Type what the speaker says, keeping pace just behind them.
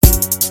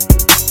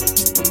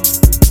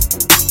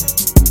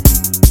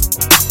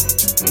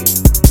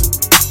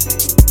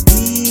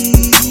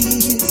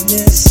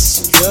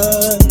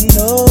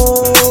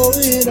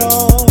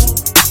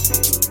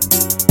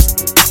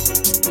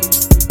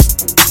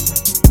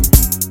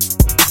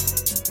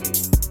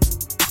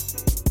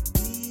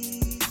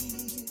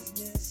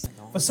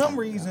For some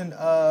reason,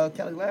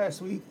 Kelly,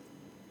 last week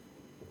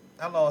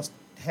I lost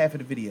half of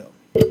the video.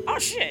 Oh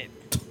shit!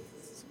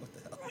 What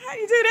the hell? How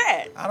you do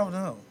that? I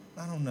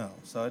don't know.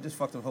 So I just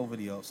fucked the whole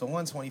video. So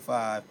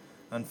 125,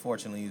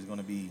 unfortunately, is going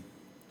to be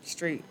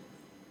Street.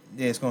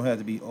 yeah, it's going to have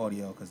to be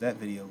audio because that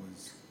video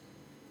was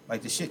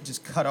like the shit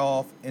just cut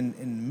off in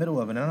the middle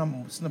of it, and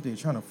I'm sitting up there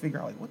trying to figure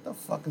out like what the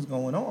fuck is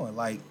going on.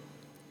 Like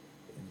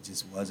it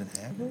just wasn't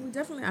happening.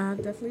 Well, I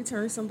definitely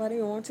turned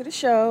somebody on to the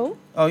show.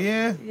 Oh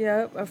yeah.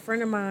 Yep, a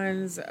friend of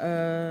mine's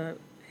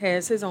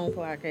has his own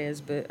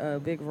podcast,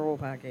 but Big Roll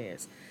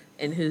podcast,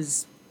 and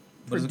his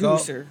What is it called?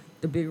 producer,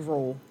 the Big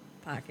Roll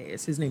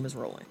podcast. His name is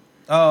Roland.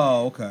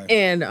 Oh okay.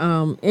 And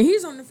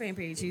he's on the fan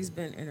page. He's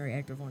been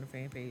interactive on the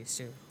fan page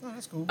too. Oh,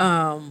 that's cool.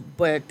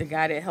 But the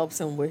guy that helps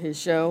him with his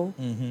show,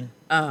 Mm-hmm.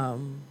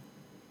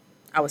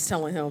 I was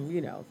telling him,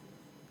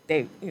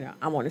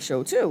 I'm on the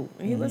show too,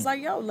 and he was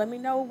like, "Yo, let me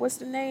know what's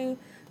the name,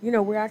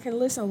 where I can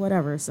listen, or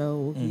whatever."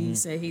 So he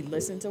said he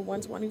listened to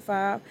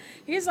 125.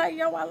 He's like,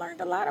 "Yo, I learned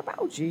a lot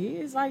about you."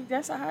 He's like,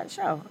 "That's a hot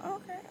show."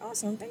 Okay,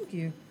 awesome, thank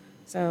you.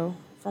 So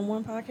from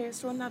one podcast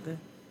to another.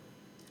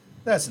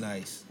 That's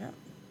nice. Yeah.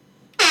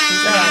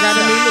 Got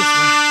a new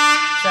listener.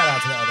 Shout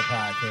out to the other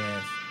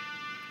podcast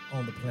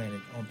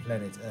on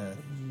planet Earth.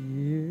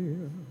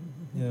 Yeah.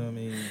 You know what I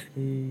mean?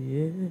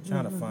 Yeah.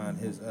 Trying to find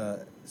his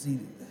see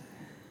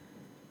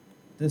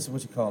this is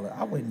what you call it.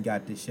 I went and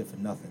got this shit for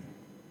nothing.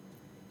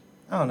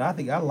 I don't know. I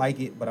think I like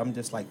it, but I'm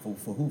just like for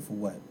who for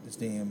what? This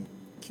damn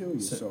Kill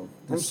yourself.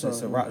 this I'm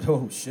sorry.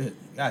 oh shit.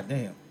 God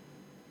damn.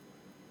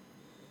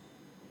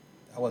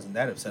 I wasn't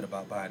that upset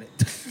about buying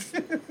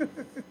it.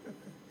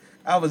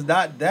 I was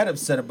not that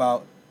upset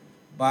about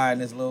buying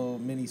this little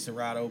mini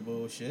Serato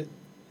bullshit.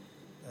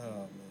 Oh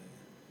man.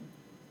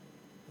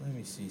 Let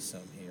me see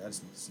something here. I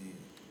just need to see it.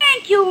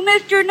 Thank you,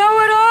 Mr.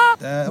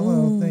 Know-It-All.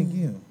 Well, thank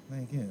you.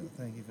 Thank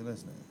you for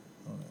listening.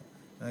 Hold on.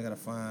 Now I gotta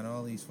find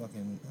all these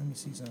fucking. Let me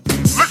see something.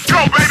 Let's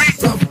go, baby!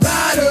 Rough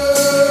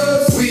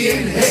Riders, we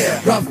in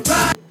here. Rough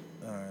Riders.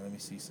 All right, let me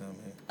see something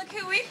here. Look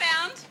who we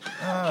found.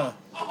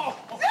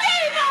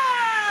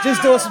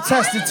 Just doing some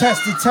testing.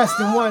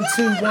 1,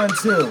 2, 1,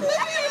 2.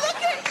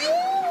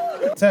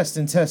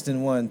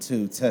 Testing, 1,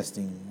 2.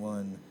 Testing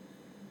 1,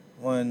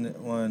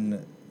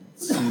 1,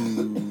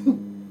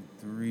 2,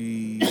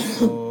 3,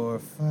 4,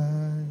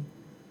 5,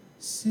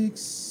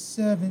 6,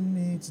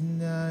 7, 8,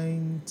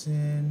 9,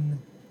 10,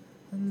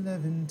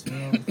 11,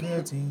 12,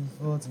 13,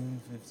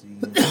 14,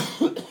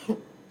 15,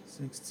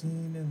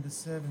 16, and the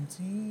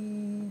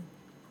 17.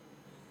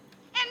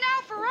 And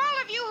now for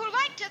all of you who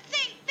like to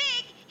think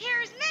big,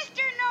 here's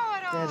Mr.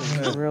 Know-It-All.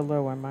 That is real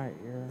low in my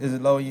ear. Is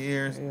it low in your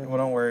ears? Yeah. Well,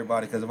 don't worry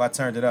about it, because if I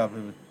turned it up,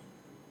 it would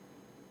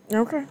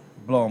Okay.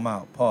 blow them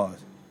out.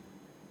 Pause.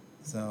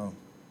 So,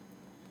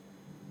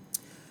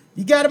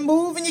 you got to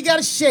move and you got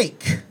to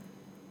shake.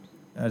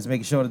 Just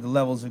making sure that the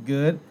levels are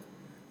good.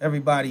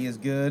 Everybody is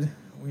good.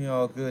 We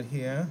all good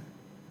here.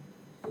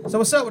 So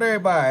what's up with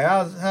everybody?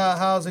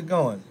 How's it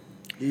going?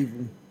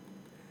 Evil.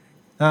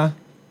 Huh?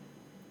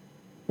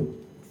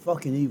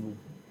 Fucking evil.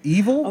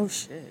 Evil? Oh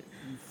shit.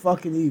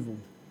 Fucking evil.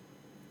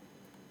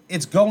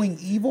 It's going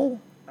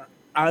evil?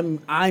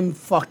 I'm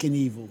fucking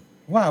evil.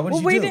 Wow, what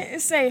Well, did we you do? didn't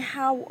say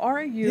how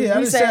are you. Yeah, I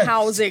we just said said-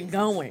 how's it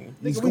going.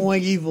 It's Nigga, we-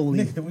 going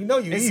evilly. We know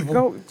you're It's evil.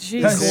 go It's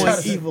Jesus. Try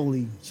going to-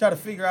 evilly. Try to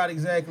figure out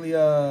exactly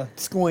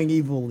It's going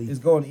evilly. it's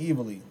going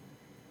evilly.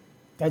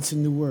 That's a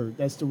new word.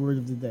 That's the word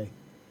of the day.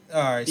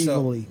 All right,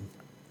 Evilly.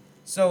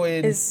 so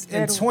in Is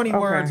that 20 okay.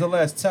 words or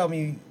less, tell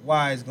me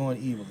why it's going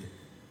evilly.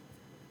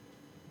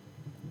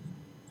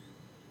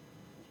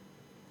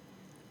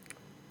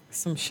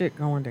 Some shit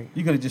going there.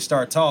 You could have just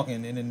started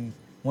talking, and then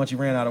once you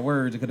ran out of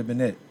words, it could have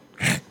been it.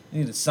 You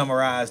need to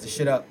summarize the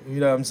shit up. You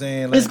know what I'm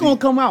saying? It's going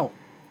to come out.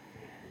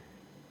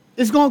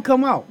 It's going to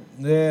come out.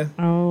 Yeah.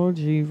 Oh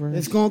jeevers.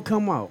 It's going to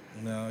come out.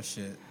 No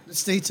shit.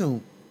 Stay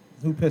tuned.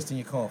 Who pissed in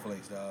your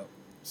cornflakes, dog?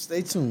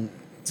 Stay tuned.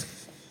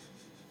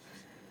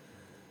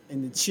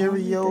 And the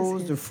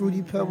Cheerios, the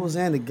Fruity Pebbles,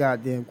 and the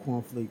goddamn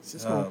cornflakes.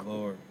 It's Oh going to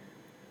Lord.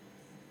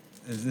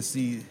 Is this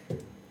the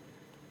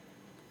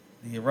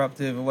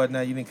eruptive or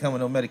whatnot? You didn't come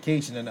with no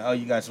medication, and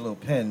you got your little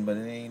pen, but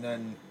it ain't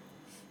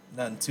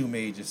nothing too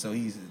major. So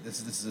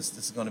this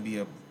is going to be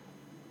a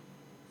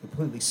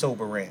completely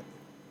sober rant.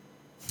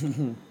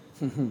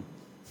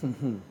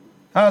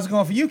 How's it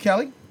going for you,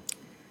 Kelly?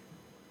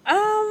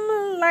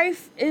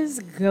 Life is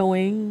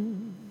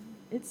going.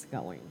 It's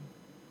going.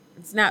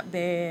 It's not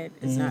bad.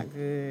 It's not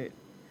good.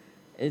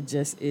 It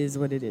just is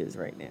what it is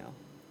right now.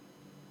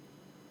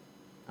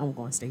 I'm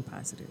going to stay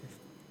positive.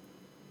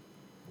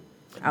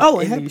 out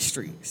in these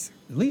streets.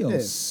 Leos Yeah.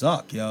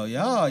 suck, yo.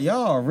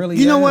 Y'all really.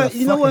 You know are what? the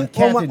You know what?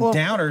 fucking On Captain my-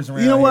 Downers around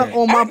You know what?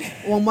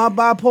 here. On my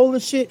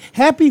bipolar shit.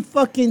 Happy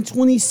fucking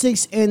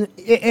 26th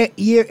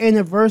year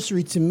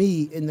anniversary to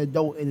me in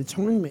the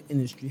tournament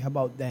industry. How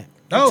about that?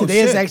 Oh,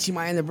 Today is shit. actually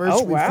my anniversary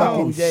Oh, wow.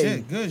 fucking Oh day.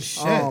 shit, good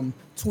shit.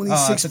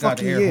 26 I took out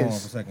the fucking air horn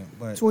years. for a second,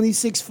 but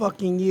 26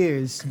 fucking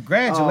years.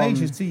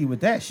 congratulations to you with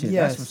that shit.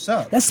 Yes. That's what's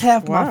up. That's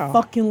half my Wow.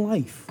 fucking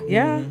life.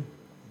 Yeah.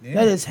 Yeah.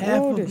 That is half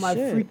Holy of my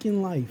shit.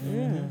 freaking life.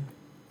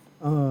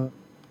 Yeah.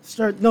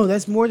 No,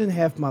 that's more than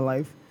half my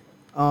life.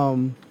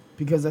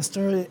 Because I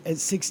started at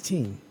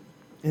 16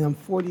 and I'm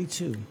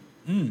 42.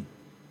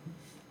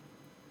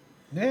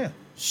 Yeah,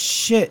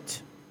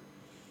 Shit.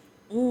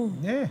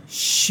 yeah,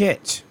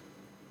 Shit.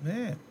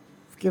 yeah.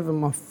 I've given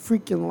my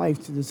freaking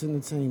life to this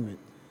entertainment.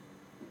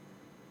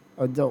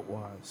 Adult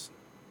wise.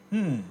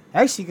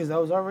 Actually, because I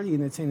was already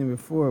entertaining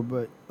before,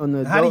 but on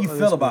the How do adult you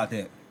feel about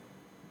that?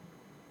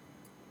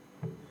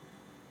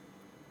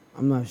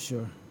 I'm not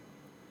sure.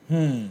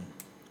 I'm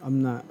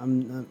not.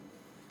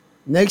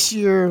 Next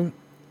year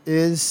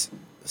is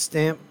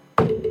stamp.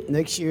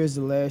 Next year is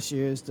the last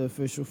year. It's the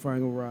official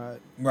final ride.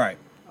 Right.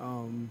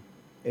 And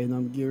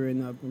I'm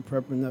gearing up and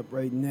prepping up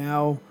right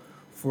now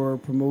for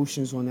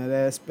promotions on that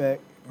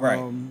aspect. Right.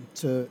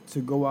 To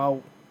go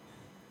out.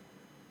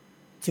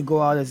 To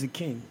go out as a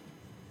king.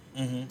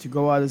 To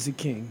go out as a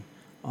king.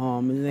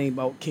 And it ain't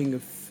about king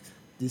of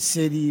the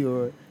city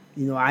or,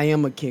 I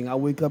am a king. I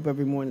wake up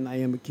every morning, I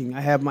am a king.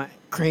 I have my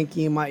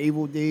cranky and my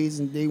evil days,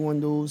 and day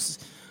one those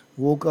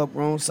woke up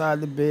wrong side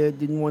of the bed,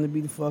 didn't want to be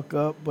the fuck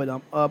up, but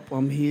I'm up,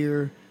 I'm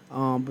here.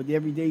 But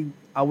every day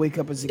I wake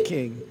up as a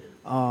king.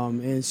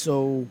 And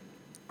so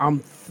I'm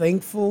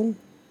thankful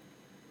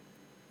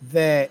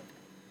that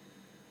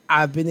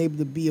I've been able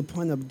to be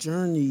upon a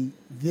journey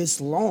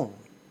this long.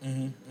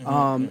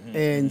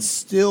 And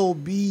still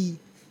be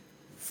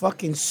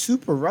fucking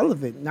super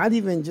relevant. Not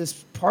even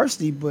just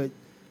partially, but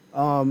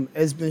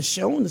as been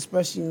shown,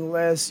 especially in the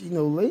last,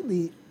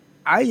 lately,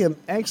 I am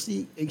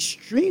actually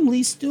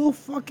extremely still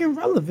fucking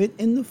relevant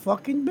in the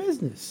fucking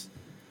business.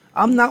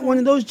 I'm not one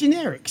of those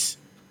generics.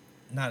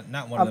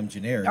 Not one of them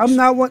generics. I'm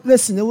not one.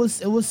 Listen, it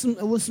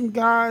was some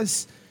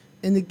guys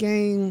in the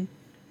game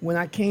when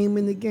I came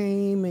in the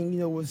game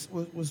and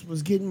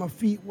was getting my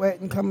feet wet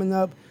and coming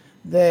up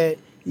that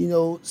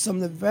some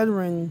of the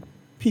veteran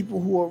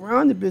people who are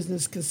around the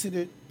business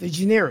considered the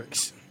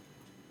generics.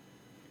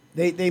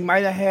 They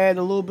might have had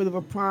a little bit of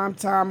a prime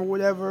time or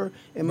whatever.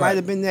 It might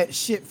have been that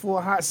shit for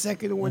a hot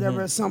second or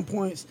whatever at some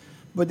points,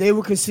 but they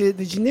were considered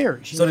the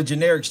generics. So the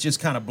generics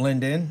just kind of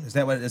blend in. Is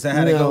that how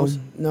that goes?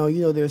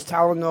 No, there's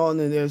Tylenol and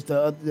then there's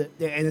the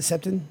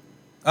Anaceptin.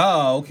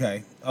 Oh,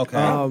 okay,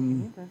 okay.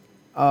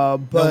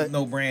 But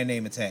no brand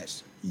name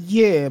attached.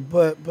 yeah,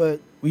 but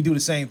We do the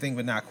same thing,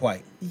 but not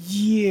quite.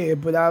 yeah,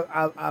 but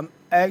I'm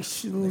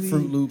actually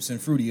Fruit Loops and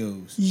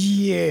Fruitios.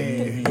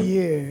 Yeah.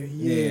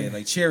 Yeah,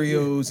 like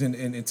Cheerios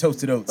and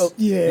Toasted Oats. Oh,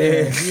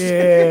 yeah.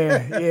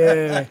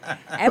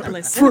 Apple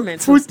and cinnamon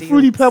Fruity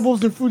Tostitos.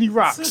 Pebbles and Fruity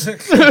Rocks.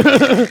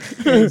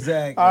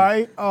 Exactly.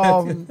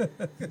 All right.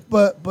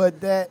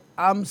 But that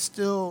I'm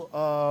still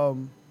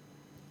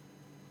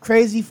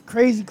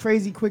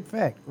crazy quick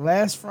fact.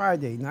 Last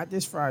Friday, not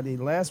this Friday,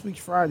 last week's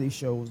Friday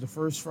show was the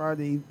first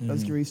Friday.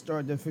 Let's get ready to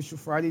start the official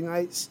Friday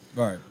nights.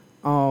 Right.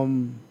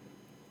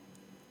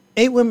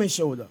 8 women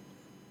showed up.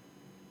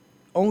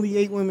 Only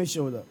 8 women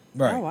showed up.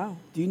 Right. Oh, wow.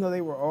 Do you know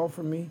they were all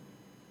from me?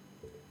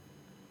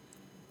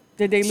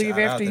 Did they leave Shout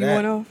out after to you that.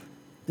 went off?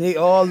 They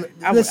all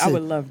I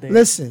would love that.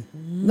 Listen,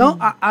 no,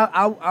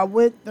 I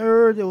went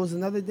third. There was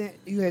another day.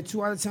 You had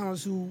 2 out of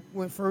towners who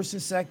went first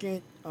and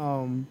second.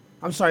 I'm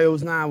sorry, it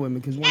was 9 women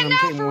because one of And them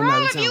now came for one all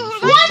out of of you town.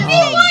 who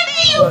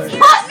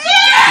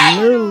like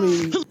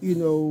Literally,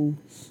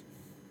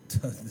 I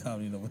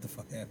don't even know what the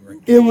fuck happened right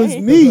it was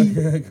me.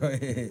 Go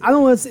ahead. I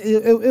don't want to say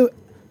it.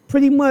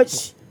 Pretty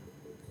much,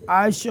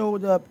 I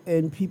showed up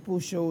and people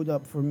showed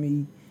up for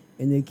me,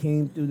 and they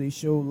came through. They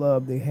showed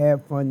love. They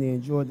had fun. They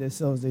enjoyed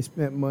themselves. They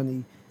spent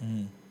money,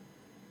 and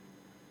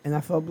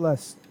I felt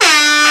blessed.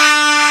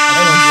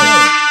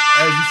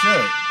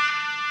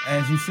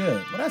 As you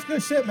should. Well, that's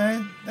good shit,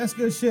 man. That's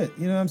good shit.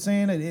 You know what I'm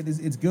saying?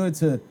 It's good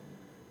to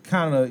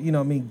kind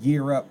of,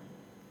 gear up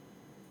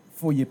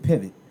for your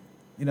pivot.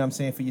 You know what I'm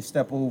saying? For your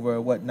step over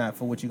or whatnot,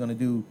 for what you're going to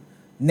do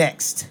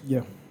next.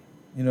 Yeah.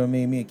 You know what I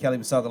mean? Me and Kelly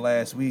was talking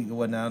last week or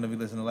whatnot. I don't know if you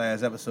listened to the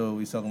last episode.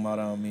 We was talking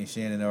about me and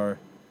Shannon are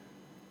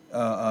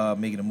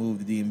making a move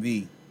to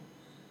DMV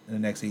in the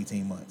next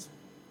 18 months.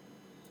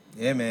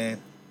 Yeah, man.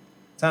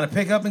 Time to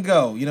pick up and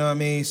go. You know what I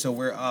mean? So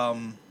we're,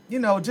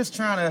 just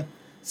trying to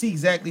see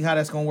exactly how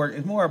that's going to work.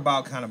 It's more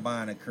about kind of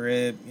buying a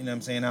crib, you know what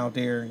I'm saying, out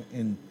there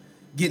and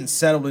getting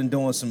settled and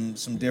doing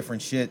some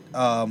different shit.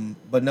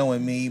 But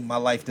knowing me, my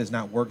life does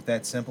not work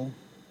that simple.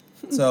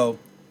 So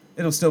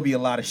it'll still be a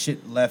lot of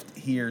shit left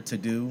here to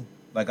do.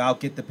 Like, I'll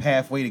get the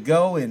pathway to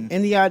go. And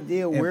Any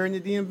idea where in the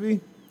DMV?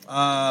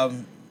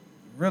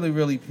 really,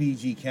 really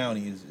PG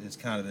County is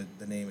kind of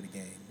the name of the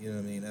game. You know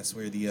what I mean? That's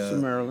where the...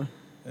 Maryland.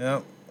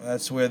 Yeah,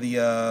 that's where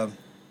the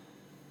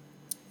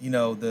you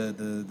know,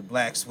 the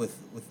blacks with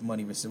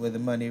money where the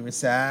money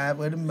reside,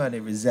 where the money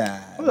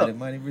reside, Hold where up. the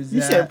money reside.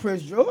 You said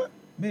Prince George?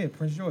 Yeah,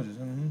 Prince George's.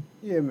 Mm-hmm.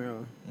 Yeah,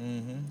 Maryland.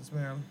 Mm-hmm. It's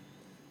Maryland.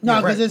 No,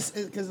 Yeah, because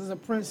right. it's a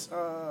Prince.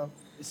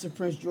 It's a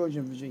Prince George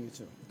in Virginia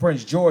too.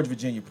 Prince George,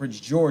 Virginia. Prince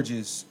George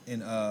is in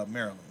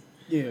Maryland.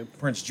 Yeah.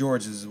 Prince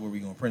George is where we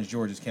going. Prince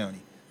George's County.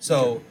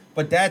 So,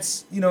 but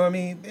that's, you know what I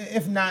mean?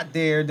 If not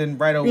there, then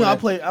right over You know,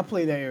 there. I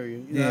play that area.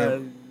 You Yeah.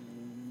 know,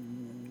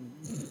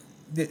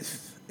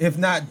 If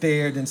not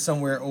there, then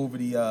somewhere over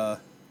the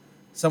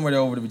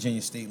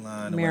Virginia state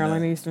line. or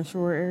Maryland whatnot. Eastern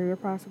Shore area,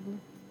 possibly.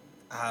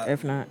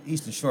 If not.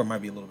 Eastern Shore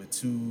might be a little bit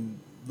too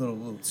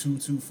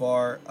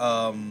far.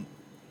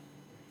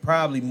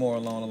 Probably more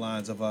along the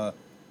lines of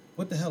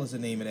what the hell is the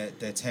name of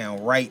that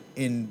town right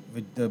in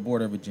the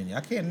border of Virginia?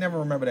 I can't never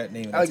remember that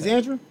name. Of that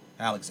Alexandria. town.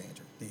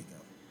 Alexandria. There you go.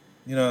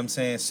 You know what I'm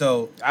saying?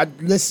 So I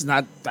listen.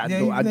 I Yeah,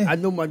 know. you I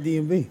know my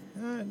DMV.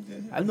 uh,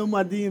 I know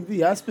my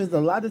DMV. I spent a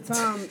lot of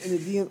time in the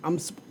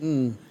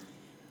DMV.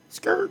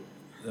 Skirt.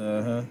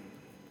 uh-huh.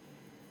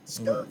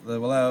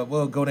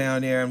 We'll go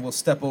down there and we'll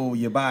step over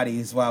your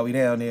bodies while we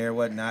down there and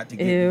whatnot to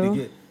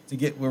Ew.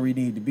 get where we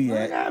need to be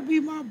I at. gotta be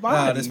my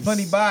body. There's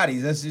plenty of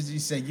bodies. That's just you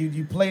said.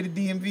 You play the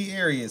DMV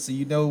area, so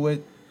you know what,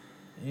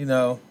 you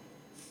know.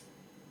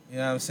 You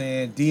know what I'm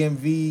saying?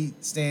 DMV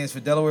stands for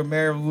Delaware,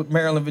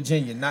 Maryland,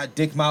 Virginia, not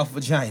dick mouth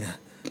vagina.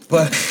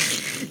 But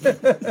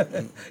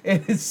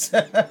it's,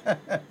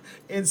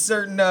 in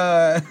certain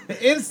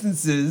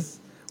instances,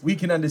 we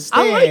can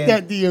understand. I like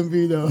that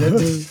DMV though.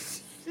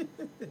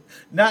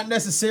 Not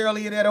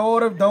necessarily in that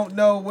order. Don't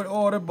know what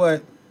order,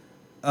 but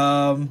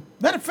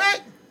matter of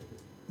fact,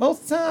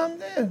 most of the time,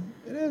 yeah,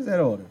 it is that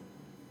order.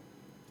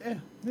 Yeah.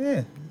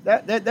 Yeah.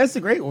 That's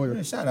a great order.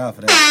 Yeah, shout out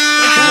for that. Shout out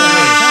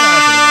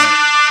for that.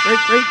 Great.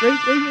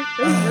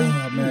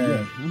 Oh,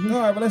 man. All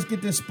right, well, let's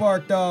get this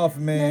sparked off,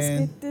 Let's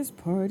man. get this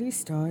party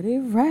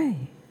started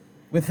right.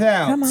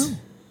 Without Come on.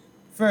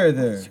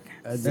 further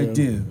Ado.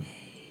 ado.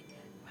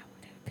 Why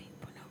would the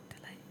people know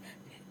delay?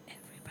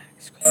 Everybody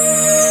scream.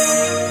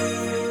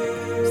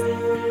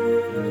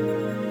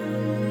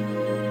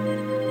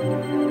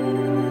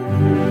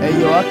 Hey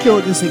yo, I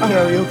killed this in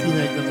karaoke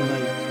night the other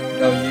night.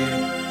 Oh,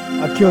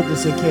 yeah. I killed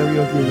this in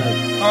karaoke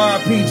night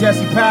R.I.P.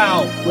 Jesse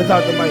Powell.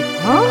 without the mic.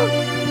 Huh? Oh,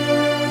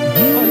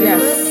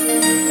 yes.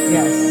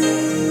 Yes.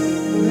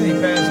 He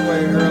passed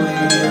away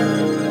earlier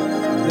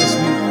this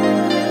week.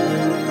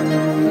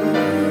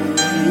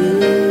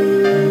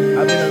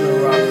 I've been on the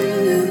rock.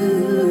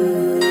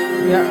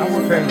 Yeah, I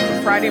work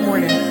Friday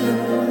morning.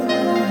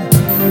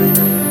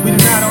 We do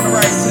not own the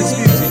rights to this He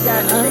music.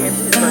 got the day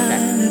after his birthday.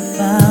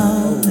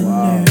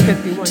 Wow.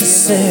 51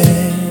 years old.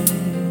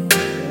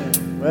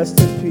 Rest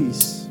in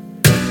peace.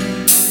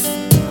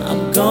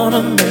 I'm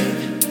gonna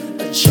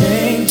make a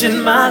change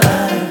in my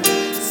life,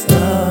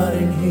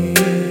 starting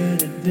here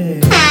today.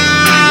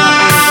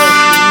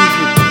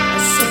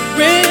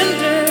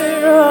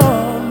 Surrender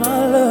all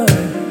my love, I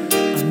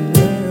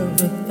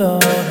never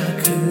thought I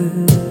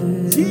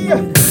could.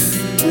 Yeah.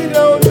 We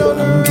don't know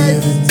the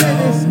rights to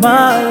this.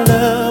 My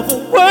love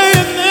away,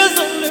 and there's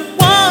only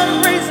one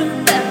reason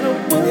that I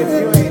If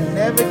would. you ain't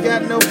never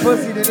got no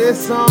pussy to this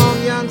song,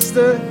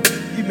 youngster,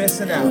 you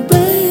missing out.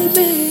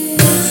 Baby,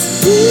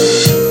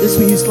 This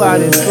when you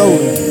slide in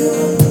slowly.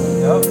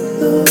 Yup.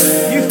 You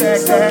used to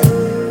act that.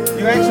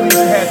 You actually used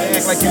to have to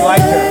act like you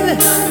liked her.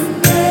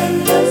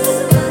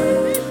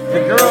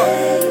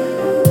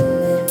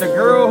 The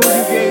girl who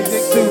you gave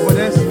dick to for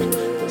this,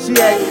 you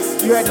had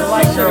to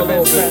like her a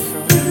little bit.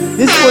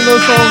 This is one of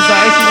those songs I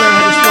actually learned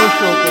how to slow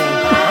stroke on.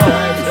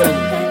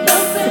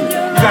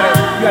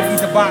 You gotta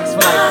eat the box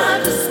for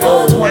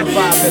like 25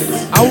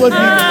 minutes. I wasn't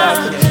eating the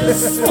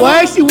box. Well,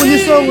 actually, when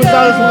this song was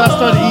out, is when I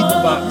started eating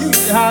the box.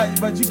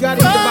 But you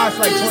gotta eat the box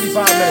for like 25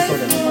 minutes on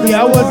this.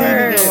 Yeah, I wasn't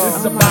eating This that.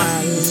 is a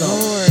box eating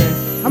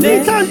song. How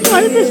many times you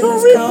got this on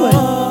replay?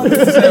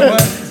 Say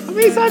what? How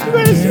many times you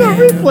got this on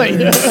replay?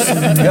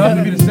 Yup,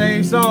 it be the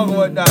same song or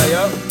whatnot,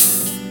 yup.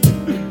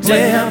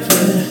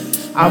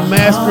 I'm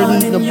mastering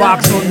eating the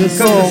box on this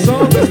Because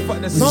song.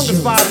 the song is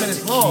 5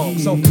 minutes long.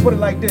 So put it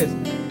like this.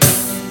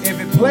 If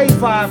it played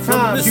 5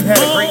 times, you had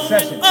a great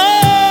session.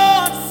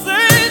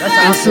 That's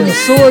how And some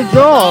sore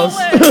jaws.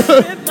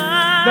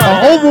 An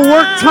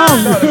overworked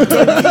tongue.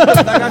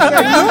 like I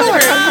said,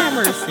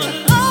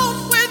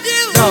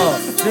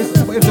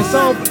 if the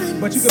song,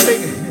 but you can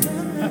make it.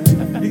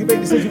 You can make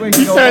the situation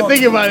You go started on.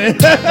 thinking about it.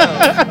 Damn.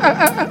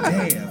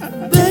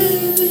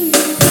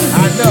 I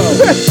know.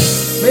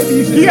 Maybe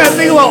you should. You gotta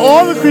think about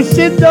all the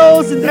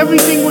crescendos and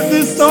everything with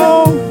this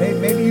song.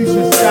 Maybe you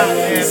should stop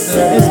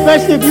after.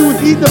 Especially if you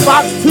was eating the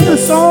box to the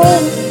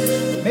song.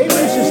 Maybe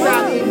you should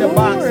stop eating the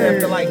box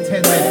after like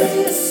 10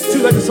 minutes. To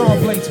let the song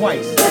play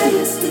twice.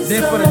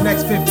 Then for the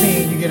next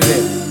 15, you get it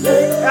in.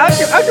 I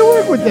can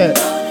work with that.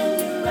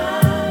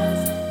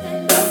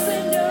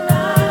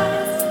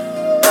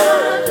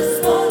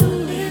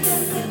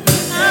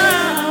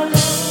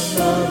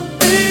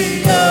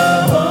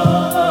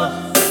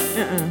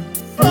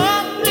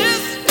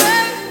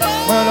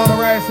 Well, on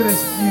the rights to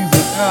this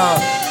music.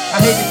 I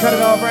hate to cut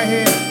it off right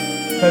here.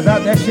 Cause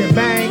that shit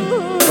bang,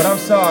 but I'm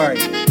sorry.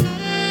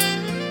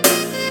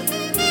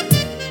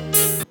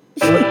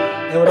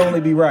 It would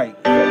only be right.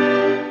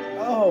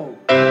 Oh.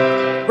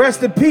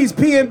 Rest in peace,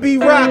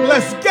 PNB Rock.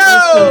 Let's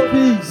go.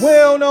 We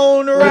don't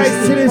own the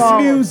rights to this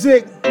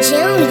music.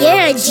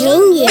 Junior,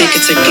 junior.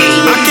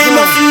 I came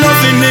up from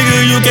nothing, nigga,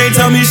 you can't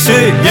tell me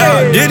shit.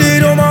 Yeah, did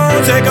it on my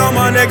own, take out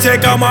my neck,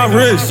 take out my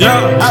wrist.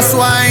 Yeah, I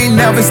swear I ain't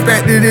never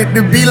expected it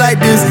to be like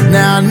this.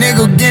 Now a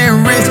nigga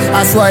getting rich.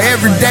 I swear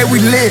every day we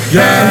lit.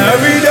 yeah,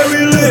 every day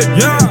we lit.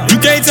 Yeah, you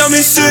can't tell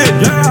me shit.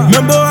 Yeah,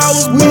 remember I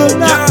was broke.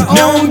 Yeah,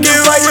 now I'm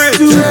getting rich.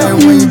 Yeah,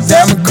 when you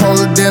diamond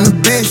colder than a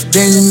bitch,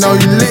 then you know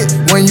you lit.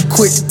 When you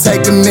quit to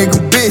take a nigga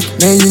bitch,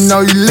 then you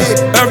know you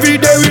lit. Every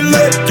day we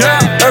lit.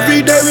 Yeah,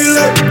 every day we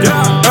lit.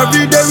 Yeah,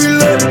 every day we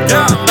lit.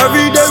 Yeah,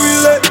 every day we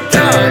lit.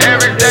 Yeah,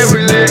 Every day we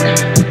lit.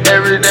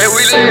 Every day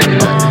we lit.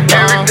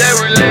 Every day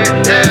we lit.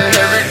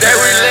 Yeah, every day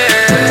we lit.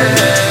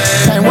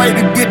 Can't wait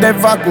to get that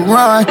vodka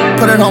run,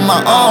 put it on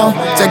my arm.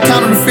 Just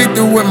counted to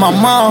 50 with my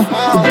mom.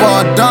 The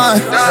ball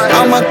done.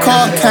 All my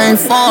car came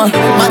from.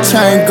 My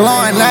chain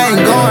glowing. I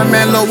ain't going,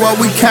 man. Look where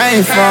we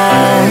came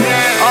from.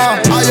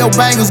 All your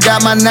bangles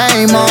got my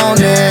name on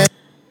it.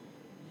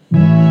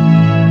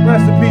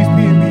 Rest in peace,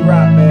 PNB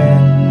Rock,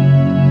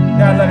 man.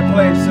 Gotta let it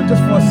play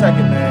just for a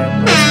second,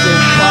 man. Rest in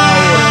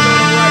power.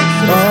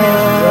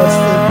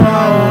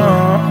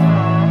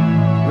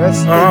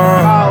 Rest in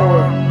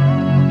power.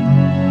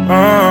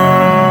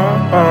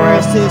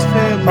 Prayers to his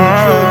family and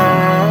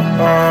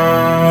children.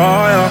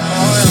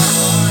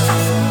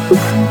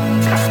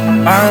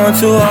 I want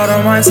to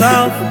order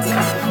myself.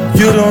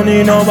 You don't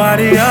need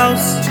nobody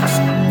else.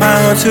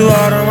 I want to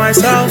order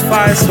myself,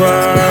 I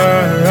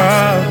swear.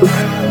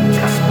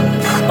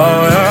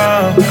 Oh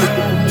yeah.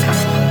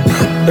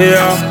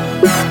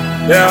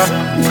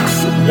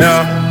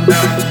 Yeah.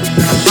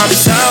 I'm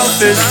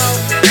selfish.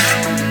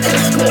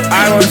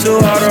 I want to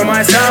order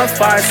myself,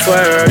 I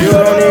swear. You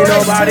don't need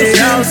nobody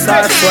else,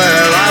 I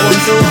swear. I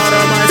want to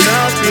order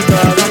myself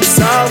because I'm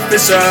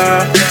selfish.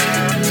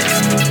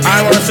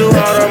 I want to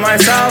order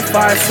myself,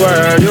 I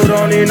swear. You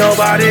don't need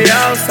nobody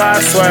else, I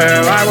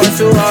swear. I want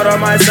to order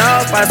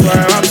myself, I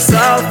swear. I'm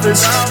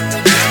selfish.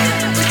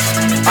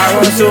 I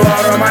want to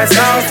order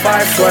myself,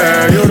 I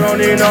swear. You don't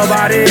need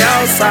nobody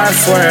else, I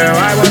swear.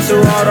 I want to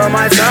order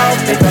myself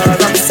because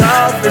I'm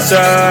selfish.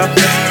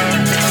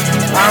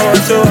 I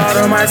want to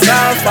order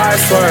myself, I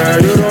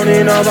swear. You don't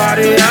need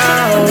nobody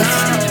else.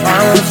 I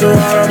want to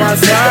order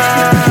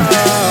myself.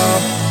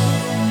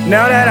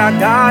 Now that I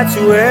got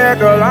you here,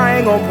 girl, I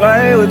ain't gon'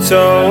 play with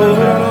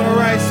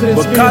you.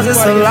 Because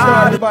it's a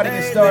lot. Everybody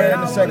get started in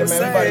a second,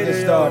 man. Everybody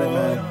get started,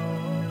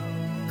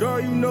 man. Girl,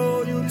 you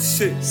know you the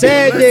shit.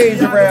 Sad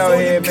days around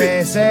here,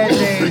 man. Sad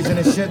days and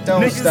the shit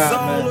don't Niggas stop,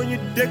 all man. on your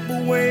dick,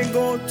 but we ain't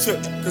gon'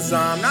 trip. Cause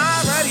I'm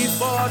not ready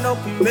for no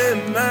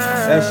commitment.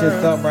 That shit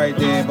thump right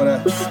there,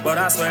 But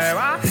I swear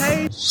I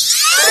hate.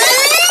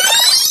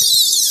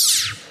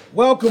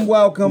 welcome.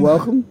 Welcome.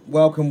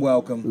 Welcome back.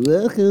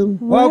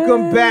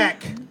 Welcome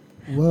back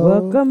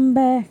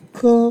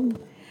Welcome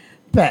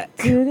back.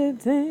 to the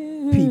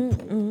thing.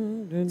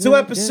 People. To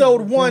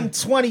episode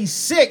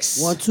 126.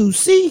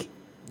 1-2-C.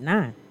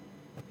 9.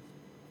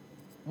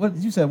 What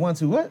you said?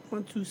 1-2 what?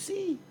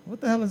 1-2-C. What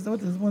the hell is that?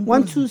 What is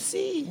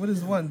 1-2-C. What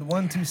is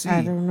 1-2-C?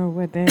 I don't know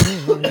what that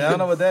is. Yeah, I don't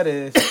know what that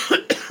is.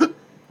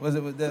 Was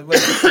it?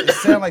 It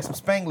sounded like some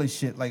Spanglish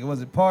shit. Like,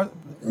 was it part?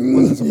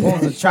 Was it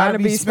supposed to try to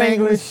be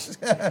Spanglish?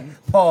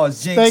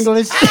 Pause. Jinx.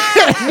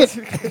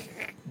 Spanglish.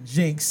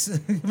 Jinx.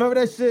 Remember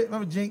that shit?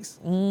 Remember Jinx?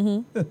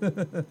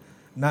 Mm-hmm.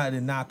 Not to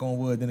knock on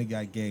wood, then it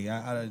got gay.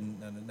 I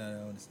didn't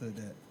understood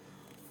that.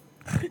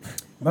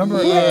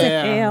 Remember?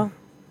 Yeah.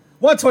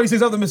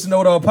 126 of the Mr.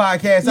 Know-It-All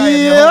podcast. I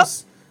am your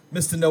host,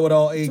 Mr.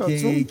 Know-It-All,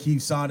 a.k.a.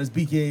 Keith Saunders,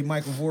 b.k.a.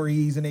 Michael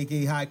Voorhees, and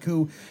a.k.a.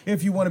 Haiku.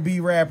 If you want to be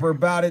rapper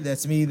about it,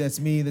 that's me that's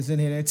in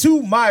here. And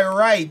to my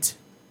right,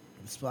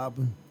 What's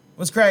poppin'?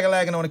 what's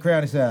cracking on the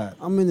crowny side?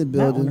 I'm in the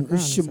building.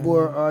 It's your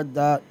boy R.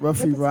 Dot,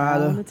 Ruffy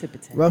Ryder,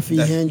 Ruffy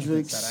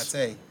Hendrix. That's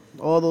what I say.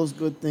 All those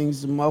good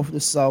things. The mouth of the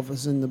South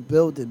is in the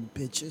building,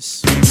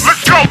 bitches.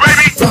 Let's go,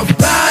 baby. Rough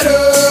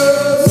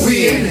Riders,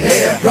 we in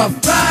here.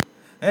 Rough Riders.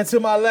 And to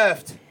my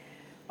left,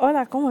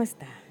 Hola, ¿cómo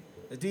está?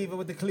 the diva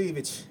with the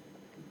cleavage.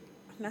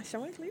 I'm not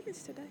showing cleavage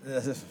today.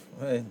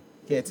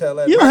 Can't tell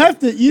that. You don't have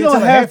to. You Can't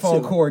don't tell a have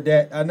headphone to. cord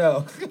that. I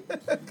know.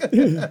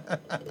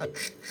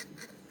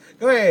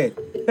 Go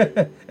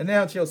ahead.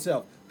 Announce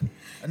yourself.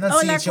 Hola,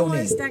 Enunciate your ¿cómo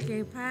name. está?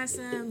 ¿Qué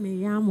pasa? Me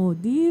llamo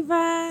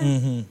Diva.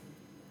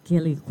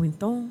 Kelly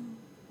Quinton.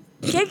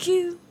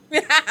 KQ.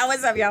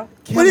 What's up, y'all?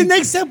 For the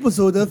next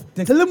episode of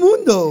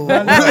Telemundo.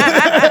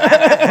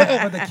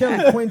 But the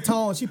Kelly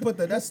Quinton, she put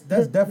that's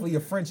definitely a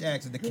French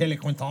accent. The Kelly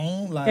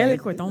Quinton, like Kelly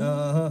Quinton.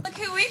 Look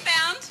who we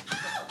found.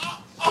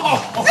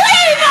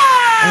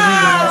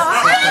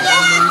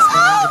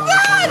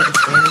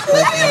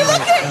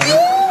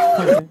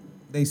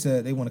 They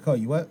said they want to call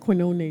you what?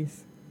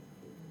 Quinones.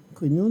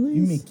 Quinones?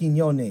 You mean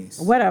Quinones?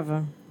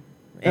 Whatever.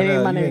 It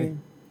ain't my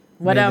name.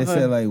 Whatever. Yeah, they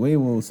said like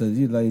Weibo, so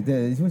you like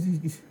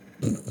that.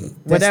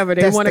 Whatever.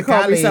 They want to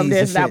call me something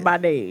that's and not shit. my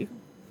name.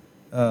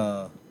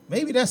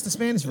 Maybe that's the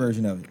Spanish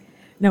version of it.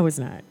 No, it's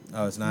not.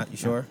 Oh, it's not? You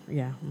sure?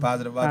 Yeah.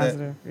 Positive about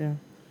Positive, yeah.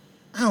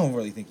 that? I don't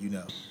really think you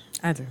know.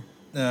 I do.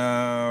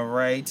 All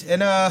right.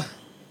 And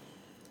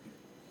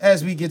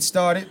as we get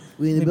started,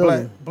 We in the let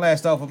me building.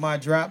 blast off with my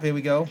drop. Here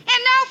we go. And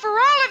now for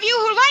all of you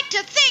who like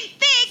to think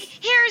big,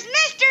 here's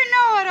Mr.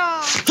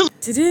 Know-It-All.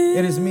 It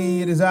is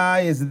me, it is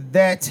I, is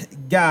that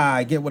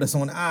guy. Get with us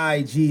on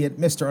IG at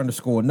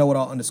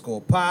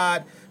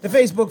Mr_Know-It-All_pod. The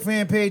Facebook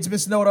fan page,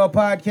 Mr. Know-It-All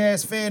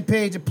Podcast fan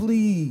page. And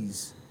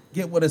please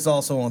get with us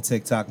also on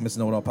TikTok, Mr.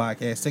 Know-It-All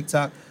Podcast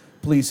TikTok.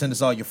 Please send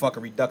us all your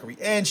fuckery, duckery,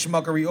 and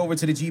schmuckery over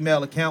to the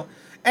Gmail account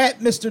at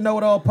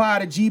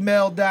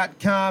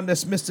MrKnowItAllPod@gmail.com.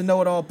 That's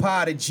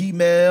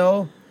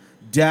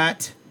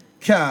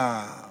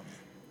MrKnowItAllPod@gmail.com.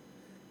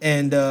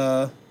 And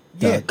yeah.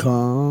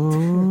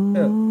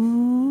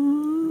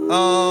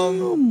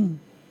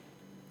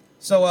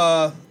 So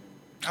I've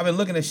been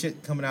looking at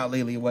shit coming out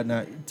lately and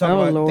whatnot.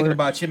 Thinking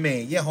about your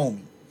man, your homie.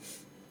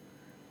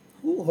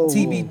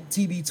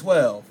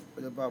 TB12.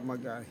 What about my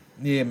guy?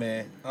 Yeah,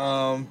 man.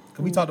 'Cause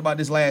we talked about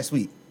this last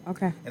week.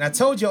 Okay. And I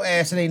told your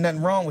ass it ain't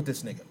nothing wrong with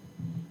this nigga.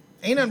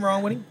 Ain't nothing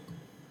wrong with him.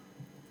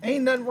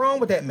 Ain't nothing wrong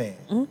with that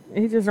man.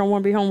 He just don't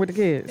want to be home with the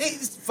kids. Hey,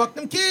 just fuck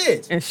them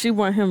kids. And she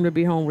want him to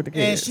be home with the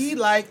And kids. she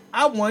like,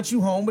 I want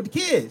you home with the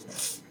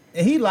kids.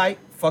 And he like,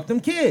 fuck them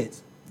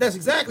kids. That's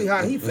exactly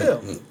how he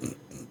feel.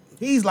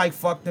 He's like,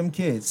 fuck them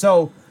kids.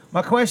 So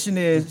my question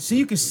is, so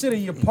you consider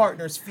your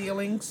partner's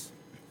feelings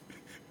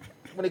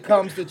when it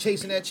comes to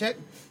chasing that check?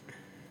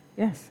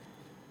 Yes.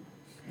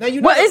 Now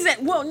you know. Well, is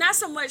it? Well, not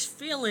so much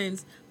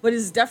feelings, but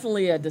it's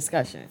definitely a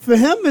discussion. For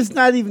him, it's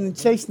not even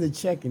chasing the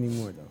check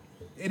anymore, though.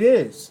 It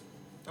is.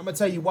 I'm gonna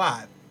tell you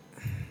why.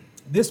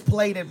 This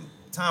play that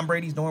Tom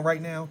Brady's doing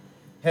right now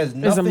has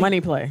nothing. It's a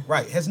money play.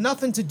 Right. Has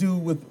nothing to do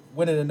with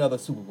winning another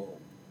Super Bowl.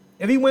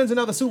 If he wins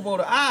another Super Bowl,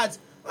 the odds.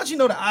 Don't you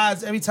know the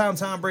odds every time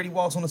Tom Brady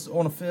walks on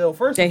the field?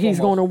 First, That and he's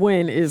going foremost, to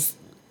win is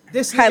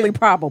this highly nigga-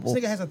 probable.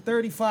 This nigga has a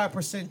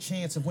 35%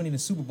 chance of winning the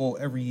Super Bowl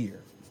every year.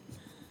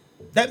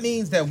 That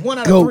means that one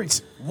out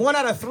Goat.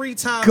 of three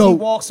times Goat. he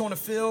walks on the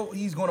field,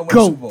 he's going to win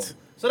Goat. the Super Bowl.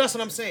 So that's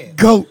what I'm saying.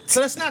 Goat.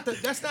 So that's not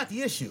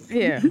the issue.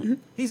 Yeah.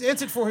 He's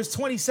entered for his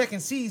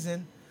 22nd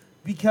season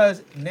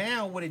because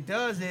now what it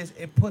does is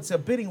it puts a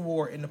bidding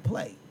war into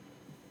play.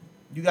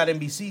 You got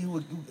NBC,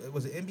 who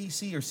was it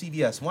NBC or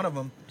CBS? One of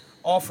them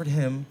offered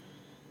him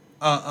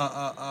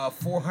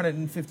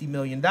 $450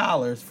 million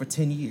for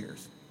 10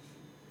 years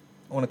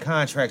on a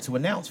contract to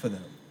announce for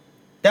them.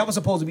 That was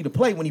supposed to be the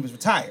play when he was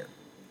retired.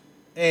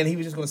 And he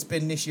was just going to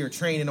spend this year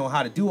training on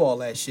how to do all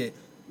that shit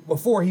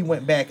before he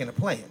went back into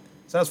playing.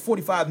 So that's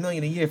 $45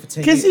 million a year for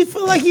 10 years. Because he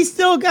feel like he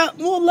still got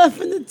more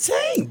left in the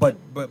tank.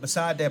 But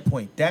beside that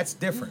point, that's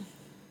different.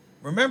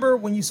 Remember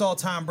when you saw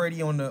Tom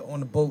Brady on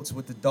the boats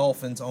with the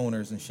Dolphins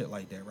owners and shit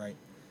like that, right?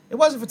 It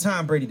wasn't for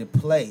Tom Brady to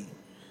play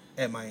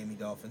at Miami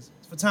Dolphins.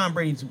 It's for Tom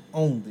Brady to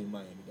own the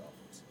Miami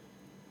Dolphins.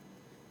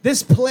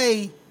 This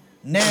play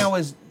now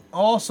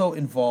also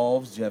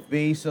involves Jeff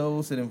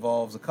Bezos. It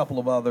involves a couple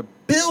of other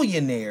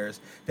billionaires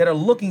that are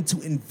looking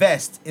to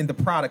invest in the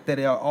product that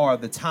are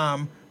the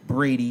Tom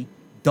Brady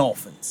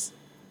Dolphins.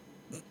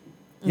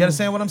 You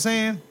understand what I'm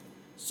saying?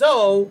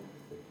 So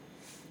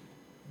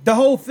the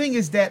whole thing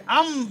is that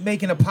I'm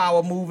making a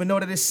power move in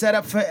order to set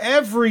up for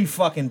every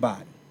fucking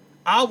body.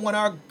 I want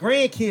our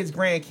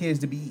grandkids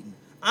to be eating.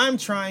 I'm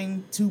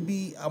trying to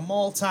be a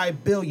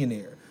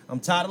multi-billionaire. I'm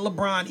tired of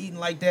LeBron eating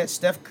like that.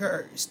 Steph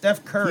Curry.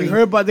 You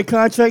heard about the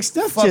contract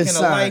Steph fucking just a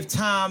signed.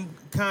 lifetime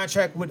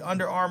contract with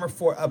Under Armour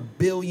for $1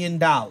 billion.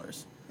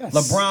 Yes.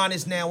 LeBron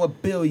is now a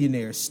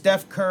billionaire.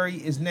 Steph Curry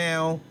is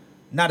now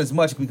not as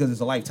much because it's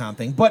a lifetime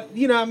thing, but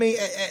you know what I mean.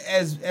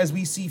 As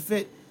we see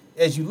fit,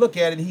 as you look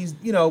at it, he's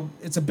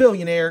it's a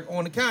billionaire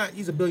on the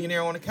He's a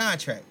billionaire on the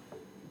contract.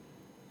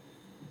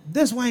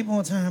 This white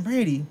boy Tom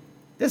Brady,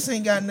 this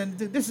ain't got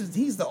nothing.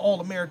 He's the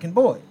All-American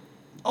boy.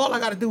 All I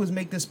got to do is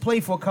make this play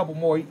for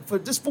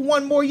for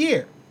one more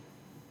year.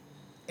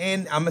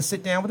 And I'm going to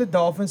sit down with the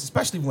Dolphins,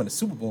 especially when the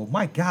Super Bowl.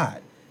 My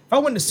God. If I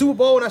win the Super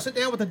Bowl and I sit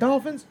down with the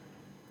Dolphins,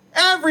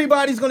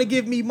 everybody's going to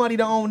give me money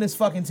to own this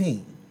fucking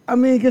team. I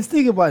mean, because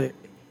think about it.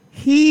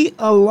 He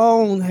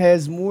alone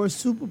has more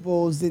Super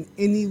Bowls than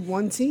any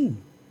one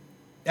team.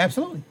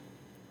 Absolutely.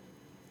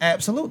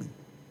 Absolutely.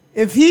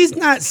 If he's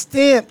not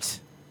stamped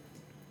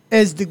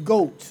as the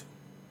GOAT,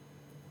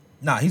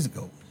 Nah, he's a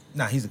GOAT.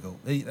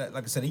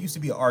 Like I said, there used to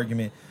be an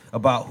argument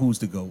about who's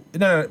the GOAT.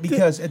 No,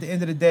 because at the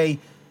end of the day,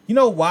 you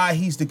know why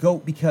he's the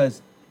GOAT?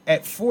 Because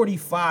at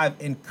 45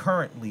 and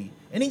currently,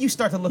 and then you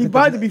start to look he's at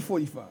about to be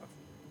 45.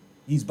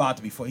 He's about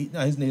to be 40. No,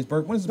 his name's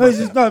Burke. When is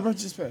his No,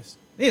 birthday? just passed.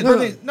 Yeah, his No,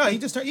 birthday- no, he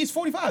just turned. He's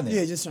 45 now.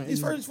 Yeah, just turned. He's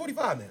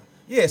 45 now.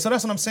 Yeah, so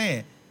that's what I'm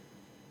saying.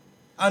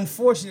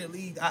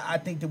 Unfortunately, I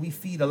think that we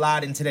feed a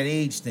lot into that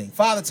age thing.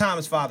 Father time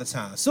is father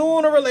time.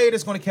 Sooner or later,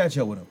 it's going to catch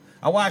up with him.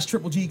 I watched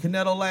Triple G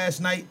Canelo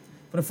last night.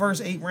 For the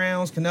first 8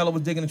 rounds, Canelo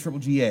was digging the Triple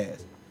G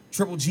ass.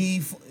 Triple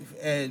G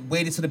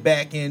waited to the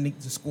back end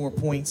to score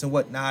points and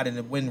whatnot and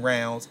to win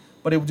rounds,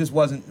 but it just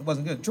wasn't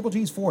good. Triple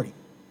G's 40.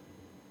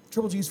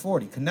 Triple G's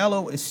 40.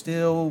 Canelo is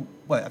still,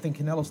 what? I think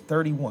Canelo's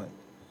 31.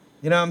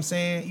 You know what I'm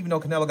saying? Even though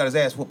Canelo got his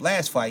ass whooped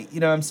last fight, you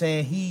know what I'm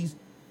saying?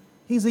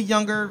 He's a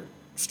younger,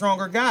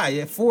 stronger guy.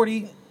 At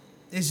 40,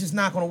 it's just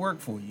not going to work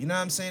for you. You know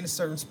what I'm saying? In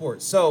certain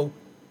sports. So,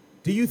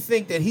 do you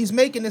think that he's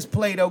making this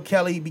play, though,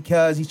 Kelly,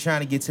 because he's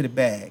trying to get to the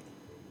bag?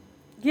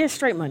 Yeah,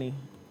 straight money.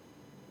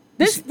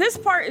 This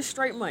part is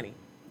straight money.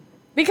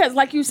 Because,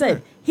 like you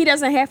said, he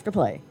doesn't have to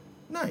play.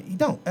 No, he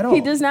don't at all. He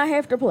does not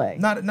have to play.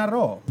 Not at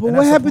all. But And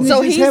what that's happened is the So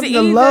point. just he's having the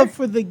either- love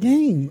for the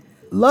game.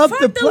 Love Fuck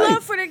to the play.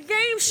 love for the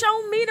game.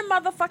 Show me the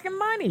motherfucking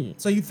money.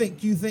 So you think,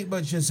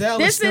 but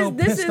Giselle is still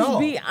This pissed is off.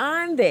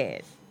 beyond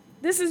that.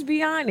 This is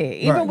beyond it.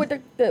 Even Right. with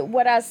the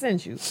what I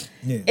sent you,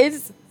 Yeah.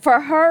 it's for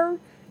her.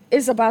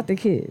 It's about the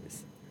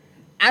kids.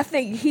 I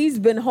think he's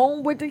been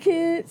home with the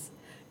kids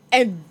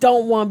and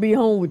don't want to be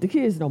home with the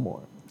kids no more.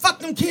 Fuck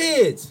them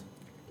kids.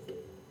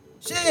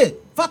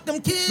 Shit. Fuck them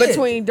kids.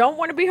 Between don't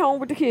want to be home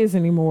with the kids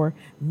anymore,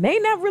 may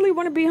not really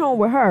want to be home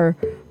with her.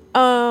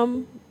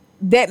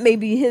 That may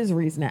be his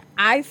reason.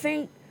 I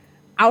think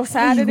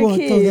outside How of you the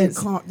gonna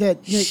throw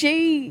that kids,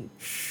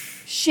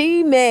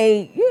 she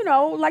may,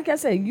 like I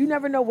said, you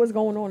never know what's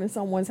going on in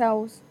someone's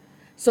house.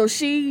 So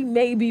she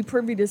may be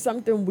privy to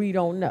something we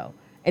don't know.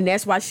 And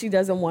that's why she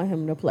doesn't want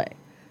him to play.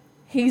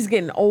 He's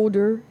getting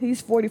older.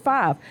 He's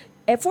 45.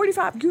 At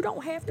 45, you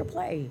don't have to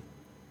play.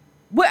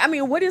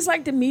 What is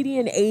like the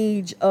median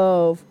age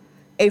of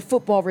a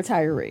football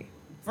retiree?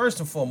 First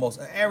and foremost,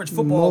 an average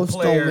football Most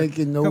player don't make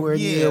it nowhere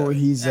near where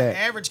he's an at.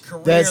 average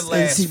career That's- and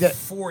lasts see that-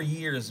 4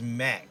 years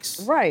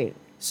max. Right.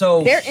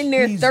 So They're in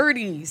their he's-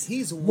 30s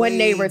He's when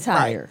they way-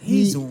 retire. Right.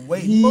 He's He- way.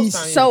 he's- Most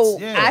times, So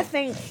yeah. I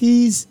think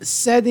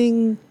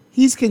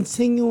He's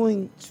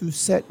continuing to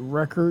set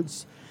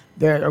records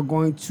that are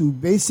going to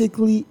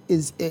basically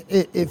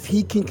if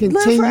he can live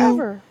continue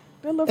forever.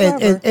 They'll live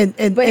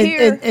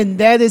forever. and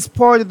that is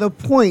part of the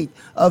point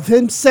of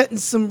him setting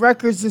some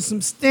records and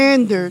some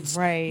standards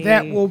Right.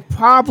 that will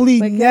probably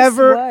But guess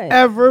never what?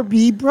 ever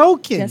be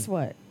broken. Guess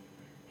what?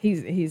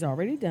 He's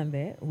already done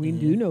that. We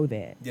do know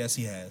that. yes,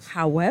 he has.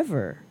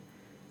 However,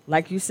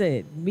 like you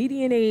said,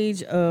 median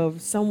age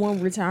of someone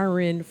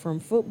retiring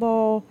from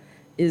football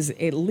is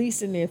at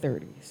least in their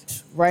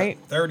 30s, right?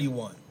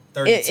 31,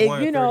 31,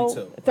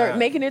 32.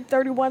 Making it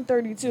 31,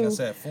 32. Like I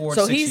said, 4 or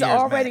so 6 he's years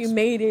already max.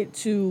 made it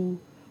to,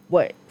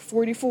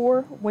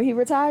 44 when he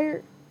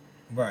retired?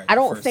 Right. I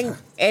don't first think,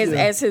 time.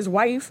 as his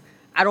wife,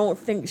 I don't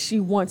think she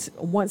wants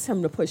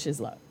him to push his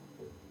luck.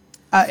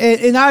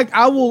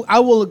 I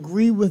will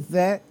agree with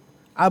that.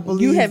 I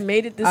believe have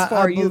made it this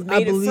far. You've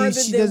made it further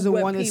she than doesn't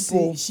what want to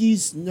people- see.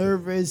 She's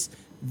nervous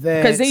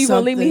that 'Cause then you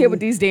gonna leave me here with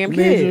something these damn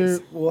major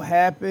kids. will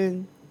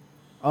happen.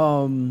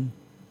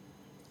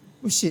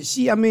 Well, shit.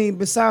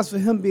 Besides for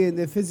him being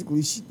there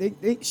physically,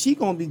 she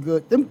gonna be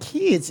good. Them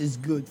kids is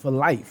good for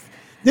life.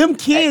 Them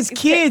kids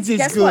is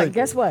Guess good. what?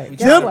 Guess what? Guess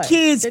Them what?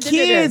 kids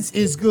Da-da-da-da.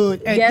 is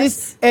good.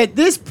 Yes. At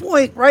this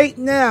point right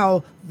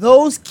now,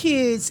 those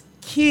kids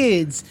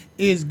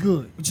is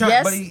good.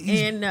 Yes But he's,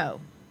 and no.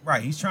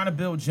 right. He's trying to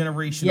build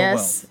generational Yes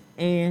wealth.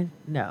 and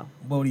no.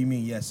 What do you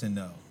mean, yes and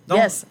no? Don't-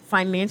 Yes,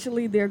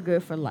 financially they're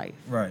good for life.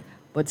 Right.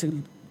 But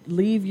to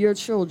leave your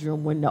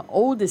children when the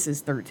oldest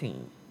is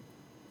 13,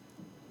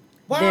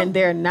 Why? then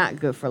they're not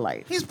good for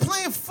life. He's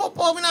playing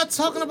football. We're not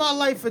talking about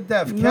life or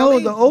death, No,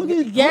 Kelly. the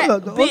oldest. Yeah, hold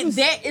up, the but oldest.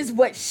 that is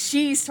what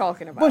she's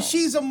talking about. But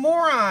she's a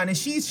moron, and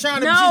she's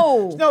trying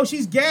to. No.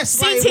 She's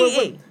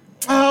gaslighting.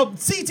 CTE.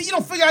 CTE. You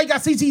don't figure out you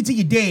got CTE till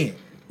you're dead.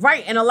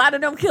 Right, and a lot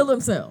of them kill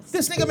themselves.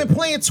 This nigga been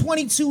playing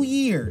 22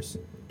 years.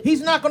 He's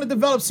not going to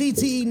develop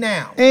CTE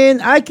now.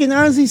 And I can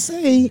honestly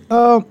say,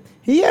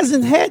 he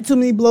hasn't had too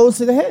many blows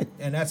to the head.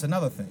 And that's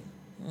another thing.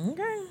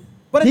 Okay.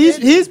 But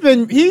He's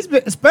been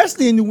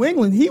especially in New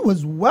England. He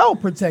was well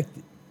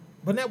protected.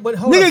 But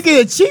hold Nigga up.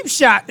 get a cheap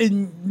shot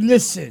and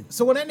listen.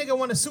 So when that nigga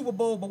won a Super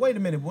Bowl, but wait a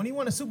minute, when he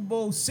won a Super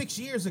Bowl 6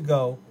 years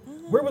ago,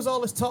 where was all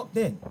this talk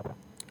then?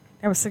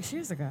 That was 6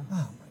 years ago.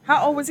 Oh,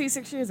 How old was he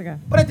 6 years ago?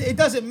 But it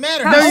doesn't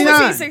matter. How old was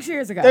 39. he 6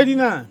 years ago?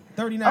 39.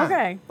 39.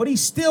 Okay. But he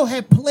still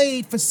had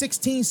played for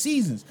 16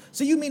 seasons.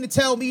 So you mean to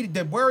tell me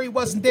that worry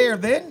wasn't there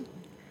then?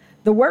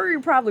 The worry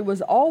probably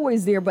was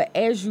always there, but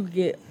as you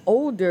get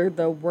older,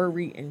 the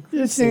worry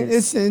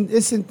increases.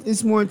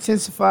 It's more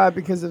intensified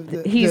because of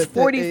the. He's the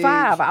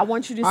 45. age. I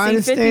want you to I see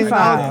understand.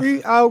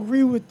 55. I'll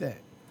agree with that.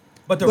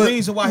 But the But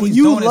reason why when he's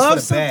you doing this for love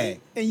the something bag.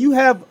 and you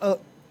have a.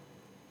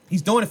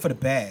 He's doing it for the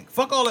bag.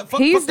 Fuck all that. Fuck,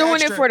 He's fuck the doing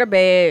extra. it for the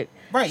bag.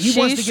 Right, he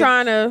wants to She's get-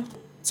 trying to.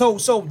 So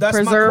that's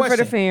my Preserve for question.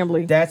 the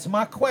family. That's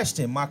my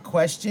question. My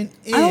question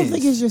is. I don't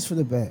think it's just for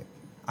the bag.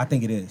 I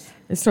think it is.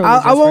 It's totally I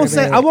just for won't the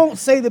say. bag. I won't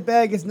say the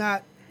bag is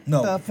not.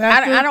 No. a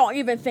factor. I don't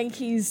even think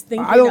he's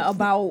thinking I don't-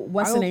 about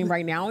what's I the don't name thi-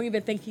 right now. I don't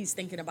even think he's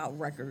thinking about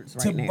records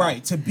To, right now.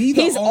 right. To be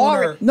the He's owner.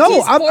 already No,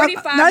 he's I'm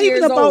 45 not even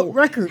years about old.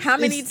 records. How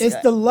many? It's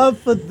the love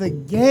for the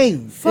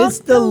game. Fuck it's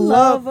the the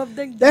love love of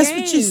the That's what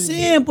you're game.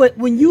 saying. But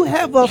when you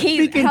have a He-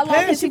 freaking how long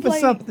has he passion for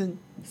played? something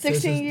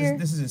 16 years.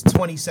 This is his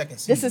 22nd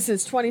season. This is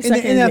his in 22nd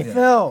the year.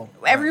 NFL,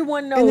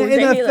 Everyone knows in the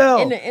that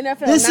NFL, in the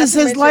NFL. this not is to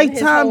his mention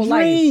lifetime whole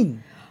life.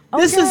 dream.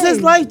 This is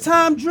his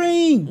lifetime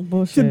dream.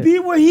 Bullshit. To be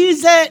where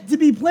he's at, to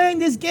be playing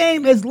this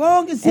game as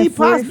long as he At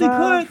possibly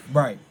 45? could.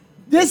 Right.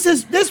 This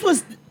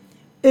was,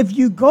 if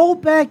you go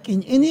back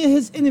in any of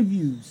his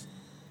interviews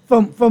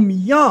from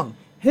young,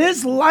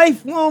 his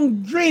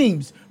lifelong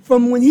dreams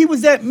from when he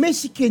was at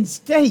Michigan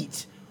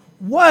State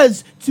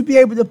was to be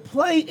able to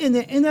play in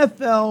the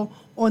NFL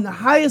on the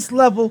highest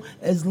level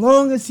as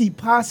long as he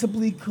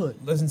possibly could.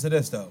 Listen to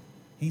this though.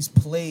 He's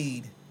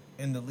played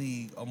in the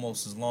league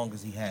almost as long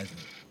as he hasn't.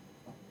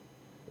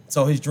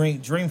 So his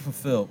dream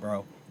fulfilled,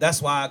 bro.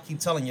 That's why I keep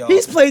telling y'all.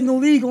 He's played in the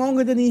league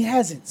longer than he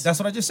hasn't. That's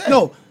what I just said.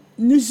 No,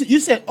 you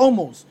said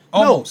almost.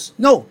 Almost.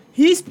 No,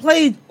 he's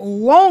played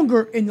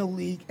longer in the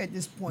league at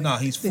this point. No,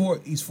 he's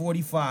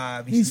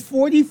 45. He's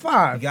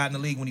 45. He got in the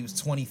league when he was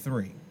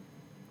 23.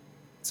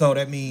 So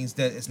that means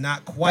that it's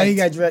not quite. He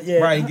got drafted. Yeah.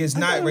 Right, he gets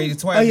not rated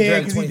twice. Oh,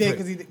 yeah, drafted 'cause he did, 23.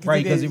 'cause he right,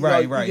 did. because he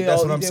right. He did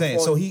That's all- what I'm he did saying.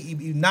 for- So he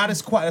not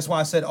as quite. That's why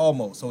I said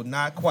almost. So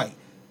not quite.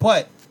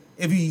 But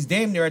if he's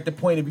damn near at the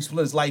point if he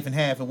split his life in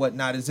half and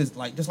whatnot, it's just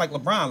like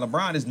LeBron.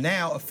 LeBron is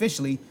now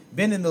officially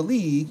been in the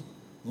league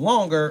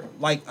longer,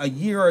 like a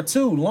year or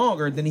two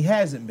longer than he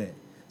hasn't been.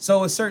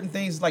 So it's certain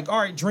things like, all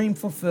right, dream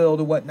fulfilled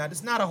or whatnot.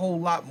 It's not a whole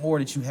lot more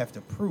that you have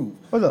to prove.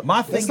 Hold up.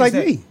 My thing That's is like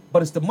that, me.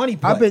 but it's the money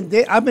play.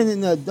 I've been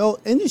in the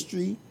adult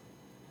industry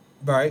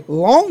right,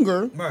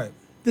 longer right.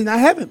 than I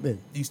haven't been.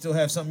 Do you still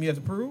have something you have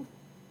to prove?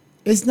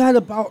 It's not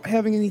about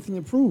having anything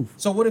to prove.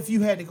 So what if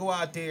you had to go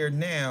out there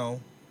now?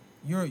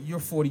 You're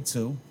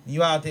 42.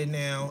 You out there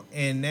now,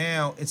 and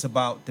now it's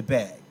about the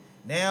bag.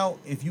 Now,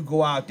 if you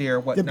go out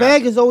there, The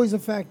bag is always a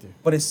factor.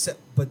 But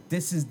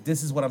this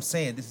is what I'm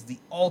saying. This is the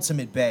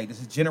ultimate bag. This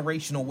is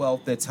generational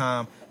wealth. That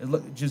time, and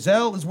look,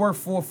 Giselle is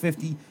worth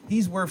 $450.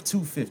 He's worth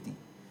 $250.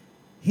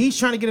 He's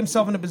trying to get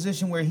himself in a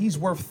position where he's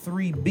worth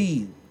 $3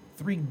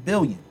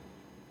 billion.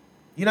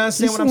 You know what I'm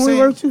saying? He's What I'm only saying?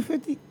 worth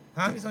 250.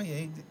 Huh? He's on,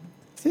 yeah,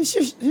 His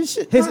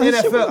shit, his went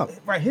up. NFL,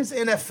 right? His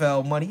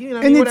NFL money. You know,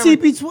 what I And mean? the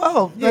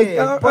Whatever. TB12.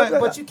 Yeah,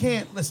 but you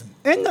can't listen.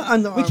 And the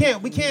Under We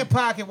Armour. can't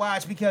pocket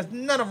watch because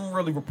none of them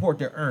really report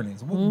their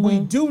earnings. What we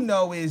do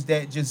know is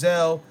that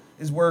Giselle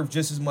is worth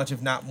just as much,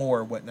 if not more,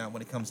 or whatnot,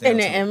 when it comes down And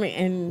to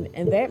it.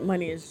 and that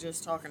money is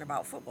just talking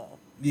about football.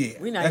 Yeah,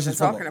 We're not that's even just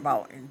talking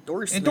football. about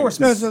endorsements.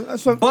 Endorsements.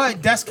 That's what-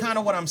 But that's kind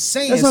of what I'm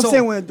saying. That's what I'm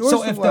saying, when so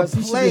endorsement was,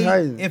 he should be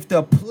higher than- if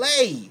the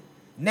play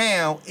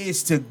now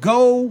is to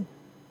go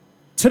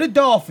to the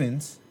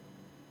Dolphins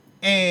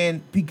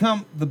and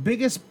become the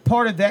biggest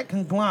part of that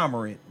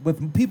conglomerate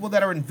with people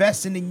that are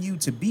investing in you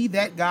to be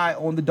that guy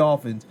on the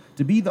Dolphins,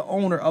 to be the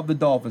owner of the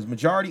Dolphins,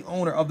 majority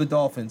owner of the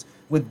Dolphins,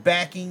 with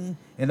backing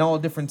and all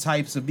different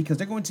types of, because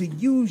they're going to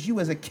use you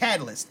as a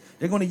catalyst.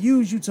 They're going to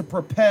use you to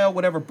propel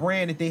whatever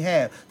brand that they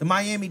have. The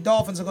Miami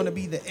Dolphins are going to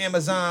be the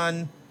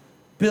Amazon,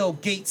 Bill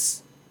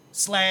Gates /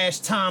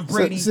 Tom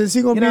Brady. So is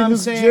he going you to know be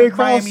what the I'm new saying? Jerry Krause?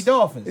 Miami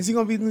Dolphins. Is he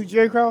going to be the new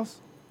Jerry Krause?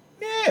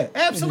 Yeah,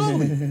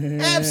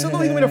 absolutely.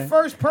 Absolutely. He'll be the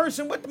first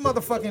person with the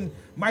motherfucking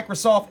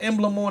Microsoft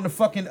emblem on the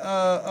fucking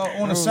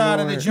on the side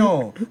of the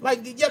joint. Like,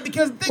 yeah,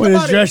 because think With his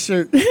about it. dress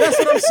shirt. That's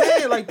what I'm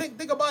saying. Like,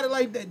 think about it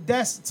like that.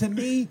 That's, to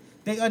me,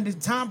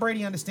 Tom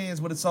Brady understands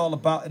what it's all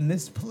about. And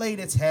this play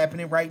that's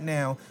happening right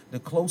now, the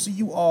closer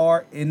you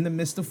are in the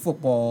midst of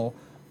football,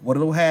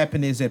 what'll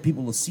happen is that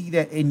people will see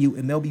that in you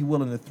and they'll be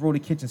willing to throw the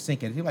kitchen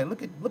sink at it. You're like,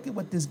 look at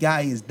what this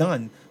guy has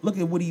done. Look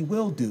at what he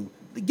will do.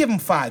 Give him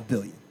 $5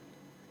 billion.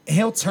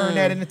 He'll turn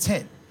that into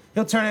 10.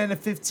 He'll turn that into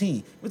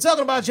 15. We're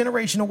talking about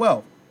generational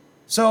wealth.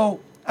 So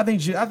I think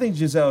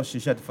Giselle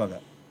should shut the fuck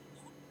up.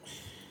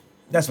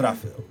 That's what I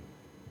feel.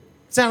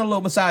 Sound a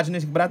little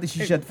misogynistic, but I think she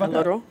should shut the fuck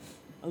up.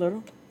 A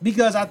little.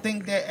 Because I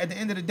think that at the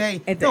end of the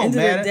day, At the don't end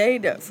matter. of the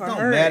day, for don't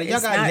her, matter. Y'all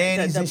it's got not,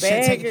 nannies the and shit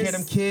bag taking care of is-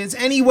 them kids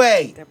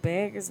anyway. The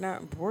bag is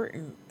not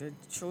important. The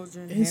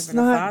children It's having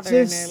a not father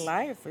just. in their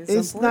life is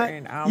It's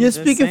important. not. I'm You're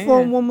just speaking from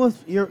a saying. woman.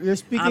 You're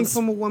speaking I'm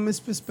from a woman's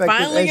perspective.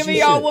 Finally as giving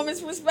you y'all a should.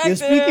 woman's perspective. You're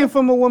speaking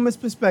from a woman's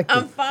perspective.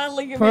 I'm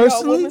finally giving y'all a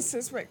Personally- woman's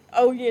perspective.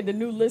 Oh yeah, the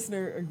new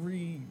listener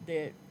agreed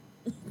that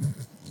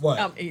What?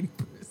 I'm 80%.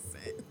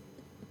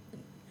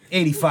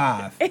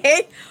 85.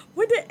 Hey,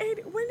 when did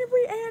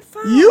we add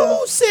 5?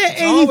 You said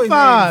It's always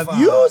 85. 85.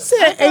 You said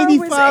I thought it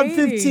was 85 80.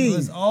 15. It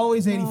was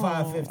always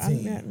 85-15.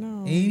 I'm not-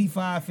 no.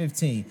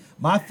 85-15.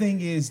 My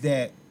thing is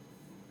that,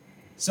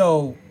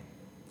 so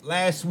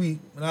last week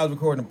when I was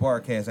recording the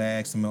podcast, I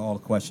asked them all the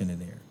question in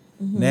there.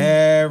 And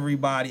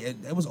everybody,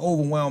 it was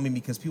overwhelming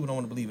because people don't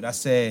want to believe it. I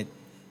said,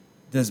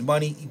 does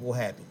money equal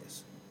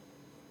happiness?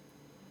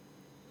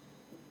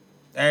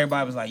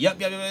 Everybody was like, yup.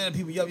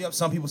 People, yup.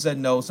 Some people said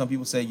no. Some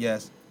people said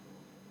yes.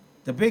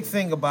 The big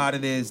thing about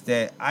it is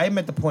that I am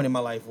at the point in my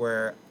life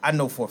where I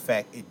know for a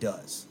fact it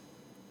does.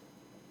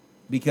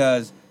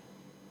 Because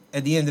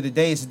at the end of the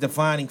day, it's a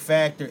defining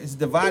factor. It's a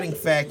dividing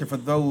factor for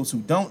those who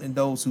don't and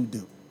those who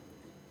do.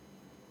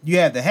 You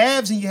have the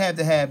haves and you have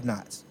the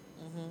have-nots.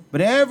 But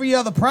every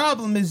other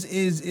problem is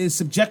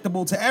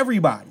subjectable to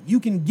everybody. You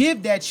can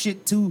give that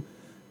shit to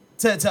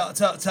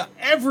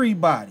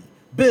everybody.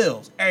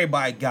 Bills,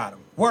 everybody got them.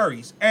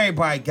 Worries,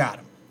 everybody got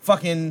them.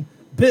 Fucking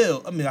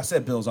I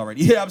said bills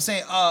already. Yeah, I'm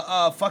saying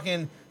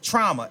fucking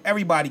trauma,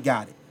 everybody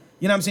got it.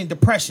 You know what I'm saying?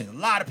 Depression, a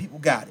lot of people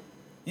got it.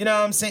 You know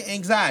what I'm saying?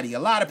 Anxiety, a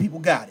lot of people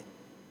got it.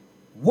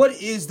 What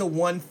is the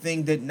one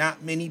thing that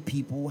not many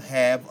people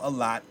have a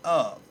lot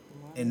of?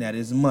 And that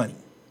is money.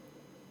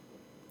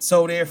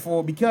 So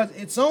therefore, because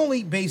it's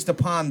only based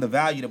upon the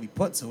value that we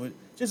put to it,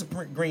 just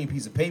a green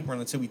piece of paper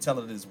until we tell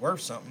it it's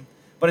worth something.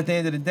 But at the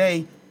end of the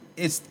day,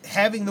 it's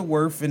having the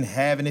worth and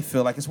having it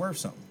feel like it's worth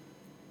something.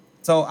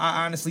 So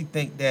I honestly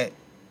think that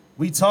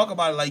we talk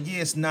about it like, yeah,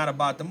 it's not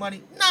about the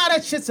money. Nah,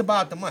 that shit's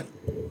about the money.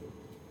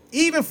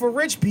 Even for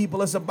rich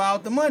people, it's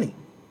about the money.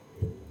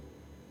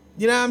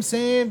 You know what I'm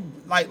saying?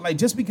 Like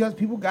just because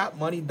people got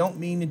money don't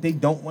mean that they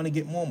don't want to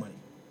get more money.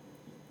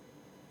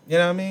 You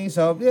know what I mean?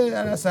 So yeah,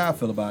 that's how I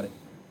feel about it.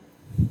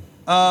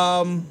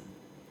 So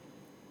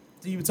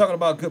you were talking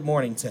about good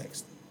morning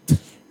text.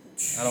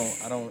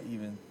 I don't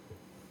even.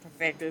 The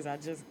fact is, I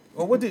just.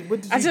 Well, what did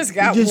I you, just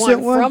got you just one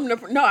sent one?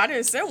 from the. No, I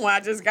didn't send one. I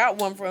just got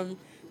one from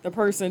the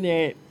person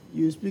that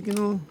You were speaking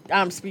on?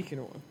 I'm speaking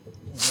on.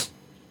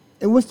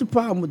 And what's the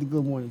problem with the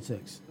good morning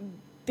text?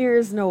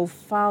 There's no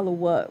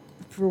follow up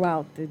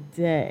throughout the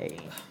day.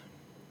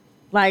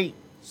 Like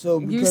So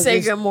you because say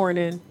it's- good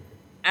morning,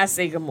 I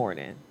say good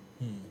morning.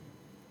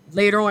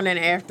 Later on in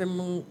the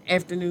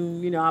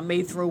afternoon, you know, I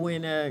may throw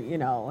in a, you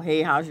know,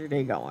 hey, how's your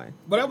day going?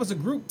 But that was a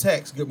group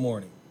text. Good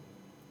morning.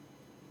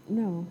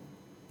 No.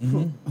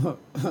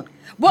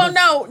 Well,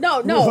 no.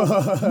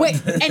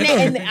 Wait,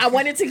 and I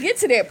wanted to get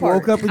to that part.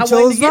 Woke up and I chose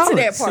wanted to get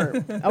violence.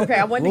 to that part. Okay,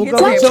 I wanted to Woke get up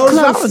to and that chose part.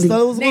 violence. Closely.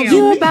 Thought it was gonna Now- be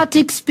You're me. about to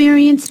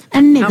experience a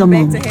nigga I'm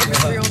back move. to having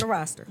 3 on the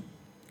roster.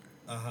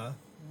 Uh-huh.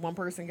 One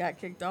person got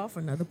kicked off,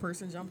 another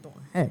person jumped on.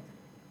 Hey,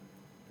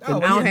 Oh, I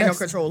don't yeah, have no next-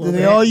 control Do over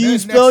they that. all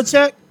use Next- spell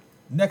check?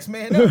 Next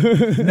man up.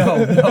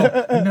 No.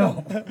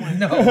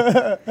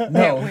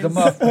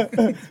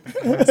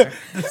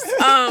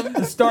 The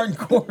the starting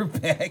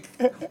quarterback.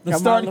 The Come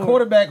starting on, Lord.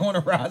 quarterback on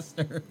the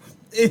roster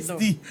is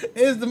Lord.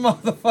 the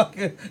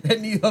motherfucker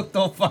that need hooked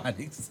on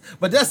phonics.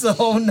 But that's a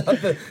whole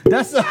nother.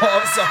 I'm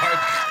sorry.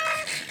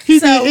 He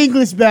So- did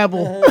English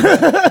babble.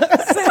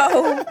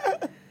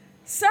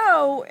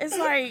 So it's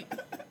like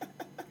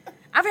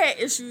I've had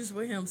issues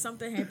with him.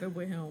 Something happened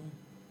with him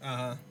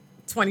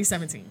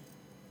 2017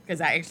 because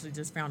I actually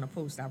just found a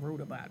post I wrote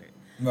about it.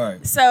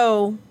 Right.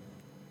 So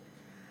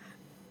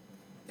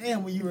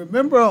Damn, when you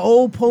remember an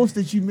old post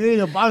that you made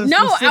about a no,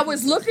 specific- I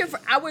was looking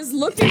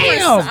for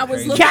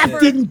Damn,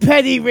 Captain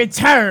Petty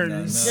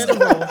returns.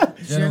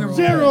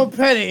 General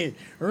Petty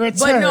returns.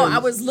 But no, I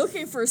was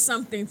looking for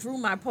something through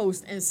my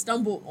post and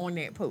stumbled on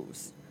that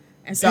post.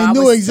 And so I and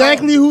knew was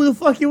exactly who the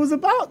fuck it was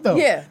about, though.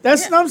 Yeah.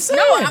 That's yeah. what I'm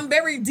saying. No, I'm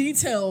very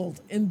detailed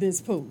in this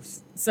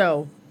post.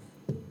 So,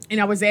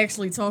 and I was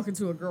actually talking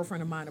to a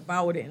girlfriend of mine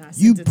about it, and I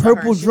you sent it to her,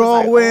 purple and she was draw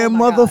like, wearing "Oh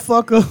my God."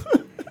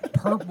 motherfucker.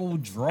 Purple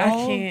draw.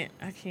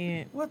 I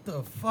can't. What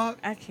the fuck?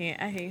 I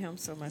can't. I hate him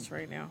so much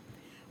right now.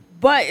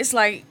 But it's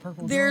like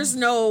Purple there's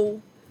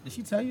no Did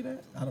she tell you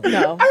that? I don't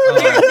know.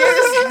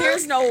 no.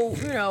 There's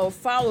no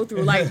follow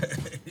through. Like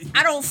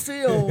I don't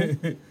feel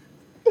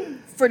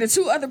for the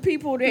 2 other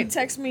people that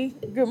text me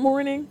good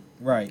morning.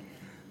 Right.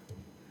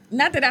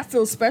 Not that I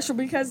feel special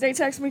because they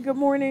text me good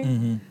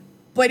morning,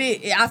 but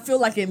I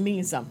feel like it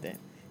means something.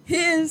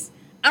 I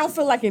don't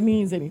feel like it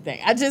means anything.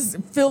 I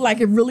just feel like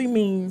it really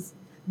means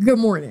good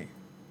morning.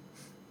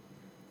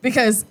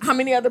 Because how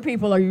many other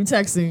people are you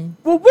texting?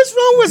 Well, what's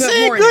wrong with Good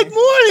saying morning. good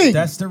morning?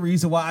 That's the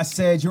reason why I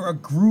said you're a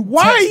group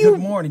Why text are you- good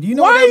morning. Do you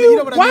know why what I are mean? you- You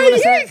know what I why mean are when I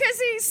you- say-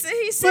 Because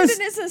he's sending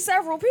it to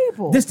several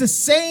people. This the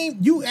same.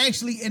 You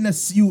actually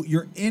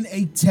you're in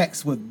a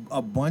text with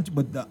a bunch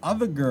with the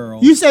other girl.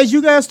 You said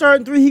you got to start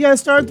in 3, he got to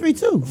start in 3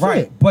 too. right,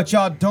 Shit. but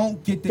y'all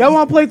don't get the. Y'all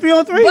want to play 3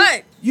 on 3?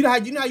 But you know how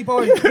you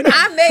probably you know,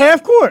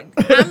 Half court.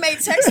 I may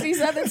text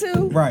these other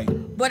 2,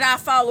 right. but I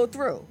follow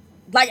through.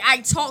 Like I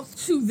talk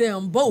to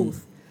them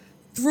both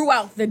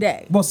throughout the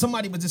day. Well,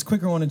 somebody was just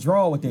quicker on the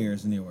draw with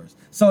theirs than yours.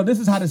 So this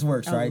is how this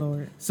works, Oh, right?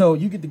 Lord. So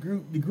you get the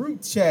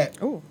group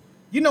chat. Ooh.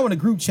 You know, in the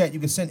group chat, you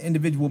can send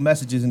individual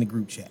messages in the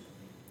group chat.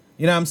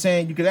 You know what I'm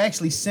saying? You could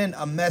actually send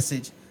a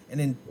message and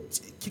then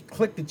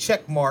click the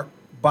check mark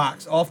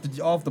box off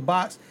the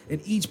box, and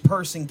each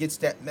person gets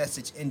that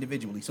message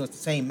individually. So it's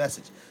the same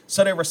message.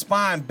 So they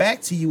respond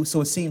back to you,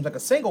 so it seems like a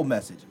single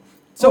message.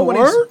 So Oh, when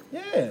word?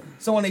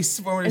 So when they Is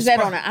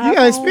that on an iPhone? You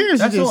got experience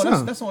That's with this, on,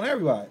 huh? that's on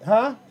everybody,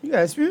 huh? You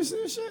got experience in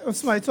this shit? Or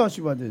somebody taught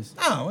you about this?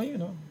 Oh, well, you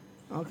know.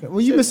 Okay. Well,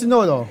 you must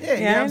know it all. Yeah,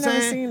 you Yeah, know I what I'm ain't never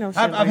saying? seen no shit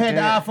I've like had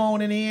that. the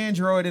iPhone and the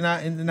Android,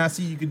 and I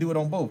see you can do it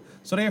on both.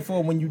 So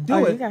therefore, when you do Oh,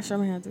 you it, gotta show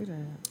me how to do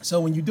that. so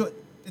when you do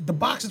it, the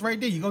box is right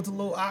there. You go to the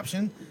little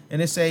option,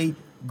 and it say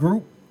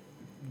group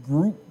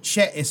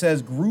chat. It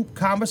says group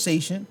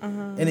conversation,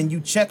 and then you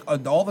check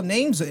all the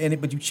names are in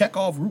it, but you check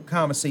off group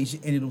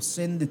conversation, and it'll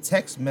send the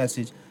text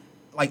message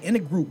like in a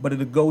group, but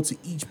it'll go to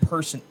each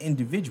person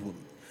individually.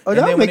 Oh, And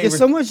that'll then when make they it re-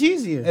 so much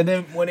easier. And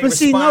then when they But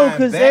see, no, respond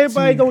because back to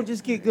everybody you- don't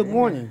just get good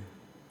morning.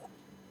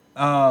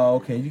 Oh,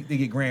 okay. They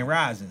get Grand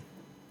Rising.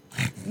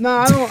 No,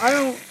 I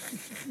don't.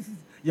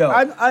 Yo,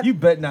 I- you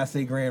better not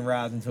say Grand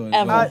Rising to it.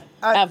 Ever.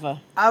 I- Ever.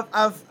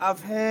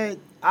 I've had.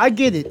 I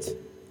get it.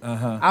 Uh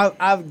huh.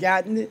 I've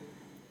gotten it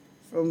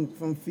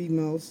from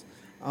females,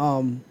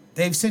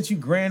 They've sent you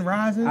Grand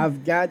Rising.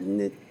 I've gotten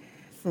it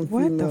from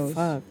What females. the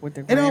fuck with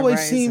the It Grand always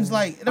Rising? seems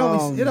like it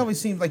always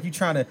seems like you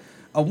trying to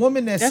a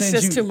woman that That's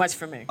sends just you too much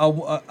for me.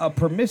 a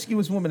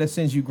promiscuous woman that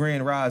sends you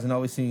Grand Rising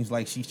always seems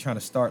like she's trying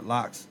to start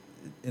locks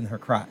in her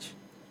crotch.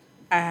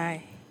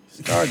 I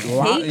Start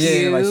lock. hate Yeah,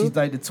 you. like she's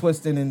like the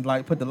twisting and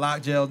like put the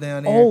lock gel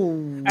down there.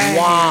 Oh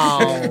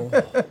wow!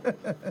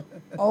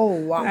 Oh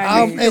wow!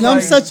 I hate And you. I'm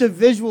Like- such a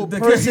visual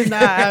person.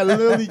 I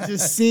literally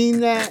just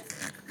seen that.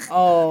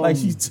 like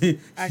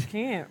I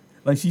can't.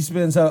 like she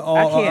spends her all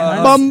I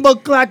can't Bumble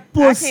clock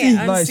pussy. I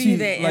can't like unsee she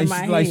that in like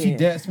my she, like she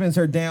head. spends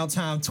her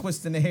downtime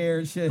twisting the hair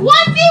and shit.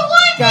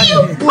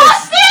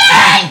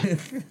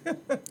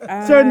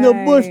 Turn the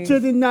bush to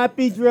the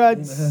nappy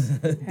dreads.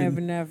 Have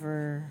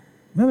never.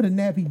 Remember the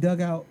nappy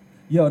dugout?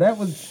 Yo, that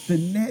was the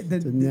nappy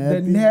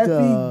nappy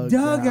dugout.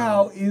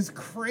 dugout is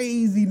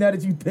crazy now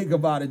that you think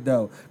about it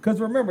though. Cause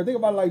remember, think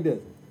about it like this.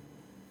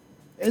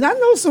 And I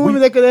know some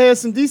women that could have had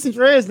some decent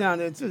dreads down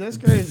there too. That's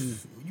crazy.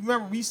 You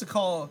remember we used to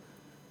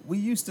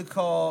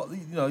call,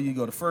 you know, you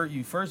go to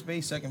first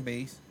base, second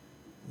base,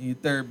 you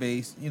third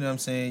base, you know what I'm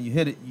saying? You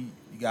hit it, you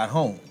got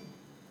home.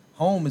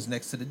 Home is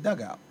next to the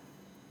dugout.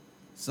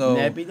 So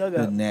Nappy dugout.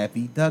 the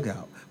nappy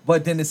dugout.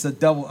 But then it's a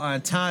double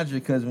entendre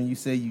because when you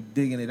say you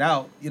digging it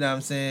out, you know what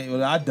I'm saying?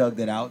 Well, I dug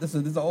that out. This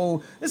is a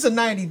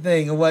 90s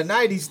thing and what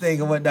 90s thing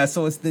and whatnot.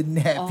 So it's the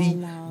nappy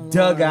my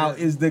dugout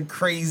is the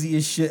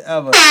craziest shit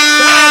ever.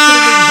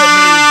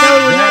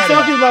 Kelly, we're not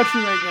talking about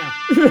you right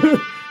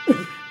now.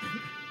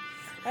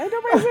 Ain't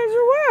nobody said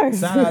you was.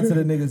 Shout out to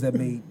the niggas that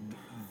made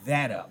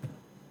that up.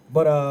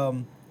 But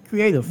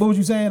Creative. what was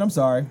you saying? I'm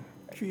sorry.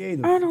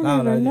 Creative. I don't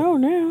No, even no, know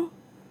now.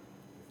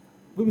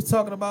 We was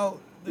talking about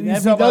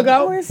Nappy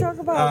dugout? What are you talking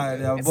about? All right,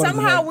 now, what is it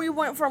Somehow like? we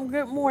went from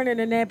Good Morning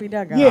to Nappy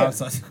Dugout. Yeah.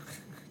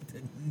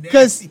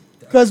 Because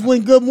Because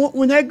when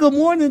when that good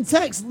morning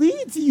text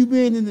lead to you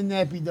being in the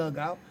nappy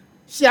dugout,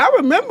 shit, I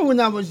remember when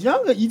I was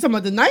younger. You talking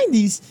about the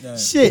 90s? Yeah.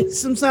 Shit,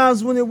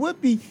 sometimes when it would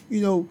be,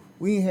 you know,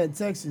 we ain't had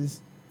texts,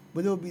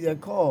 but it would be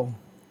that call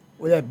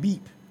or that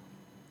beep.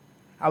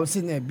 I was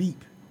sitting that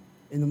beep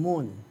in the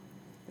morning,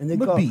 and they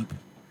what call beep?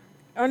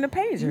 On the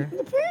pager.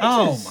 The pages.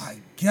 Oh my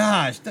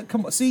gosh!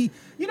 Come on, see,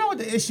 you know what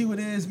the issue it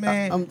is,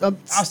 man.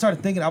 I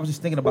started thinking. I was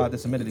just thinking about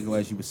this a minute ago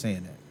as you were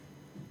saying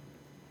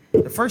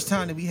that. The first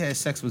time that we had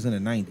sex was in the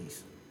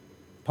 90s.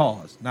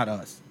 Pause, not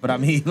us, but I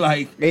mean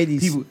like 80s.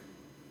 people.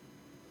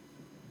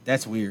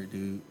 That's weird,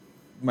 dude. You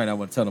might not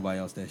want to tell nobody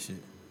else that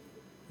shit.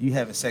 You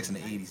having sex in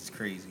the 80s is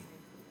crazy.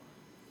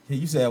 Yeah,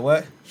 you said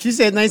what? She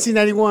said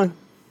 1991.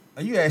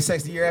 Oh, you had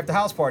sex the year after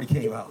House Party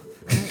came out.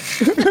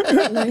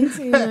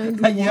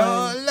 1991. Your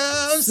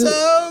love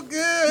so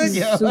good,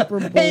 yo. Super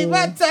Bowl. Hey,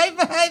 my type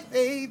of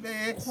baby.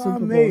 Super Bowl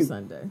Kwame.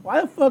 Sunday.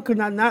 Why the fuck could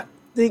I not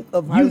think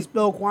of how to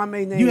spell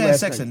Kwame name? You had last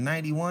sex night? in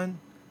 91?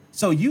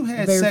 So you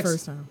had Very sex.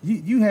 first time.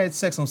 You had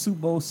sex on Super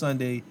Bowl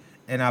Sunday,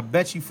 and I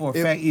bet you for a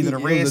It- fact either the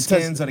it was a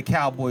Redskins test- or the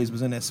Cowboys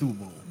was in that Super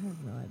Bowl.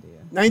 No idea.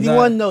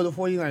 91, no, the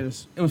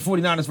 49ers. It was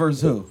 49ers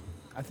versus who?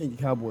 I think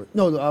the Cowboys.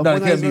 No, the it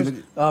 49ers can't be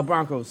versus,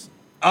 Broncos.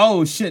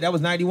 Oh shit, that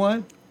was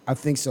 91. I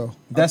think so.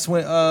 That's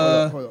when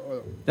Hold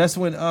up. that's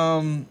when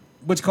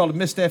what you call it,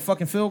 missed that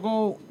fucking field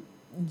goal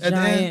at the end.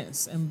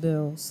 Giants and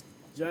Bills.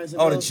 Giants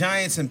and Oh, the Bills.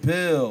 Giants and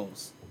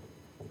Bills.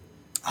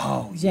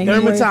 Oh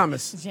Dermot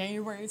Thomas.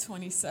 January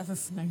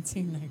 27th,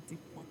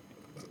 1991.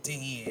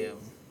 damn,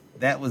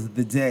 that was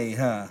the day,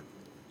 huh?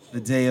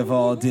 The day of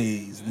all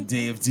days, the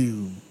day of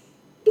doom.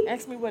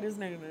 Ask me what his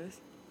name is.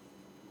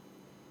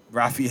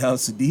 Raphael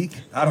Sadiq?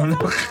 I don't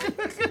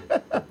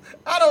know.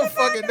 I don't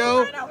fucking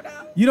know.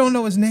 You don't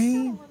know his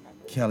name?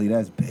 Kelly,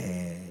 that's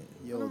bad.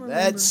 Yo,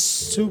 that's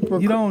super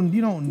You don't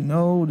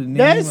know the name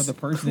That's of the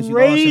person that you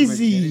crazy. lost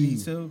your virginity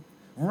to?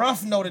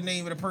 Ruff know the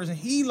name of the person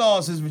he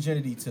lost his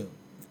virginity to.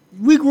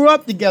 We grew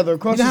up together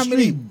across You know the how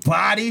many street.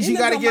 bodies You you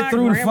got to look get at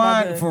through my to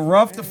find grandmother. for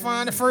Ruff to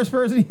find the first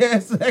person he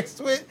had sex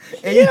with?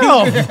 And Yo,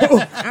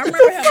 I remember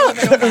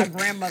him living on my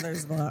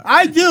grandmother's block.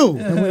 I do.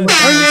 Her name is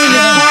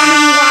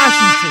Carmen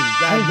Washington.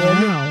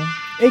 Goddamn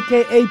it.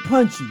 AKA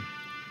Punchy.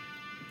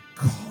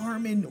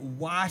 Carmen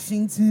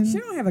Washington. She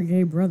don't have a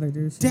gay brother,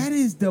 does she? That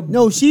is the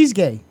No, she's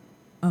gay.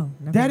 Oh,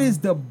 never that mind. is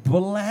the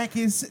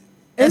blackest Is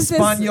this-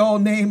 Espanol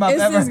name I've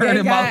is ever this heard gay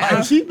in my guy life.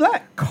 And she's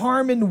black.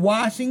 Carmen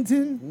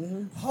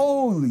Washington?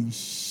 Holy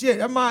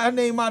shit. Her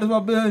name might as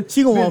well be.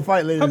 She gonna wanna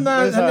fight later. I'm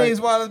not, It's her all right.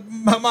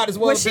 name's might as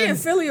well Was she been, in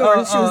Philly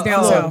or she was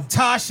down south?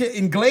 Tasha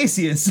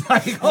Iglesias.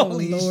 Like,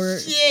 holy Lord.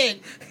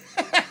 shit.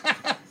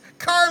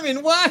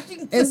 Carmen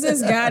Washington. It's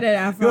this guy that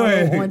I Go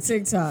ahead. follow on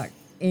TikTok,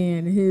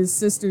 and his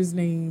sister's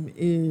name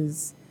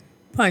is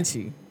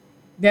Punchy.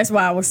 That's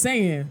why I was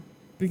saying,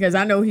 because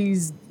I know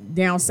he's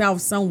down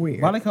south somewhere.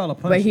 Why they call her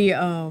Punchy? But he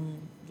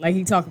like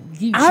he talk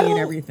geeky and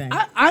everything.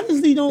 I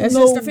honestly don't That's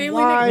know just a family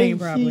why nickname,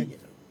 probably.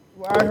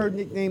 why her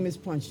nickname is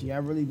Punchy. I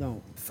really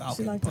don't.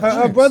 Falcon like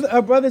Punch.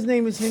 Her brother's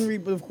name is Henry,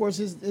 but of course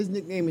his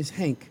nickname is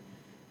Hank.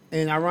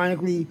 And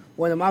ironically,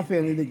 one of my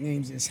family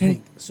nicknames is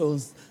Hank. So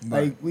it's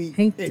like we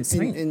Hank it- the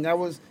Saint. and that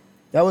was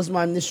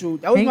my initial.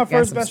 That was Hank my got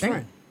first some best stank.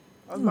 friend.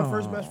 That was my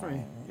first best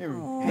friend. Henry.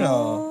 Hank.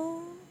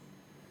 No.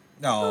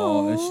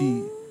 No,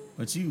 and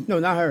but you. No,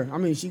 not her. I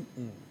mean,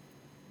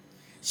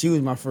 she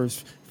was my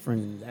first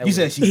friend. You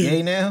said she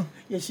gay now,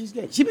 Yeah, she's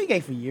gay. She been gay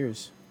for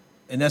years.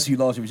 and that's who you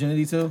lost your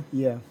virginity to.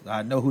 Yeah.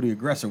 I know who the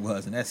aggressor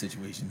was in that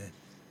situation.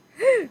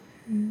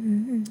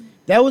 Then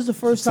That was the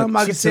first time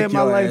I could say in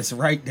my life. Ass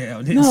right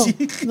down, didn't No,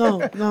 she?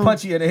 no.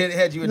 Punch you in the head,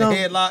 had you in No. the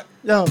headlock.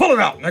 No. Pull it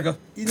out, nigga.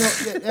 You know,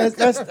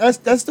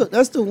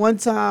 that's the one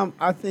time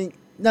I think.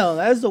 No,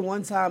 that's the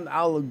one time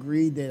I'll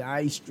agree that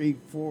I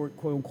straightforward,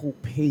 quote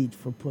unquote, paid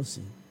for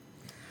pussy.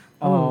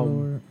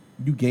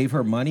 You gave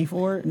her money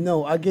for it?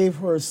 No, I gave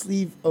her a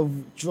sleeve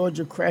of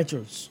Georgia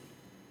crackers.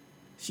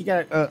 She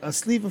got a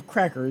sleeve of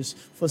crackers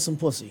for some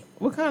pussy.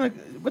 What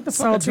the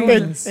fuck?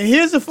 Saltines. And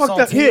here's the fucked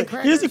up. Saltine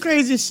Here's the crackers?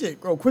 craziest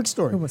shit, bro. Quick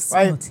story. It was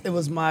right? salty. It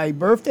was my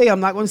birthday. I'm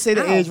not going to say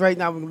the Ow. age right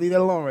now. I'm going to leave that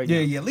alone right now.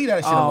 Yeah, leave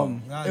that shit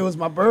alone. It was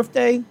my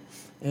birthday,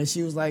 and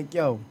she was like,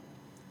 "Yo,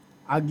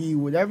 I'll give you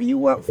whatever you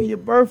want for your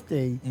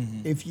birthday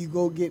if you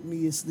go get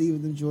me a sleeve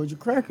of them Georgia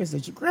crackers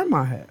that your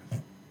grandma had."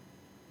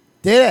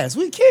 Dead ass.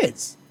 We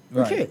kids.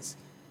 We Right. kids.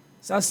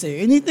 So I said,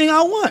 anything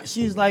I want.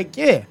 She was like,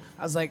 yeah.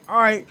 I was like, all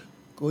right,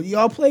 go to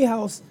y'all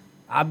playhouse.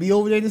 I'll be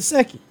over there in a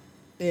second.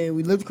 And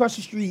we lived across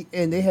the street,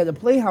 and they had a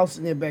playhouse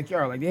in their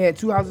backyard. Like, they had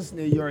 2 houses in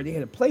their yard. They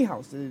had a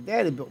playhouse that their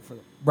dad had built for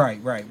them.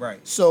 Right.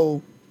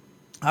 So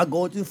I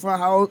go to the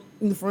front house,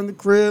 in the front of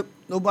the crib,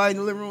 nobody in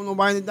the living room,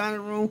 nobody in the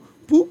dining room.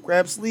 Poop,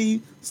 grab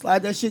sleeve,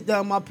 slide that shit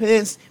down my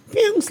pants,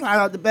 bam, slide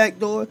out the back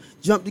door,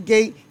 jump the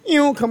gate,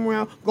 come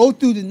around, go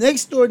through the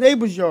next door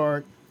neighbor's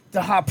yard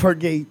to hop her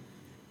gate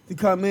to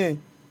come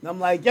in. And I'm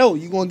like, yo,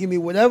 you gonna give me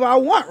whatever I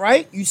want,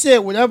 right? You said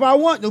whatever I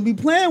want. Don't be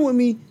playing with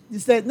me,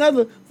 this, that, and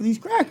other for these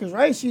crackers,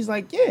 right? She's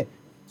like, yeah.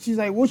 She's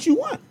like, what you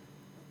want?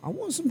 I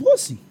want some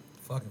pussy.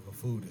 Fucking for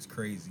food is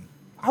crazy.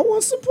 I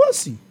want some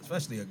pussy.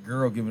 Especially a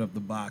girl giving up the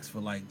box for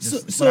like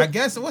just. So- but I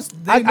guess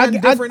they're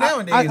nothing different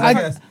nowadays.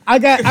 I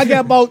guess. I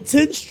got about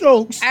 10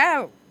 strokes.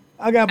 I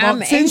got about I'm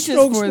 10 anxious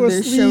strokes for for a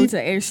this show sleeve.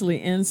 to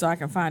actually end so I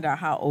can find out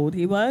how old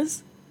he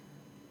was.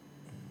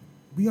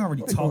 We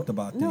already talked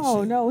about this.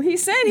 No, shit. no. He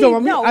said he No, I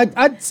mean, no.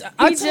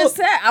 I he just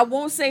said I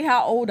won't say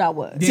how old I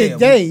was. Yeah,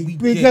 today we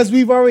because did.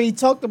 we've already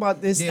talked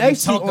about this Yeah, we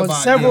actually talked on about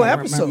it. several Yeah,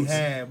 episodes. We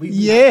have.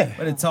 Yeah.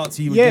 Better talk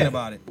to you Yeah. again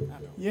about it.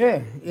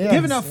 Yeah.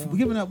 Giving up.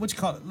 What you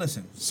call it?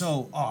 Listen.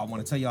 So, I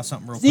want to tell y'all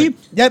something real See,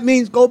 quick. that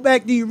means go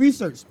back to your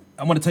research.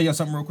 I want to tell y'all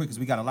something real quick because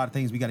we got a lot of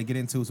things we got to get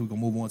into, so we're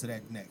gonna move on to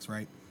that next,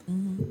 right?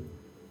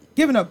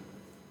 Giving up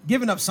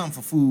something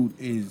for food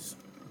is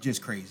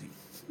just crazy.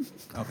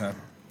 Okay,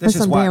 For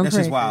some damn That's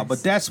just wild. crackers.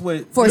 But that's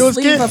what. For It a was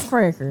sleeve good. of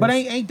crackers. But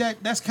ain't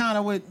that? That's kind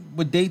of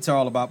what dates are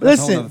all about. But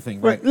that's a whole other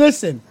thing, right?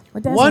 Listen.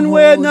 But that's One a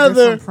way or whole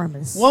another, different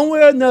premise. one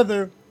way or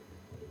another,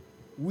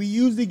 we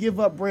usually give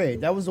up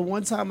bread. That was the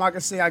one time I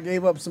could say I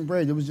gave up some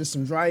bread. It was just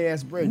some dry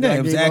ass bread. that Yeah, I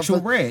it was gave up actual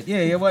for- bread.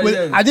 Yeah, well, But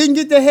yeah. I didn't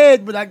get the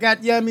head, but I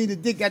got, the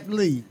dick got the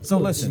lead. So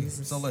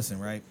listen,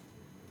 right?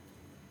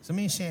 So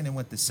me and Shannon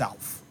went to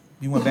South.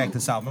 We went back to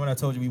South. Remember I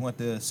told you we went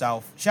to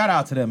South? Shout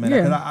out to them, man.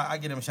 Yeah. 'Cause I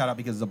give them a shout out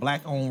because it's a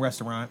black-owned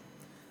restaurant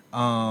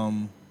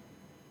on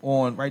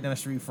right down the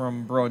street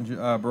from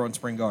Broughton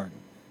Spring Garden.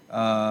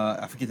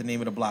 I forget the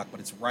name of the block, but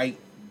it's right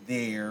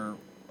there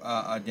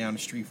down the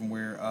street from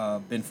where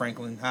Ben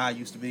Franklin High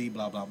used to be,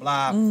 blah, blah,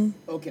 blah.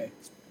 Okay.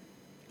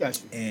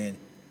 Gotcha. And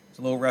it's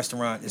a little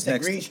restaurant. It's Is that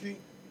next Green Street?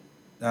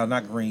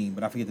 not Green,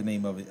 but I forget the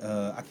name of it.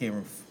 I can't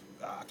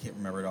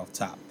remember it off the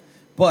top.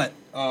 But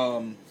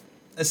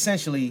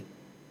essentially,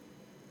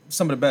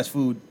 some of the best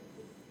food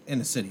in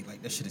the city.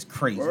 Like that shit is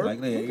crazy. Word? Like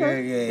yeah.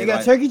 They got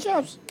like, turkey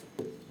chops?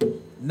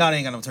 No, they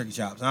ain't got no turkey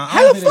chops.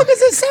 How the fuck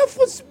is it South?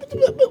 What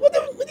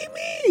do you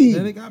mean?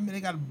 Yeah, they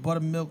got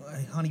buttermilk,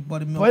 honey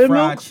buttermilk,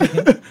 Buttermilk? fried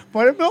chicken.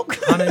 Buttermilk?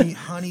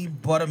 honey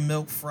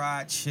buttermilk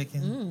fried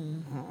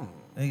chicken.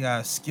 They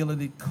got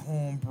skilleted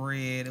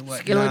cornbread and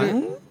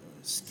whatnot.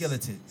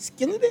 Skilleted.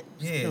 Skilleted?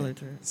 Yeah.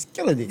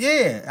 Skilleted.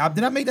 Yeah.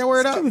 Did I make that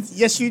word up? Skilleted.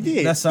 Yes, you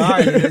did. That's all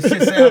right. That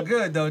shit sound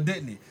good though,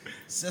 didn't it?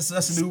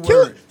 That's a new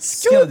word.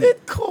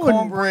 Skilleted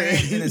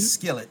cornbread. in a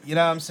skillet. You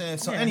know what I'm saying?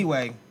 So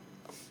anyway,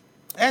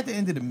 at the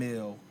end of the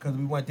meal, because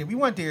we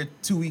went there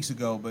 2 weeks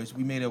ago, but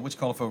we made a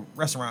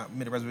restaurant. We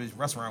made a reservation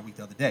restaurant week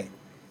the other day.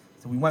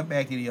 So we went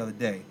back there the other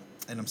day,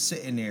 and I'm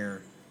sitting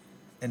there,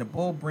 and the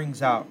bull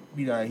brings out,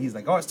 he's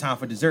like, oh, it's time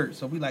for dessert.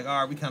 So we like,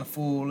 all right, we kind of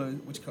full.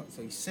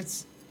 So he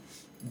sits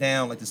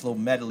down like this little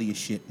medley of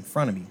shit in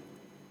front of me,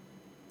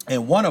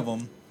 and one of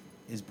them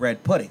is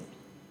bread pudding.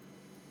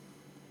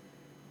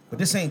 But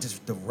this ain't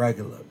just the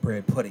regular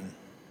bread pudding.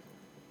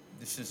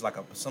 This is like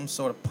some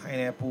sort of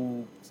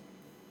pineapple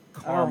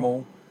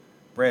caramel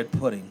bread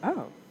pudding.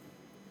 Oh.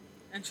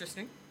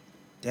 Interesting.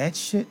 That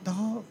shit,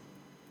 dog.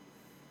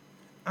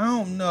 I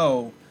don't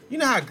know. You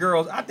know how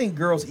I think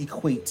girls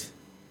equate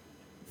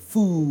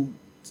food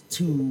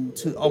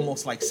to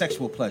almost like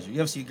sexual pleasure. You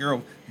ever see a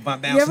girl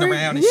bouncing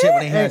around and shit when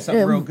they had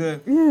something real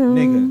good?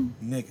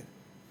 Nigga.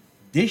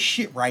 This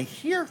shit right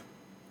here,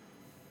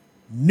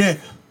 nigga,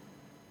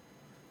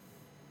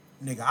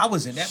 I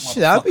was in that motherfucker.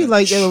 Shit, I'd be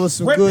like that with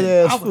some tripping.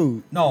 good-ass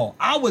food. No,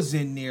 I was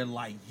in there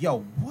like, yo,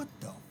 what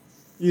the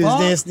You was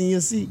fuck? dancing in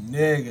your seat.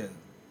 Nigga.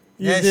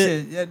 That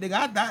did? shit, yeah,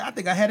 nigga, I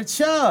think I had a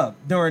chub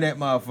during that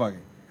motherfucker.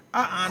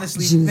 I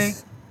honestly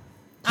Jeez.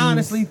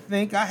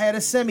 think I had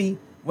a semi.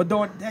 Well,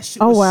 during that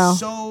shit Oh, was wow.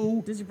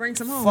 so Did you bring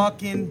some home?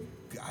 fucking.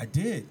 I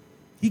did.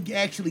 He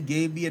actually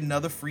gave me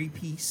another free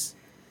piece,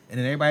 and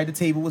then everybody at the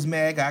table was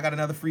mad. I got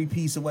another free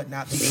piece or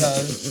whatnot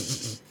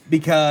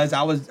because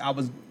I was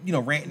ranting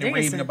and raving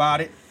Dancing.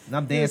 about it, and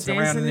I'm dancing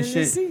around in this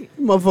the shit. seat.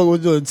 Motherfucker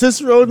was doing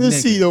Tootsie Roll in the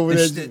Nigga, seat over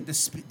there.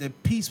 The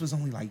piece was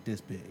only like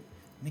this big.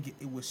 Nigga,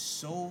 it was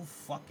so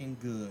fucking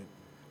good.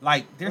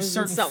 Like there's Was it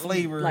certain something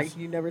flavors, like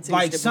you never tasted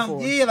like some,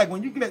 before? yeah, like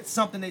when you get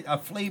something, a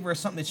flavor or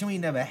something that you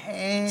ain't never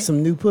had,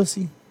 Some new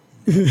pussy.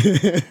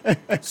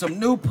 some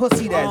new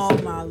pussy that's Oh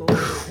my lord.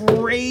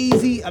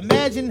 crazy.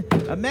 Imagine You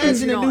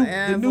the don't the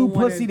ever new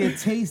wanna- pussy that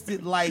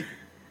tasted like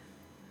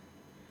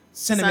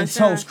cinnamon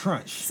Sunshine. toast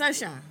crunch,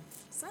 Sunshine.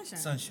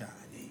 sunshine.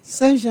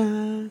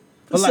 Sunshine.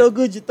 But It's like- so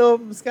good you throw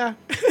up in the sky.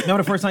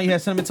 Remember the first time you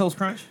had cinnamon toast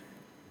crunch?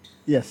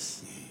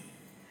 Yes.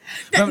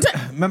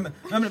 Remember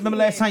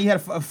last time you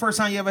had first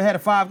time you ever had a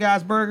Five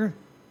Guys burger?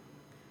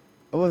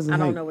 I wasn't I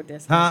don't hype. know what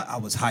that's. Huh? I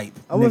was hype.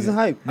 I wasn't Nigga.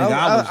 hype.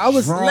 Nigga, I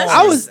was drawn.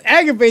 I was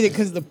aggravated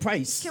because of the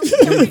price.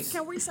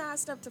 Can we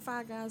sidestep to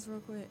Five Guys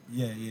real quick?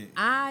 Yeah, yeah.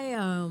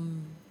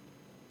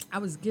 I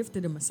was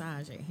gifted a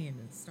massage at Hand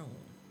and Stone,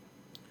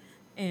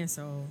 and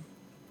so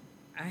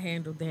I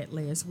handled that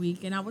last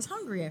week, and I was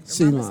hungry after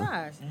Ceylon.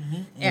 my massage.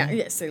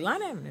 Yeah,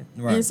 Ceylon Avenue,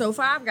 Right. and so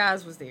Five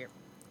Guys was there.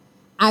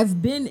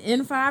 I've been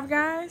in Five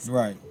Guys.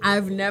 Right.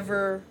 I've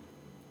never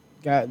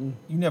Gotten.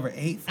 You never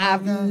ate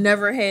Five I've Guys?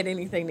 never had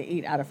anything to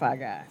eat out of Five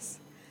Guys,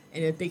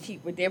 and if they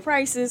keep with their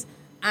prices,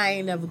 I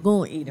ain't never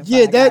going to eat at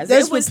Yeah, Five that- Guys.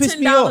 that's It what was pissed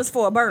me $10 off.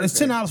 for a burger. It's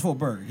 $10 for a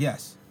burger.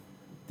 Yes.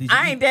 Did you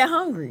I eat- ain't that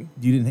hungry.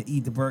 You didn't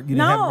eat the burger. You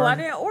didn't have a No, burger? I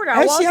didn't order.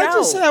 I Actually, walked I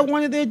just out. had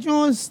one of their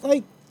joints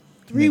like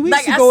 3 weeks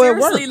Like I ago at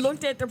work. seriously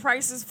looked at the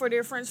prices for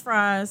their French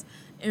fries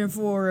and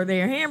for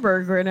their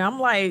hamburger, and I'm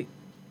like,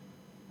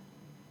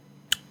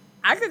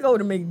 I could go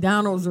to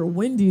McDonald's or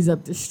Wendy's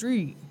up the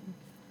street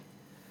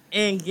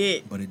and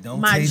get. But it don't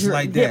my taste dr-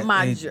 like get that.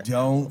 my It dr-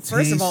 don't First of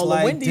taste all,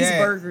 like a Wendy's that.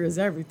 burger is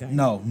everything.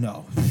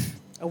 No.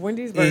 A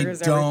Wendy's burger It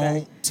is everything.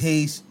 don't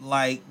taste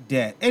like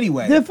that.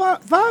 Anyway. The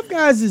Five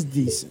Guys is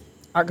decent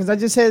because I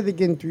just had it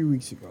again 3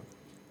 weeks ago.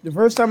 The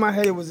first time I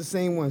had it was the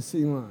same one,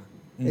 Ceylon.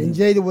 And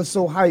Jada was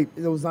so hyped.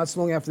 It was not so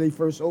long after they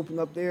first opened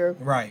up there.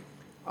 Right.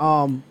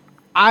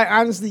 I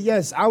honestly,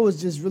 yes, I was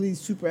just really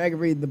super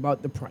aggravated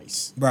about the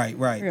price. Right.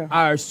 Yeah.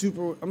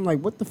 I'm like,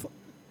 what the fuck?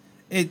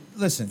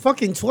 Listen.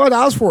 Fucking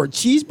 $12 for a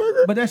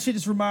cheeseburger? But that shit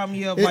just remind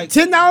me of like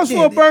 $10 for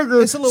yeah, a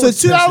burger, It's a little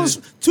so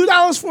expensive.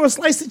 $2 for a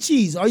slice of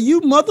cheese. Are you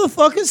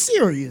motherfucking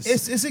serious?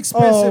 It's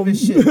expensive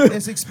as shit.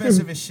 It's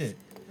expensive as shit.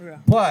 Yeah.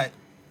 But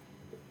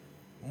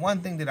one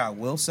thing that I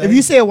will say, If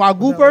you say a What Wagyu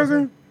the hell was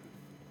burger,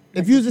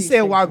 if you just say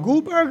a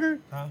Wagyu burger,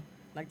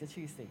 Like the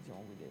cheesesteak joint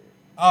we did.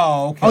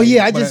 oh okay. oh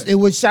yeah, But it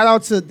was shout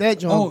out to that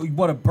joint. oh,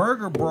 what a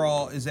burger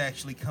brawl is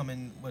actually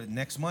coming. What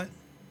next month?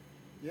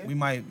 Yeah.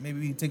 Maybe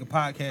we can take a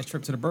podcast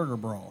trip to the burger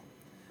brawl.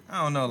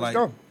 I don't know. Like,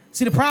 go.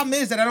 see, the problem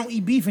is that I don't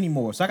eat beef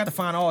anymore, so I got to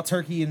find all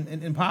turkey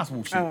and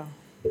impossible shit. Oh.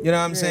 You know what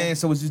I'm Yeah. saying?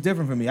 So it's just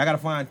different for me. I got to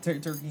find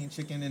turkey and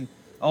chicken and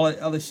all that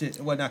other shit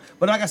and whatnot.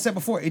 But like I said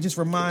before, it just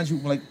reminds you,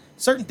 like,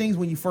 certain things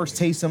when you first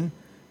taste them,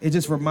 it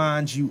just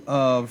reminds you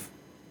of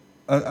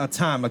a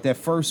time, like that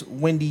first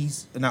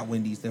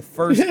the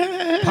first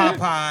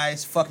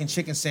Popeyes fucking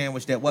chicken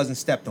sandwich that wasn't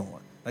stepped on.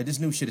 Like, this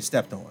new shit is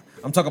stepped on.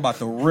 I'm talking about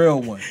the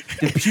real one,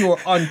 the pure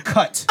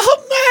uncut. Oh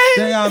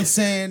You man, know what I'm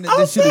saying? I'm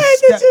This shit mad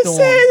is that stepped you on.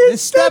 said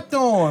It's stepped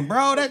on,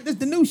 bro.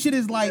 The new shit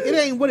is like, it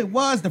ain't what it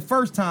was the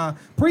first time.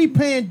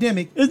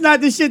 Pre-pandemic, it's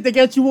not the shit that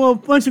got you on a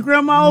bunch of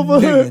grandma over.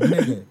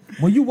 nigga.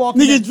 When you walk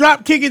in Nigga that,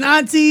 drop kicking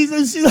aunties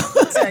and shit.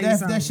 Tell you that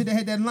something. shit that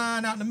had that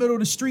line out in the middle of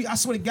the street, I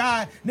swear to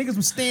God, niggas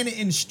was standing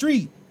in the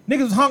street.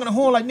 Niggas was honking the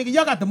horn like, nigga,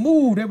 y'all got to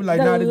move. They were like,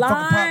 The nah, this fucking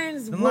pop.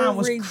 lines The line were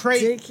was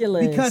crazy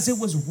ridiculous. because it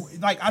was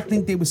like, I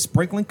think they was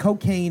sprinkling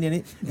cocaine in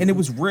it, and it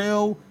was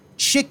real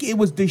chick. It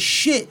was the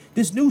shit.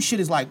 This new shit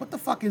is like, what the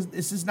fuck is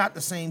this? Is not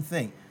the same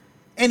thing.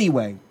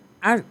 Anyway,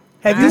 Have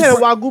you had a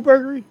Wagyu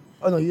burger?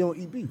 Oh no, you don't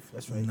eat beef.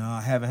 That's right. no,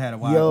 I haven't had a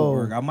Wagyu Yo.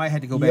 burger. I might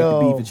have to go back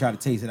Yo. to beef and try to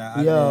taste it.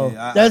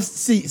 That's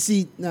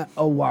see now,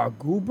 a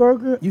Wagyu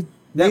burger.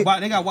 they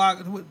got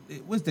Wagyu.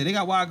 What's that? They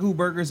got Wagyu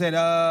burgers at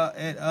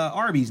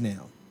Arby's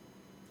now.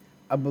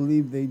 I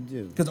believe they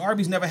do. Because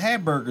Arby's never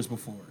had burgers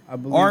before. I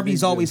believe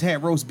Arby's they do. always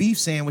had roast beef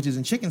sandwiches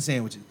and chicken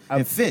sandwiches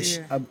and fish.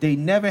 Yeah. They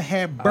never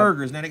had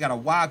burgers. Now they got a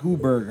Wagyu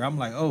burger. I'm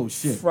like, oh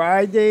shit.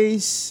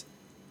 Fridays,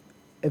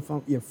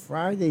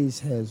 Fridays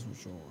has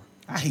sure.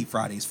 I hate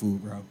Fridays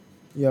food, bro.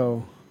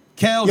 Yo,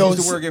 Kels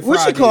used to work at what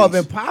Fridays. you call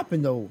been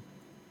popping though,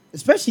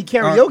 especially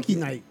karaoke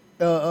night.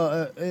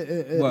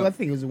 What? I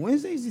think it was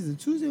Wednesdays. Either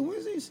Tuesday,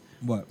 Wednesdays.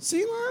 What?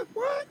 Ceylon,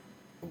 what?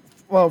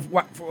 Well,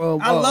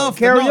 I love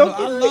karaoke.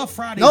 I night? love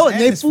Fridays. No, and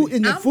their atmosphere. food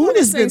and the I'm food gonna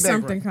has say been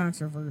something background.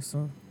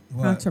 controversial.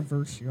 What?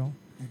 Controversial.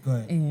 Go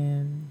ahead.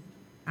 And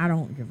I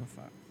don't give a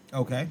fuck.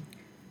 Okay.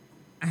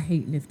 I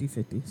hate Nifty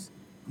 50s.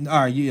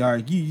 All right,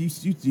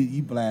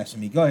 you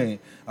blasphemy. Go ahead.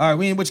 All right,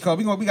 we in which call?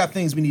 We got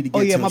things we need to get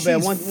to. Oh yeah, my bad.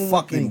 She's one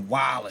fucking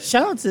wildin'.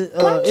 Shout out to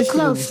Watch Ishmael,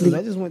 closely.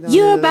 I just went down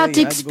You're there about the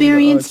to other day. I had go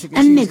experience Chicken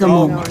a Cheese nigga Steak.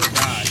 Oh moment. my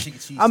god, chicken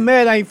cheese. I'm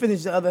mad I ain't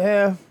finished the other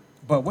half.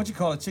 But what you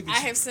call it, chicken? I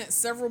have sent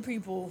several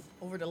people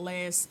over the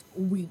last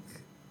week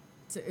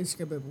to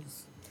Ishka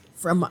Bibbles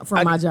from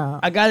my job.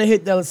 I gotta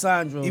hit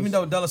Delisandro's. Even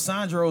though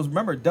Delisandro's,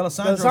 remember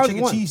Delisandro Delisandro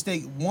chicken won.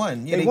 cheesesteak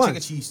won. Yeah, They they won.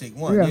 chicken cheesesteak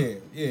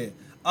won. Yeah.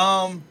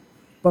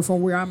 But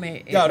from where I'm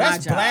at Yo, my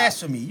that's job,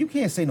 blasphemy. You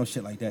can't say no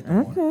shit like that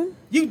no more.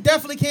 You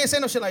definitely can't say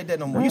no shit like that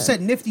no more. You said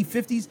Nifty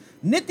 50s.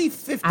 Nifty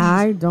 50s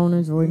I don't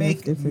enjoy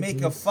make Nifty 50s.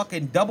 make a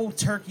fucking double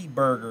turkey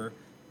burger.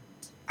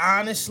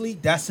 Honestly,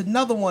 that's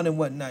another one and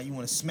whatnot. You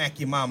want to smack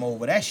your mama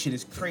over. That shit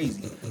is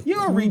crazy.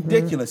 You're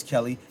ridiculous,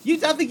 Kelly. I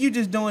think you're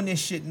just doing this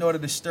shit in order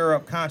to stir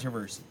up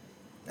controversy.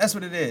 That's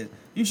what it is.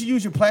 You should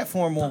use your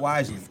platform more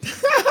wisely.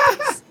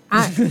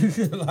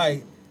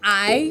 Like,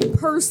 I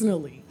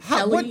personally,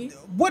 Kelly,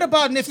 what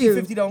about Nifty Q.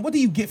 50 though? What do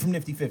you get from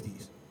Nifty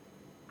 50s?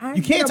 I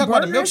You can't get a talk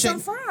about the burger and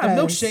some milkshake. The fries.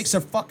 milkshakes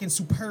are fucking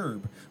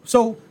superb.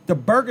 So the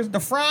burgers, the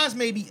fries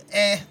may be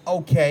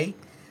okay.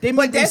 They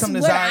might But be that's some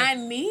what desire. I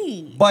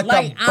need. But the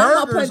like,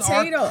 I'm a burgers are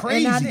potato, and I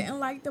crazy. didn't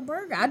like the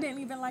burger. I didn't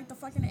even like the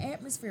fucking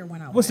atmosphere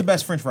when I What's the went.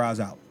 best French fries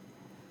out?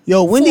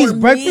 Yo, Wendy's For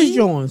breakfast me?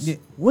 joints. Yeah.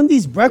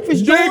 Wendy's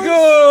breakfast joints.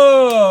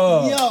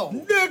 Yo,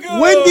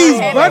 nigga, Wendy's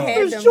I haven't had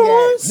breakfast them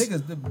joints.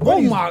 Niggas, the Oh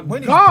Wendy's- my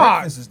Wendy's God!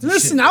 breakfast is the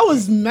Listen, shit. I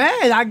was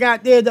mad. I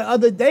got there the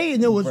other day,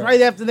 and it was Right.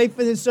 right after they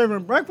finished serving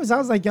breakfast. I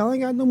was like, y'all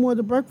ain't got no more of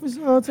the breakfast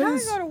I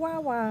taste. go to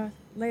Wawa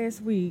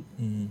last week,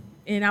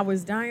 and I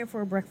was dying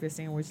for a breakfast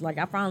sandwich. Like,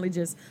 I finally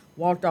just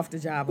walked off the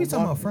job. We and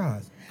talking about walked-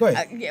 fries. Go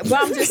ahead. Yeah,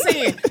 well, I'm just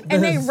saying.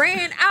 And they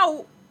ran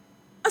out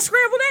of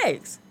scrambled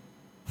eggs.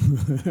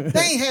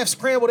 They ain't have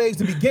scrambled eggs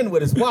to begin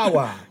with. It's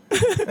Wawa.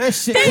 That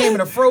shit came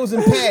in a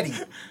frozen patty.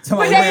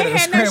 But they ain't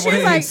had no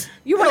shit like,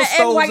 you want an egg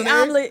Stoves white in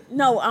there? omelet?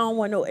 No, I don't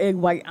want no egg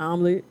white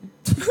omelet.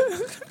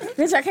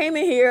 Bitch, I came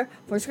in here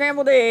for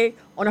scrambled egg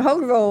on a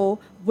hoagie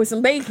roll with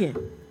some bacon.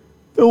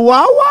 The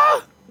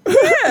Wawa?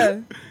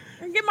 Yeah.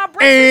 And get my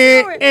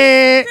breakfast on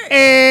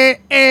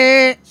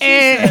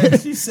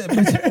She said,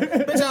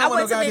 bitch, I I don't want no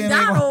went to goddamn egg.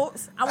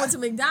 McDonald's. I went to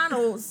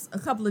McDonald's a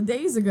couple of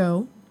days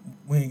ago.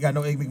 We ain't got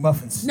no egg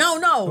McMuffins. No.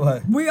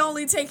 What? We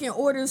only taking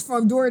orders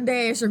from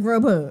DoorDash or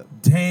Grubhub.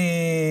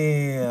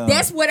 Damn.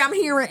 That's what I'm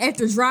hearing at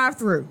the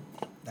drive-thru.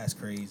 That's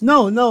crazy.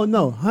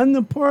 No.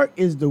 Hunter Park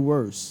is the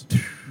worst.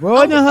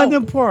 Broad and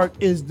Hunter Park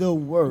is the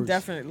worst.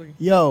 Definitely.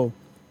 Yo,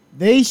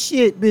 they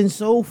shit been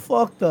so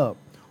fucked up.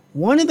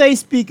 One of they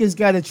speakers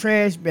got a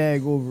trash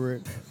bag over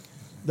it.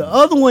 The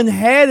other one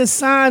had a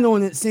sign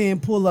on it saying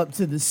pull up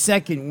to the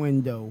second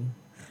window.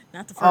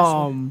 Not the first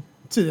one.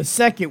 To the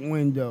second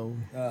window.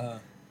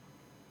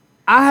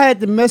 I had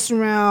to mess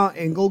around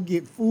and go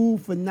get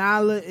food for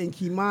Nala and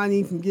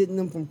Kimani from getting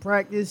them from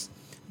practice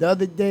the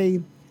other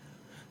day.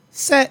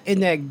 Sat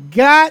in that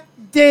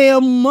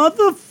goddamn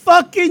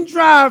motherfucking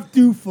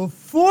drive-thru for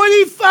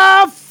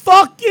 45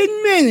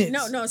 fucking minutes.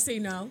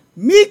 No.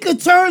 Mika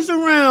turns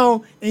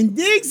around and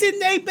digs in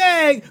their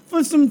bag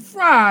for some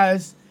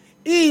fries.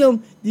 Eat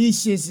them.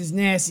 These shits is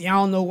nasty. I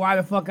don't know why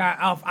the fuck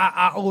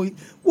I always.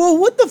 Well,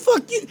 what the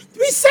fuck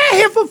we sat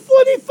here for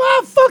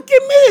 45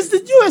 fucking minutes.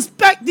 Did you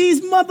expect these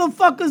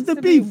motherfuckers to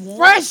be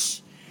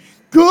fresh,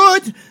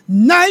 good,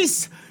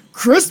 nice,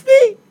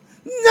 crispy?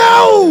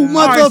 No,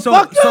 motherfucker.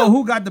 All right, so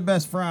who got the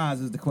best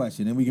fries is the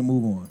question, and we can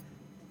move on.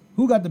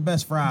 Who got the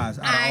best fries?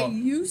 out of I all?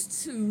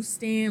 used to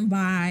stand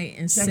by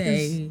and Checkers.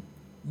 say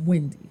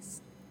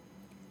Wendy's.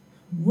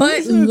 But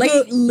Wendy's is good.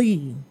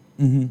 lately,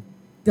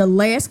 the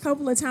last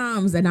couple of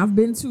times that I've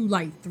been to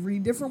like 3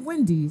 different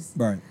Wendy's,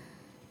 Right.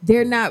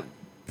 they're not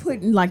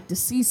putting like the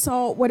sea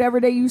salt, whatever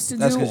they used to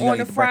That's do because you got on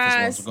to the eat the breakfast one.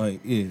 fries. So go ahead.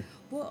 Yeah.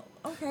 Well,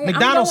 okay,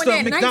 McDonald's I'm going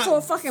still that night for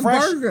a fucking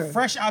burger.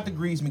 Fresh out the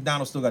grease,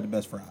 McDonald's still got the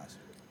best fries.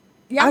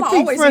 Yeah, I'm I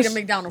think always fresh- eat a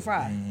McDonald's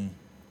fry.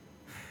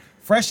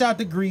 Fresh out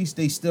the grease,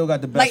 they still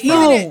got the best Like,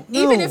 fries.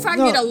 even if I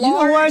get a You know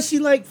why large- she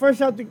like fresh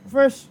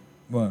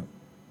What?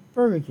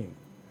 Burger King?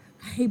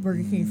 I hate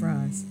Burger King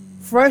fries.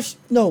 Fresh?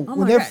 No, Oh when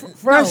my they're God,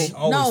 fresh. They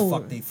always No.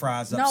 fuck their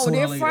fries up No, sooner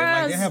their or later.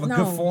 Like, they fries, have a no.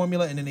 good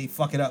formula and then they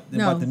fuck it up. They're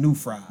No. about the new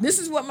fries. This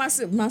is what my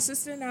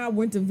sister and I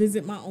went to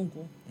visit my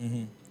uncle.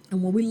 Mm-hmm.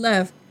 And when we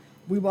left,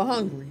 we were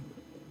hungry.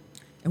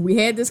 And we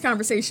had this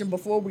conversation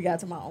before we got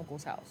to my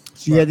uncle's house.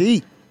 She had to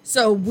eat.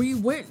 So we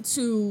went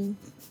to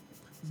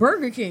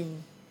Burger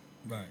King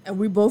Right. and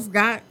we both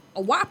got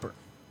a Whopper.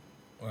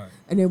 Right.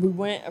 And then we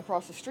went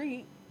across the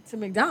street to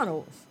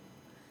McDonald's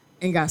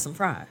and got some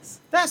fries.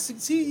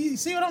 You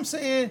see what I'm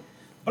saying?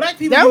 Black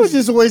people. That was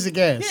use- just a waste of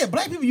gas. Yeah,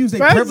 black people use their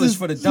That's privilege just-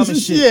 for the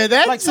dumbest shit. yeah,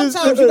 that's like just-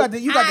 sometimes you got the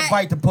I-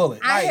 bite to pull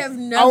it. I Like, have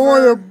never. I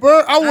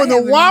want a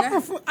have Whopper.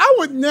 ne- I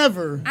would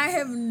never. I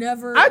have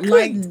never I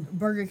liked couldn't.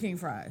 Burger King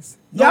fries.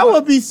 Y'all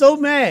would be so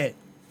mad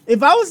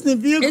if I was in the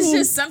vehicle. It's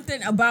just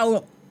something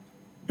about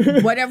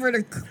whatever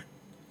the.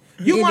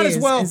 you it might as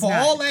is, well, it's for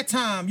not. all that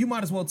time, you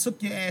might as well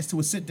took your ass to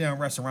a sit down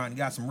restaurant and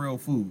got some real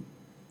food.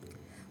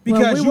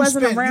 Because we you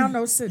wasn't spent, around you,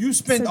 no sit- you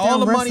spent sit-down all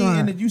the money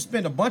restaurant. you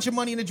spend a bunch of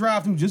money in the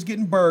drive-thru just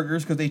getting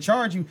burgers because they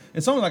charge you.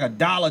 It's only like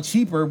 $1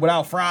 cheaper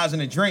without fries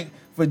and a drink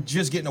for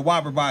just getting a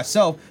Whopper by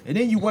itself. And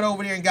then you went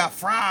over there and got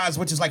fries,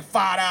 which is like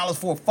 $5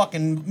 for a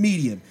fucking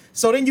medium.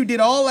 So then you did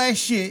all that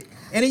shit,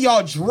 and then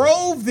y'all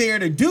drove there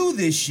to do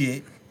this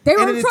shit. They and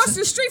were then across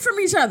the street from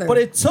each other. But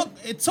it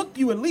took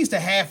you at least a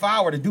half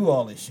hour to do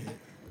all this shit.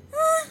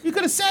 You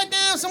could have sat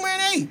down somewhere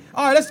and ate.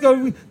 All right, let's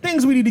go.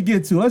 Things we need to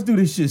get to. Let's do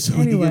this shit. So we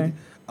can Anyway.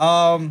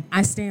 get,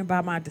 I stand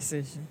by my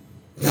decision.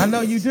 I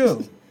know you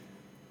do.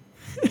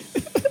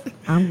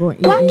 I'm going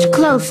to Watch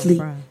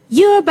closely.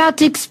 You're about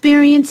to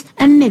experience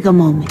a nigga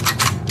moment.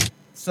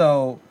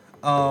 So,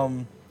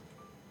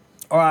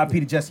 R.I.P.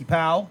 to Jesse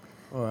Powell.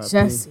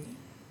 Jesse.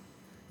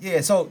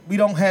 Yeah, so we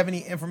don't have any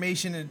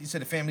information. You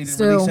said the family didn't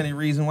Still. release any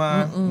reason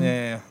why.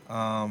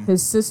 Yeah.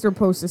 His sister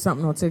posted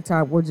something on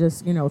TikTok. We're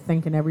just,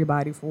 thanking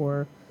everybody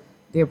for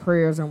their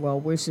prayers and well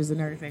wishes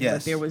and everything. Yes.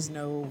 But there was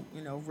no,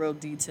 real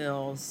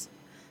details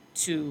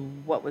to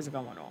what was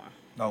going on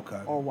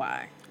Okay. or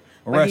why.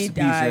 Well, But rest he in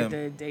peace to died him.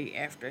 the day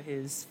after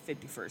his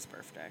 51st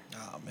birthday.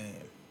 Oh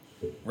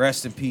man.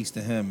 Rest in peace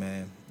to him,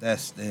 man.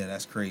 That's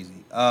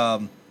crazy.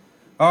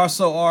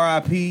 Also,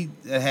 R.I.P.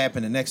 That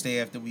happened the next day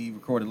after we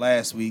recorded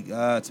last week.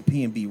 To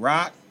P&B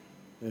Rock.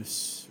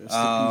 Yes, rest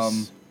in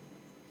peace.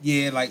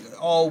 Yeah, like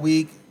all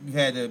week we've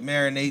had to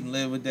marinate and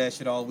live with that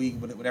shit all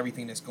week with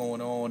everything that's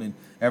going on and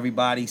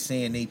everybody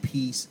saying they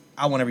piece.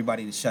 I want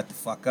everybody to shut the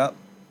fuck up.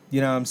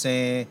 You know what I'm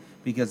saying?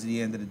 Because at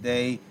the end of the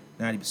day,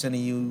 90% of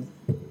you,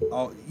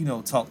 all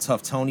talk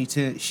tough Tony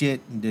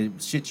shit and the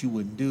shit you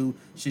wouldn't do,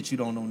 shit you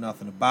don't know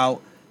nothing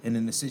about. And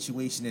in the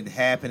situation that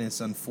happened, it's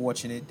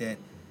unfortunate that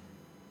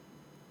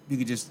you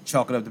could just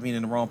chalk it up to being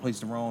in the wrong place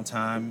at the wrong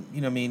time.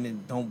 You know what I mean?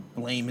 And don't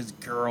blame his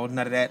girl,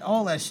 none of that.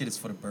 All that shit is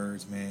for the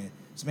birds, man.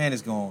 This man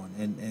is gone.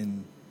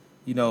 And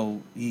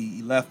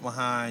he left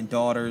behind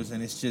daughters,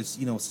 and it's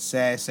just, it's a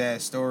sad,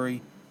 sad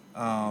story.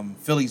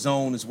 Philly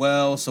zone as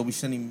well, so we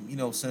sending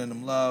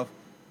him love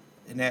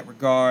in that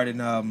regard,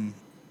 and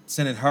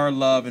sending her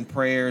love and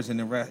prayers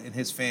and and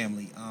his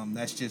family.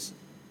 That's just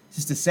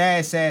a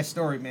sad, sad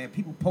story, man.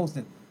 People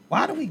posting.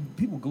 Why do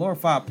people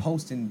glorify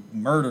posting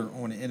murder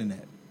on the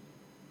internet?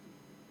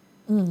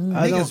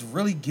 Niggas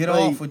really get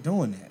off with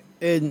doing that.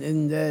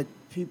 And that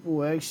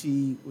people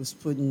actually was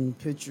putting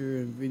picture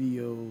and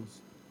videos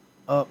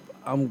up.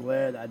 I'm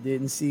glad I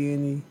didn't see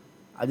any.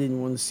 I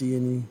didn't want to see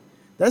any.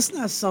 That's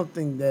not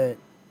something that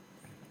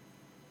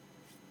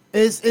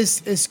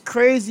it's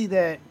crazy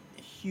that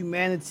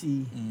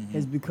humanity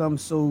has become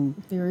so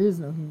There is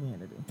no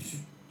humanity.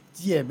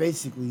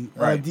 basically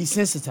Right.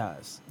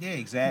 desensitized Yeah,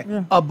 exactly.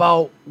 Yeah.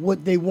 about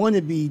what they want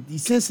to be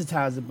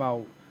desensitized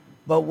about.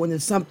 But when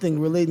it's something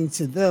relating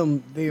to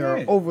them, they are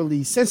Yeah.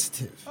 overly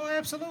sensitive. Oh,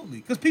 absolutely.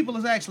 Because people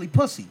is actually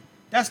pussy.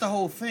 That's the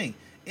whole thing.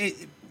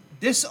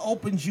 This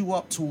opens you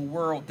up to a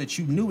world that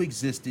you knew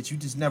existed. You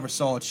just never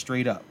saw it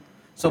straight up.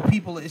 So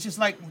people, it's just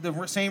like the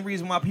same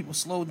reason why people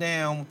slow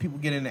down when people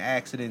get into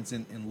accidents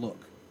and look.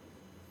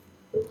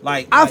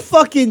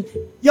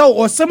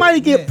 Or somebody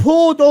get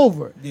pulled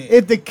over. Yeah.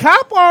 If the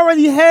cop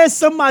already has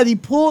somebody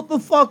pulled the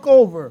fuck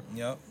over,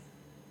 Yep.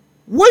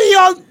 what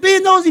are y'all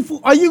being nosy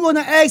for? Are you gonna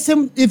ask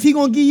him if he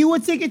gonna give you a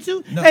ticket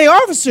too? No. Hey,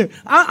 officer,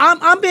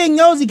 I'm being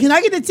nosy. Can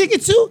I get a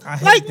ticket too? I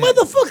hate Like, that.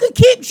 motherfucker,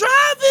 keep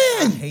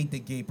I driving. hate the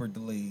gaper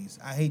delays.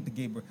 I hate the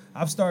gaper.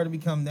 I've started to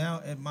become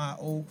now at my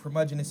old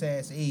curmudgeonous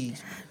ass age.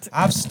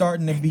 I'm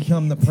starting to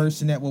become the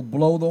person that will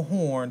blow the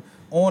horn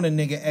on a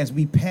nigga as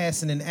we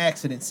pass in an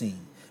accident scene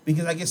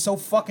because I get so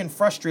fucking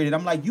frustrated.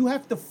 I'm like, you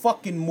have to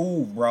fucking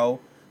move, bro.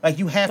 Like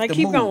you have to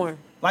keep move. going.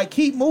 Like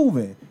keep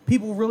moving.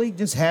 People really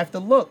just have to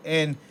look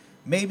and.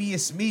 Maybe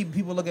it's me.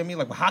 People look at me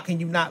like, well, how can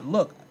you not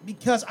look?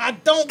 Because I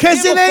don't.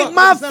 Cause give it a ain't fuck.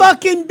 my It's not-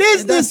 fucking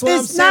business. That's what I'm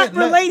It's not saying.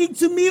 Look, relating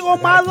to me or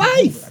I my gotta keep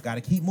moving. life. I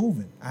gotta keep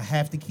moving. I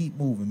have to keep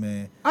moving,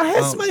 man. I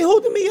had somebody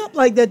holding me up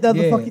like that the other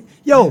Yeah. fucking.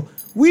 Yo,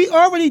 we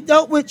already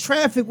dealt with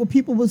traffic where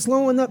people was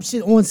slowing up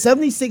shit on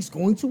 76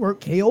 going to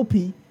work,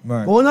 KOP.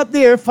 Right. Going up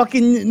there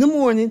fucking in the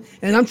morning,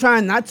 and I'm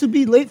trying not to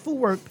be late for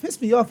work.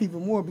 Pissed me off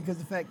even more because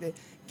the fact that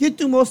get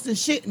through most of the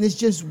shit and it's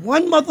just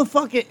one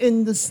motherfucker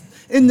in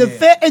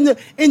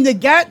the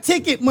got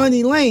ticket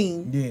money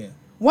lane. Yeah.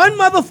 One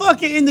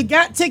motherfucker in the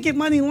got ticket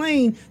money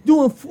lane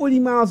doing 40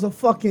 miles a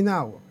fucking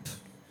hour.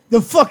 The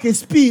fucking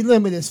speed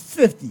limit is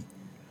 50.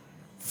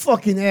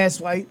 Fucking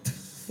asswipe.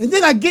 And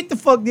then I get the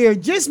fuck there,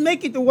 just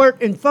make it to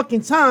work in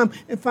fucking time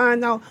and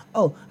find out,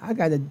 oh, I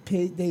got a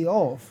paid day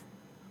off.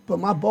 But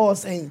my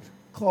boss ain't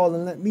called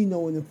and let me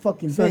know in the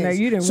fucking So advance.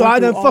 now you done So went I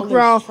done through all fuck this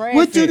around,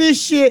 went through traffic.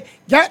 this shit,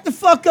 got the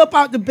fuck up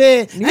out the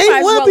bed. You ain't might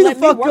as want well to be let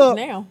the me fuck work up.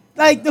 now.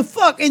 Like the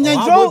fuck, and then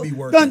I drove, would be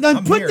working. done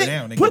I'm put here the,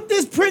 now, nigga. put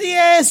this pretty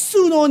ass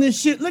suit on and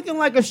shit, looking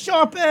like a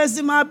sharp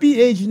ass MIB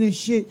agent and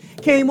shit.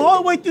 Came all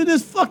the way through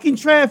this fucking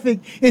traffic,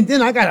 and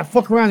then I gotta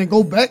fuck around and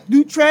go back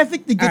through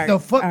traffic to get the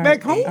fuck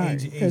back home.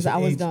 Because I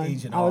was done.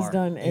 Agent I was R.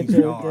 done at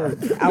Agent R.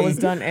 the. I was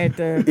done at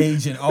the.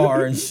 Agent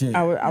R and shit.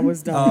 I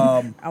was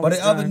done. I But was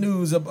the other done.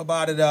 news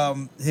about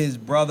it, his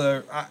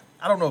brother,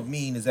 I don't know if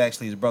Mean is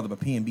actually his brother, but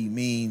P&B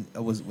Mean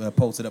was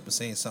posted up and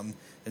saying something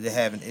that they're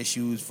having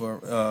issues for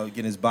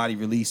getting his body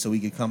released so he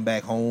could come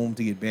back home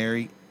to get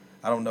buried.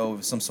 I don't know if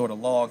it's some sort of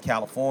law in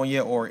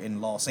California or in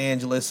Los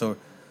Angeles or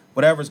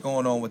whatever's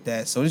going on with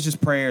that. So it's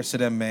just prayers to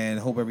them, man.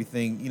 Hope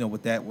everything,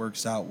 with that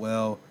works out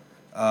well.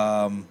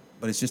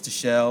 But it's just a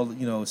shell.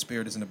 His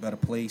spirit is in a better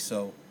place.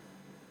 So,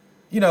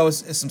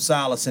 it's some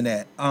solace in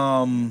that.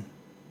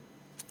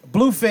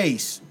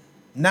 Blueface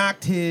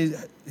knocked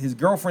his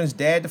girlfriend's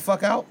dad the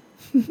fuck out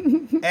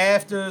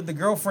after the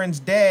girlfriend's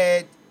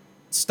dad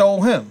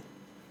stole him.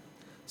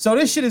 So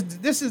this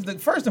is the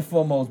first and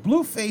foremost,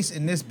 Blueface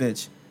and this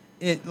bitch.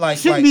 It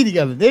shouldn't be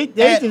together. They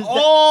at just,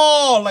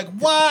 all. Like,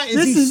 why is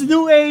this is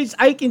new age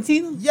Ike and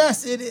Tina?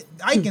 Yes, it is.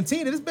 Ike and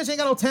Tina. This bitch ain't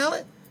got no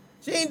talent.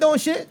 She ain't doing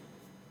shit.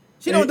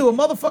 She don't do a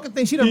motherfucking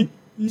thing. She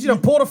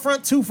done pulled a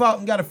front tooth out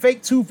and got a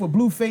fake tooth with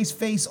Blueface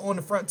face on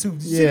the front tooth.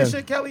 Did you see this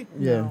shit, Kelly?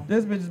 Yeah.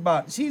 This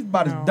bitch is she's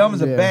about as dumb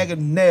as a bag of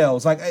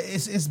nails. Like,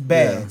 it's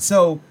bad. Yeah.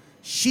 So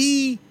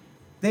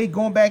they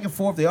going back and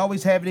forth. They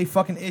always have their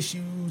fucking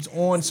issues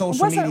on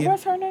social media.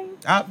 What's her name?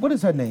 What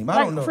is her name? I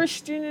don't know.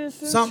 Christian is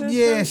Something.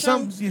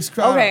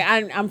 Okay,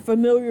 I'm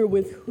familiar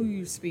with who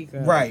you speak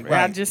of. Right.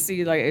 I just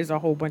see there's a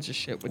whole bunch of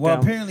shit with Well,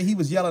 them. apparently he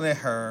was yelling at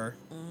her,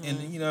 and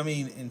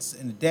and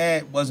the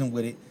dad wasn't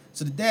with it.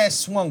 So the dad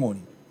swung on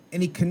him,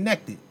 and he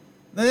connected.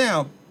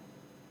 Now,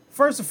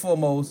 first and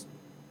foremost,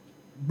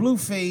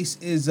 Blueface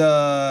is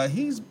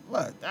he's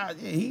what?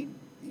 He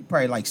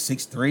probably like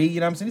 6'3", you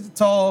know what I'm saying? He's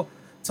a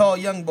tall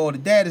young boy. The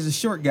dad is a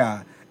short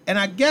guy. And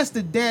I guess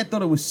the dad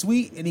thought it was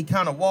sweet, and he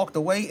kind of walked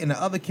away, and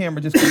the other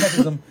camera just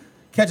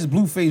catches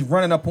Blueface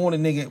running up on the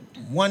nigga,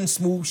 one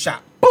smooth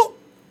shot.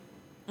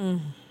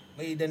 Boom!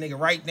 Laid that nigga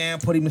right down,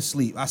 put him to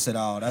sleep. I said,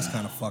 oh, that's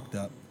kind of fucked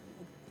up.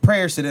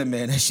 Prayers to them,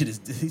 man. That shit is,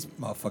 these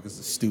motherfuckers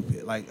are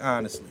stupid. Like,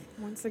 honestly.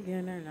 Once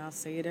again, and I'll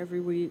say it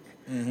every week,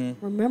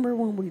 remember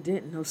when we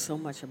didn't know so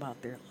much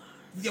about their lives?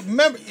 Yeah,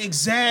 remember,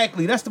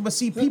 exactly. But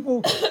see,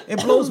 people,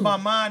 it blows my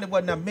mind and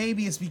whatnot.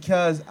 Maybe it's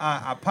because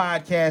I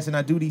podcast and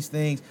I do these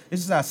things.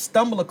 It's just I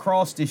stumble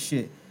across this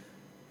shit.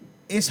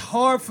 It's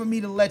hard for me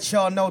to let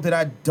y'all know that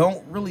I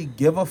don't really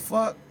give a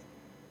fuck,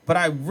 but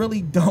I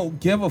really don't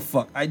give a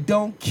fuck. I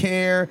don't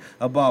care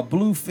about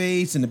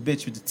Blueface and the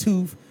bitch with the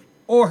tooth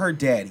or her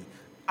daddy.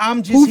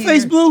 I'm just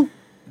Blueface Blue?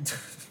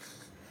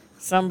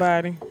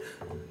 Somebody.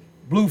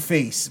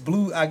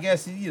 Blueface. I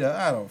guess,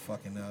 I don't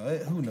fucking know.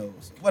 Who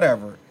knows?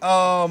 Whatever.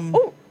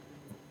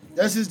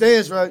 That's his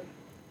dance, right?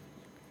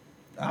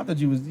 I thought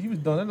you was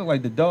doing that. Looked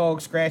like the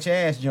dog scratch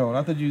ass joint.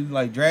 I thought you was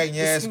like dragging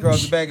your ass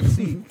across the back of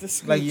the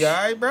seat. Like, you all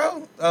right,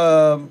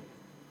 bro?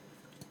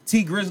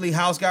 T Grizzly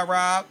house got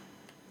robbed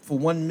for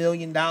 $1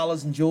 million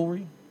in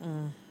jewelry.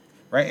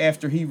 Right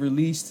after he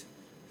released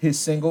his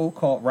single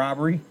called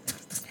Robbery.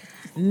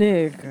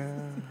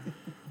 Nigga.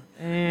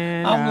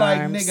 And I'm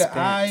like,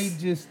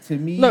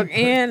 nigga, Look,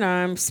 and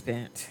I'm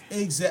spent.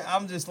 Exactly.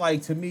 I'm just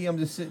like, to me, I'm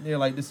just sitting there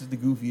like, this is the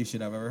goofiest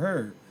shit I've ever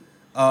heard.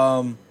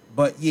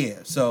 But yeah,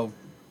 so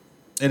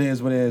it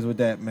is what it is with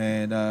that,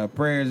 man.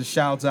 Prayers and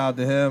shouts out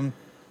to him.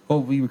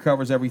 Hopefully he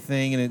recovers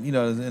everything and it,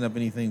 doesn't end up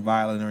anything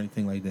violent or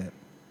anything like that.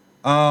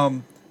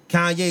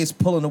 Kanye is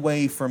pulling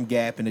away from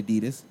Gap and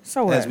Adidas.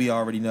 So what? As we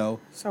already know.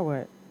 So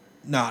what?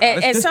 Nah,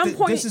 at some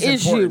point, this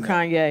is you,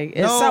 Kanye.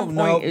 At some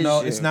point, is you.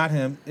 No, it's not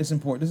him. It's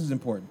important. This is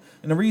important.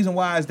 And the reason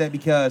why is that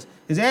because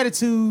his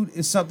attitude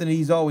is something that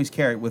he's always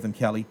carried with him,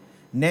 Kelly.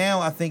 Now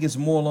I think it's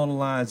more along the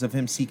lines of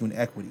him seeking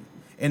equity.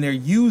 And they're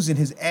using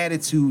his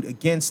attitude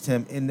against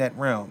him in that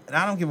realm. And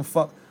I don't give a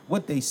fuck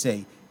what they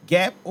say.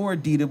 Gap or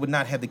Adidas would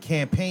not have the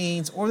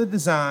campaigns or the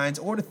designs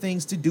or the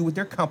things to do with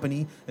their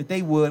company that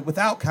they would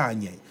without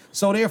Kanye.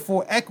 So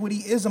therefore, equity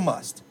is a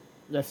must.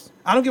 Yes.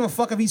 I don't give a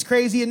fuck if he's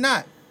crazy or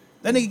not.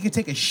 That nigga can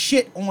take a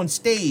shit on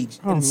stage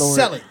and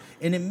sell it,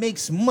 and it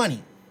makes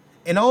money.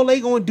 And all they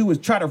gonna do is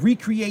try to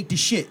recreate the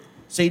shit.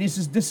 Say this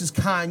is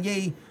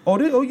Kanye.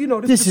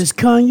 This is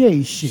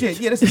Kanye shit.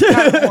 Yeah, this is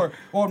Kanye,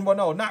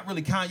 no, not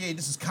really Kanye.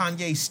 This is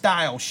Kanye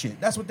style shit.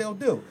 That's what they'll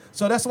do.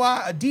 So that's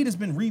why Adidas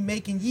been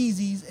remaking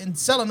Yeezys and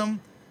selling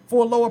them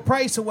for a lower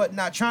price or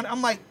whatnot.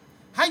 I'm like,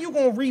 how you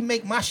gonna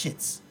remake my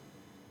shits?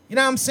 You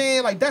know what I'm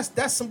saying? Like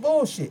that's some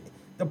bullshit.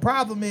 The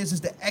problem is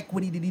the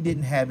equity that he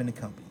didn't have in the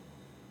company.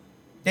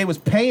 They was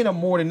paying him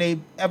more than they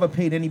ever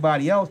paid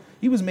anybody else.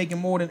 He was making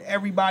more than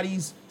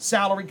everybody's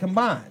salary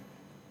combined.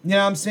 You know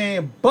what I'm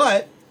saying?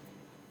 But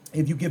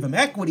if you give him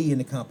equity in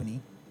the company,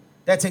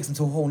 that takes him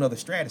to a whole nother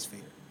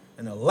stratosphere.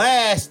 And the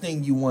last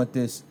thing you want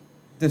this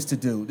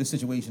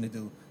situation to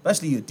do,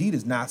 especially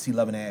Adidas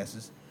Nazi-loving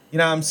asses, you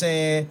know what I'm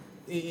saying,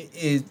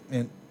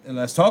 and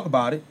let's talk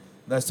about it.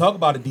 Let's talk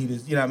about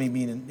Adidas, you know what I mean,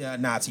 being a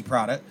Nazi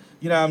product.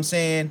 You know what I'm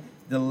saying?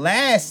 The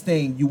last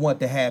thing you want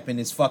to happen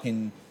is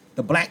fucking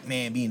the black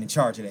man being in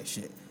charge of that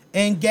shit.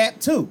 And Gap,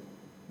 too.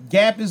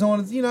 Gap is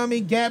on, you know what I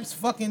mean? Gap's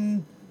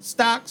fucking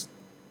stocks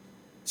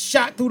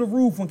shot through the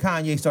roof when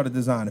Kanye started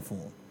designing for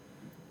him.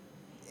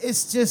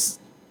 It's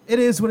just, it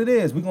is what it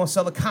is. We're going to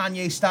sell the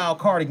Kanye-style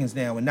cardigans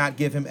now and not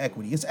give him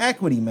equity. It's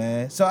equity,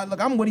 man. So,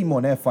 look, I'm with him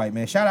on that fight,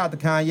 man. Shout out to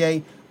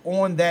Kanye.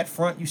 on that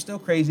front, you still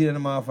crazy than a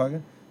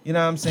motherfucker. You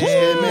know what I'm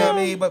saying? I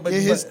mean, but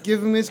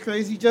give him his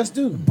crazy just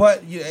due.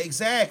 But yeah,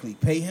 exactly,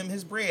 pay him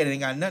his bread. It ain't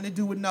got nothing to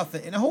do with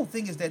nothing. And the whole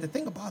thing is that the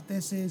thing about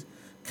this is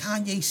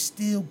Kanye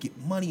still get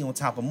money on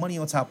top of money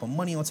on top of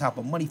money on top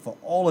of money for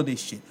all of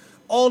this shit.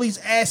 All he's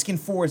asking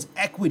for is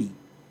equity.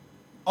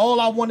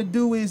 All I want to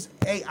do is,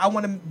 hey, I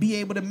want to be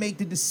able to make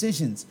the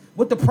decisions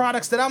with the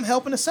products that I'm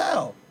helping to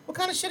sell. What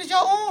kind of shit is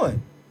y'all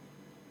on?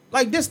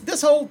 Like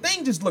this whole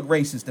thing just look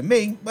racist to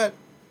me, but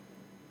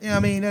you know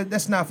what I mean,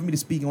 that's not for me to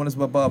speak on. It's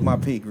above my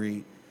pay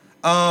grade.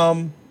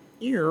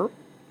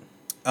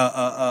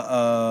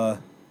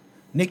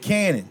 Nick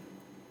Cannon.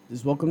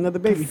 Just welcome another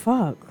baby.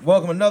 Fuck.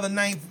 Welcome another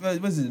ninth or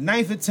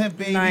 10th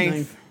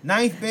baby?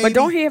 Ninth baby. But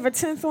don't he have a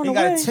 10th on the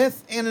way? He got a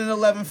 10th and an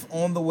 11th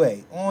on the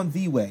way.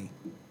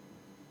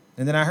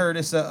 And then I heard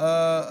it's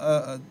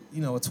a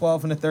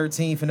 12th and a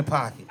 13th in the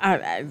pocket.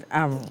 I You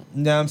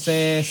know what I'm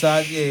saying? So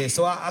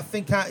I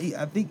think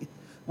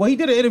well, he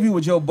did an interview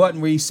with Joe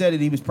Budden where he said that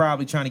he was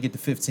probably trying to get to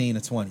 15 or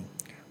 20.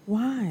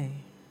 Why?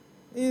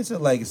 It's a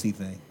legacy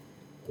thing.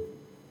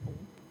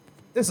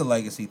 It's a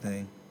legacy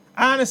thing.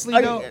 Honestly,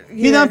 though,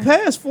 he done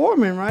passed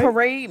Foreman, right?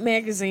 Parade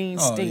magazine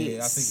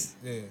states.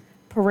 Yeah, I think,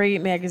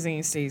 Parade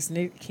magazine states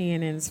Nick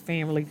Cannon's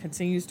family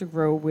continues to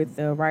grow with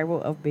the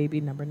arrival of baby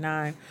number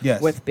 9,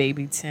 Yes. with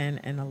baby 10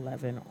 and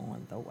 11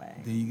 on the way.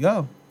 There you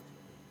go.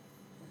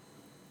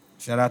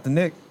 Shout out to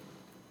Nick.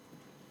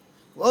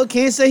 Well,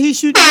 can't say he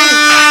shooting.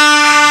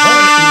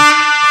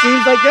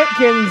 Seems like that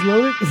cannon's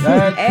loaded.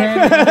 That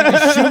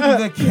cannon, shooting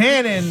the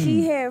cannon.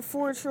 He had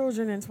 4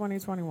 children in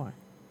 2021.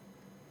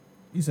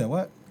 You said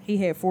what? He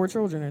had 4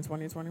 children in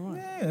 2021.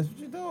 Yeah, that's what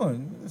you're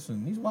doing.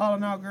 Listen, these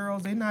wilding out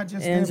girls, they not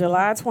just... In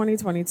July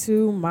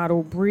 2022,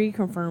 model Bree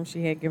confirmed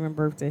she had given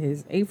birth to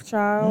his 8th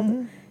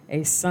child,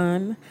 a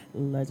son,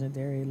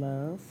 Legendary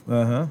Love.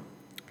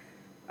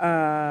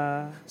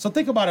 So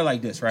think about it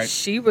like this, right?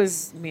 She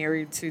was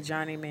married to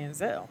Johnny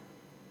Manziel.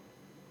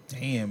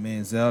 Damn,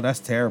 Manziel,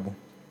 that's terrible.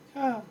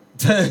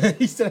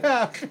 He said,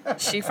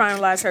 She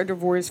finalized her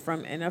divorce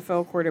from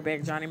NFL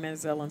quarterback Johnny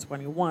Manziel in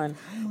 21,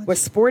 was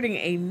sporting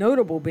a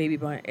notable baby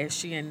bump as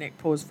she and Nick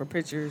posed for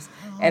pictures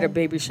at a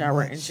baby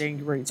shower in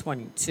January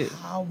 22.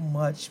 How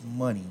much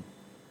money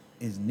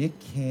is Nick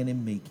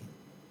Cannon making?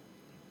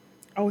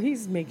 Oh,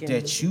 he's making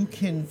that you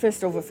can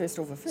fist over fist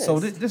over fist. So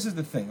this is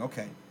the thing.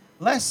 Okay,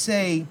 let's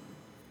say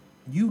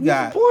you He's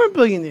got a porn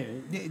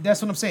billionaire.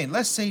 That's what I'm saying.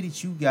 Let's say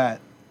that you got.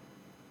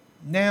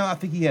 Now I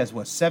think he has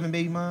 7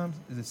 baby moms?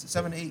 Is it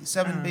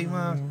 7 baby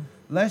moms?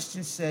 Let's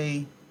just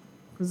say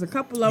there's a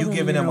couple of you them.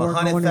 Giving them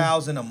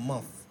 $100,000 a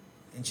month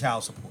in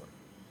child support.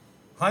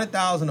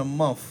 $100,000 a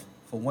month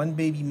for one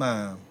baby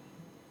mom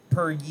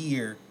per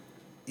year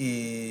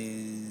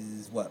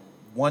is what?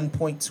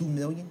 1.2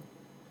 million.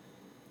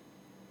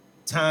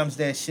 Times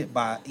that shit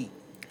by 8.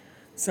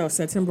 So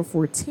September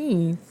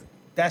 14th,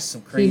 that's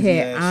some crazy. He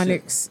had ass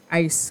Onyx shit.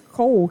 Ice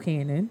Cole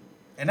Cannon.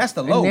 And that's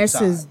the low And that's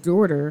side. his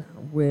daughter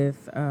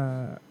with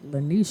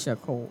Lanisha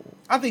Cole.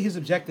 I think his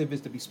objective is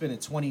to be spending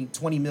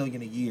 $20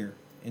 million a year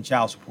in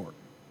child support.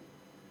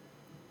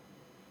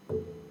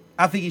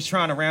 I think he's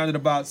trying to round it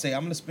about, say,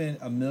 I'm going to spend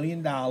 $1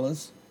 million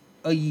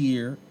a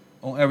year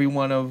on every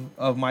one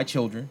of my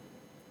children.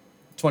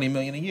 $20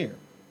 million a year.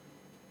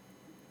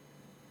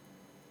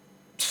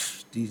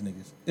 These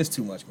niggas. It's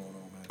too much going on,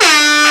 man.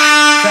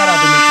 Shout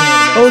out to Nick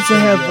Cannon, man. Ultra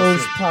have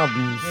those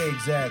problems. Yeah,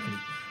 exactly.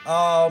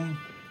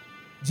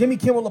 Jimmy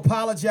Kimmel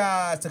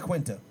apologized to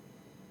Quinta.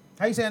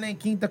 How you say her name?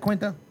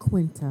 Quinta?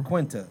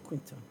 Quinta.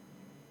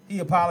 He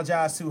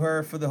apologized to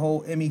her for the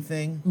whole Emmy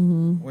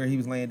thing where he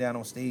was laying down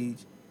on stage.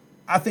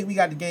 I think we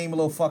got the game a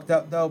little fucked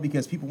up, though,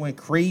 because people went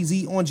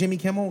crazy on Jimmy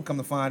Kimmel. Come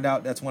to find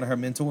out, that's one of her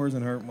mentors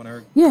and one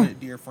of her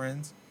dear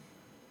friends.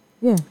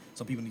 Yeah.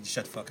 So people need to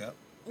shut the fuck up.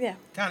 Yeah.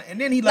 Kind of, and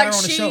then he let her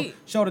on the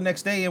show the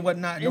next day and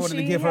whatnot in order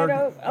to give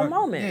her a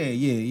moment.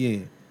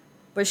 Yeah.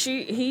 But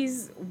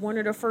he's one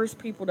of the first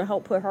people to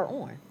help put her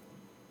on.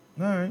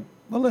 All right.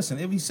 Well, listen,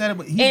 if he said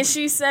it, and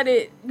she said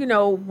it,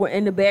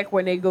 in the back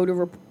when they go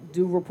to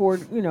do report,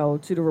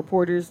 to the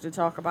reporters to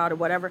talk about it,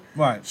 whatever.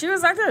 Right. She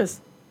was like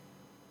this.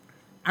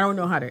 I don't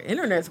know how the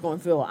internet's going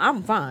to feel.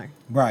 I'm fine.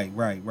 Right.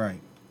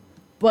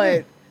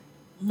 But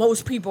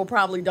most people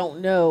probably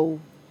don't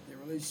know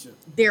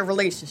their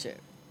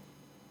relationship.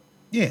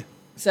 Yeah.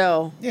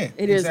 So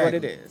it is what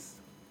it is.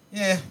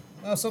 Yeah.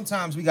 Well,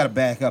 sometimes we got to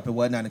back up and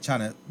whatnot and trying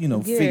to,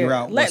 figure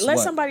out let what.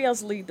 somebody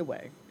else lead the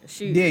way.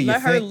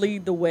 Let her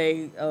lead the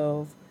way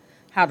of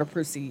how to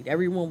proceed.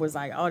 Everyone was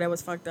like, "Oh, that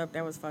was fucked up.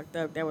 That was fucked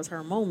up. That was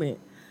her moment."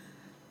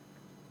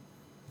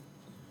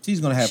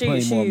 She's gonna have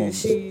plenty more moments.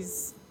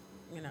 She's,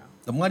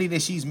 the money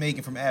that she's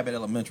making from Abbott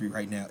Elementary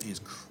right now is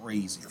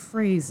crazy.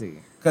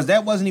 Because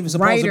that wasn't even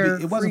supposed to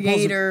be. It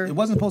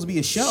wasn't supposed to be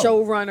a show.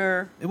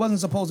 Showrunner. It wasn't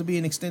supposed to be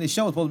an extended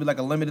show. It was supposed to be like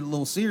a limited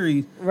little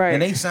series. Right.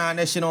 And they signed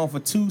that shit on for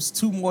two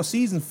more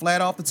seasons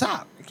flat off the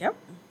top. Yep.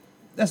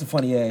 That's a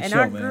funny ass and show,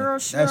 our man. girl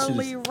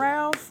Shirley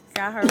Ralph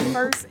got her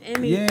first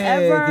Emmy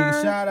ever.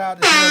 Yeah, shout out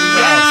to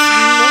Shirley Ralph.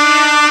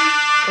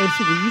 Oh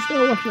shit, did you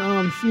start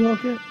watching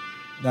She-Hulk yet?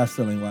 I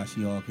still ain't watched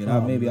She-Hulk yet.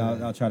 Oh, Maybe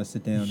man. I'll try to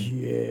sit down and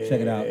check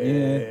it out.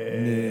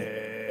 Yeah.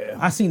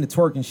 I seen the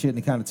twerking shit and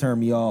it kind of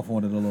turned me off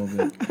on it a little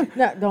bit.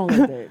 No, don't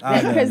let that.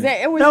 I know. Because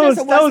it was That just was-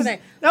 a that what's was- the name?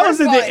 that was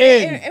First at of the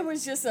all, end. It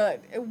was just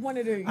one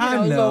of the, I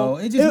know. little-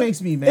 It just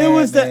makes me mad. It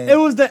was man.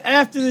 the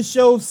after the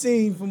show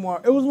scene from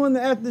Mark. It was one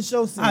of the after the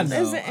show scenes.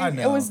 I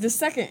know. It was the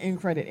second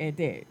end credit at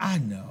that. I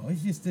know.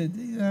 It's just that,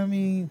 you know what I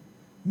mean?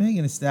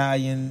 Megan Thee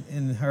Stallion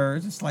and her,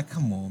 it's just like,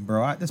 come on,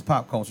 bro. This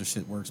pop culture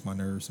shit works my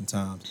nerves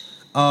sometimes.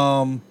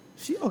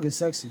 She-Hulk is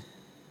sexy.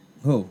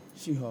 Who?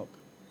 She-Hulk.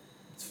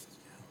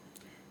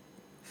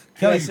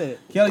 Kelly, I said.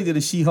 Kelly did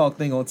a She-Hulk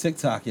thing on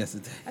TikTok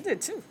yesterday. I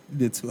did too. You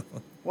did too.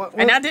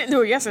 And I didn't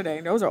do it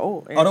yesterday. Those are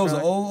old. Oh, those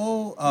are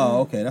old?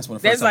 Oh, okay. That's when the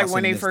first That's time I like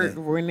when seen they this first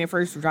thing. when they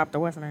first dropped the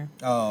what's the name.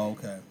 Oh,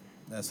 okay.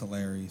 That's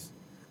hilarious.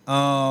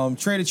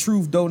 Trader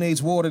Truth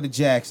donates water to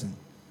Jackson,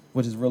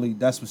 which is really,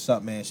 that's what's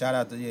up, man. Shout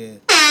out to, yeah.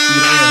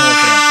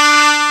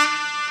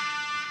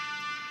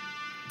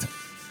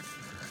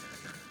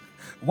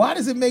 Why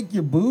does it make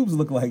your boobs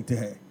look like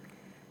that?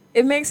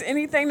 It makes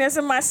anything that's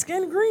in my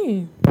skin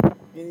green.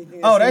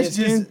 Oh, that's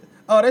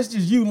just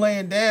you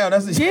laying down.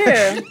 That's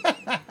Yeah.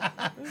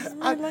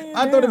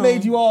 I thought it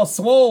made you all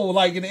swole,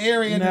 like in the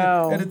area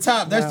No. at the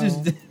top. That's No.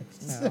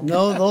 just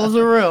No, those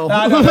are real.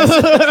 Nah, no,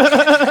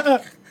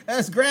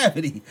 that's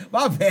gravity.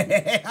 My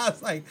bad. I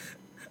was like,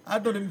 I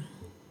thought it.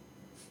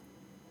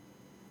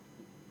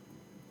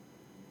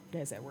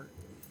 That's at work.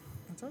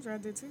 I told you I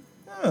did too.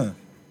 Huh.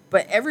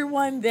 But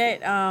everyone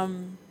that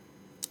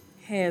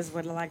has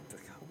what I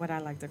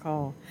like to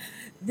call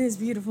this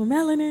beautiful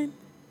melanin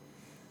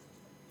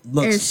and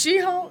Looks.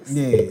 She-Hulks,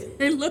 Yeah.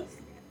 they look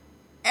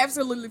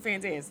absolutely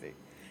fantastic.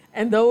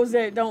 And those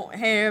that don't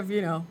have,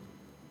 melanin,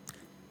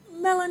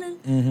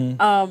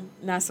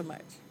 Mm-hmm. not so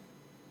much.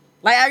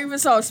 Like I even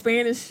saw a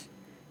Spanish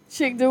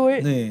chick do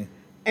it, Yeah.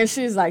 and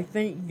she's like,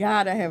 "Thank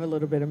God I have a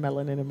little bit of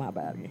melanin in my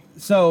body."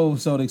 So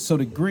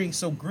the green.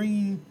 So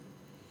we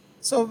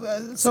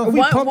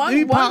One pump.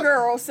 we pop-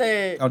 girl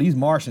said, Oh, these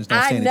Martians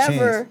don't stand a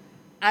chance.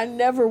 I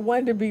never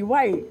wanted to be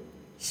white.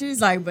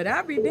 She's like, but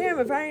I'd be damned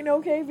if I ain't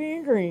okay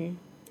being green.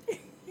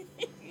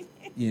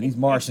 Yeah, these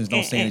Martians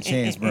don't stand a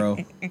chance, bro.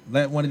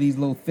 Let one of these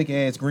little thick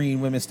ass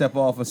green women step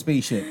off a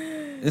spaceship.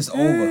 It's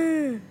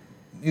over.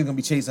 You're gonna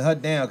be chasing her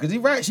down because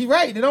she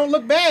right. They don't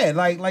look bad.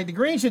 Like the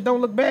green shit don't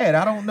look bad.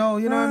 I don't know.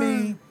 You know what I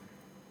mean?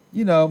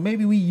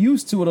 Maybe we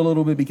used to it a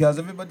little bit because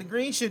of it, but the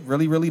green shit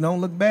really, really don't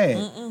look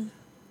bad.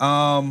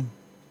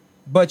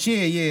 But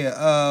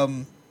yeah.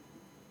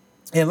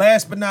 And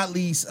last but not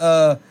least,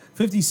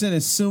 50 Cent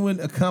is suing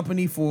a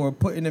company for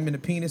putting them in a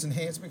penis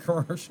enhancement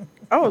commercial.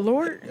 Oh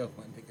Lord. Yo,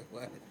 my nigga,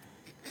 what?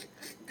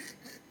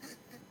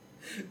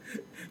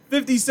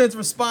 50 Cent's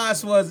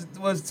response was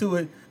to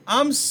it,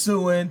 I'm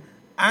suing.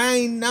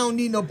 I don't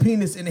need no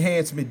penis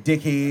enhancement,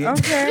 dickhead.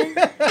 Okay.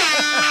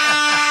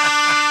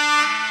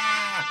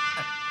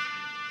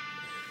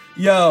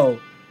 Yo,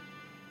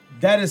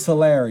 that is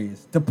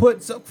hilarious. To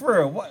put for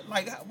real,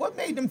 what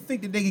made them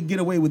think that they could get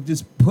away with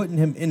just putting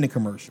him in the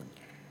commercial?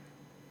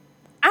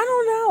 I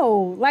don't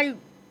know. Like,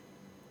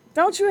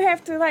 don't you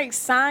have to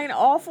sign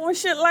off on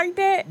shit like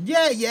that?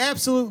 Yeah, you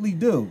absolutely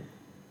do.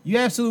 You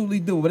absolutely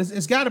do. But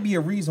it's got to be a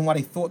reason why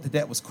they thought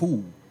that was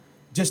cool,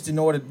 just in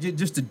order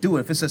just to do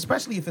it.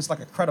 Especially if it's like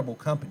a credible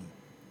company.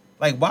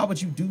 Like, why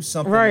would you do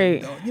something?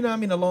 Right. You know what I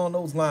mean, along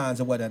those lines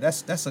or whatever.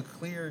 That's a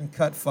clear and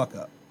cut fuck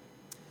up.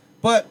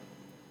 But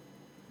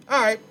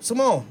all right,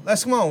 Simone,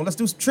 let's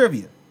do some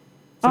trivia.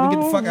 So we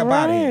get the fuck up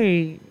out of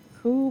here.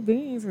 Cool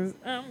beans.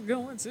 I'm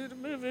going to the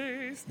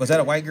movies. Was that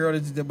a white girl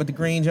with the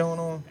green joint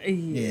on?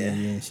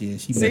 Yeah. She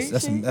See, missed.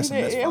 That's a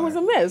misfire. it was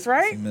a miss,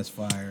 right? That's a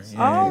misfire. Yeah.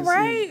 All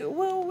right.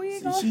 Well, we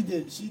See, gonna.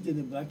 she did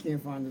it, but I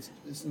can't find this.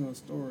 It's in her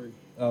story.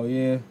 Oh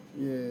yeah.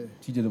 Yeah.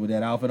 She did it with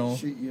that outfit on.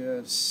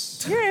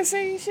 Yes. Yeah.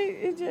 See,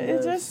 it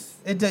just.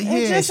 Yeah,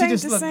 just she ain't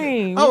just the looked.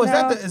 same, Oh, you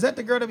know? is that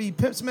the girl that be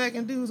pimp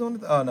smacking dudes on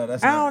the? Oh no,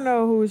 that's I not. don't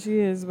know who she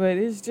is, but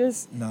it's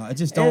just. No, it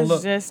just don't It's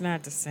look. just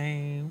not the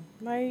same.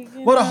 Like.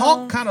 Well, the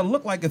Hulk kind of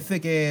looked like a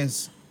thick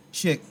ass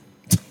chick.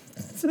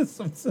 It's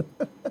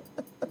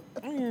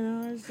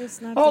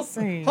just not Hulk, the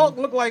same. Hulk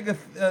looked like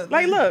a.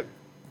 Like, look,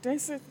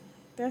 that's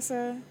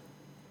a.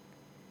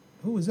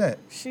 Who is that?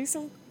 She's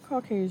some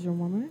Caucasian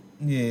woman.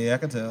 Yeah, I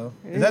can tell.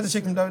 Is that the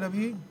chick from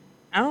WWE?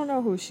 I don't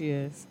know who she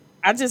is.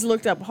 I just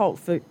looked up Hulk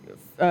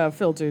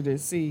filter to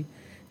see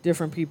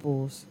different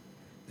people's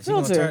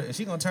filter. Is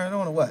she gonna turn it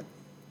on or what?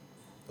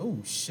 Oh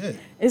shit!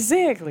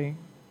 Exactly.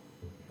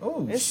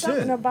 Oh It's shit!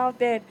 something about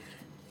that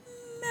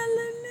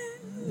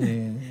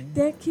melanin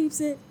that keeps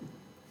it.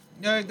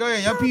 Yeah, go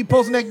ahead. Y'all people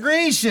posting that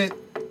green shit.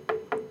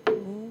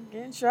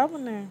 Get in trouble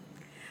now.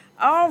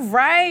 All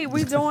right,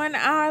 we doing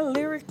our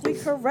lyrically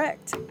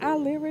correct. Our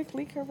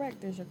lyrically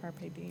correct. There's your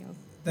Carpe Diem.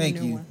 Thank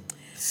The new you. one.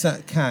 So,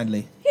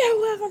 kindly. You're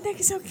welcome. Thank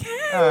you so kindly.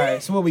 All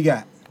right. So what we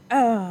got?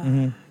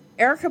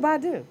 Erica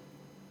Badu.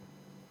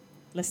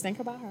 Let's think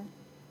about her.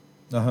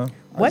 Uh-huh.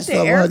 What did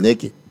her Erica?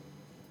 naked.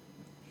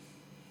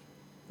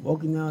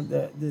 Walking down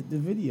the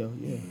video,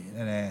 yeah.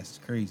 That ass is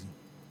crazy.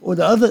 Or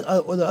the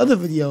other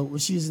video where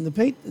she was in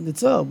the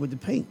tub with the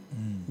paint,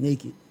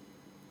 naked,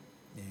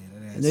 Yeah,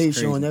 that's and they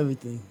crazy. showing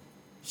everything.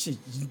 Shit,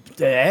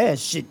 that ass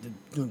shit.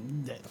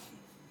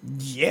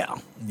 Yeah,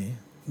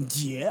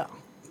 Yeah.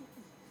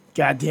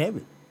 God damn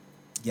it.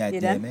 God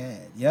You damn done?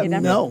 it. Yep. You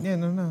done? No. Yeah,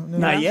 no.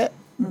 Not yet.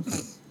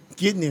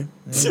 Getting there.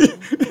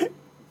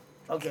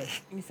 Okay.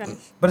 You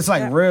finished? But it's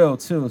like Yeah. real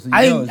too. So you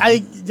I know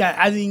didn't. it's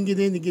I didn't get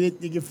in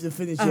to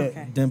finish Okay.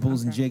 yet.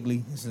 dimples Okay. and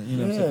jiggly. So, you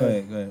know what I'm Yeah.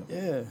 saying? Go ahead.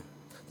 Yeah.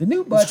 The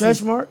new butts,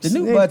 stretch marks The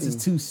new and butts is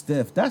everything. too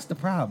stiff. That's the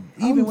problem.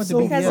 Even I'm with so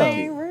the Because they BBL,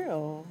 ain't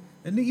real.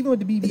 and even with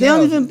the BBL, They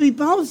don't even be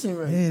bouncing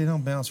right. Yeah, they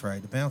don't bounce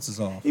right. The bounce is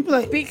off. He be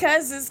like,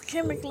 Because it's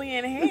chemically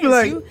enhanced. be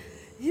like-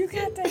 you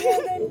got to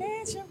have that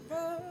natural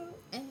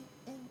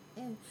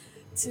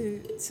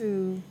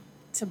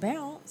to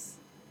bounce.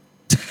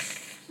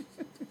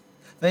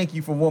 Thank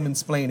you for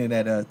woman-splaining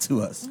that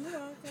to us.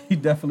 You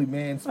definitely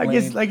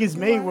mansplained. like it's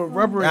made with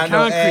rubber I and know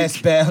concrete.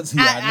 ass bounce.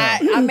 Yeah,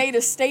 I know. I made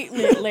a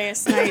statement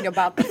last night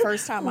about the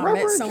first time I met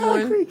Rubber and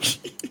someone,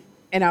 concrete.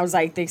 and I was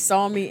like, they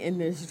saw me in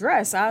this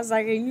dress. I was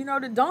like, and you know,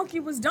 the donkey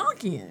was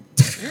donkeying,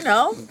 you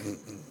know.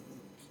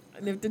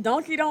 And if the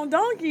donkey don't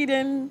donkey,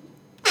 then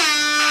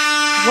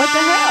what the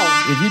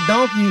hell? If your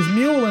donkey is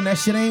muling, that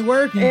shit ain't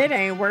working. It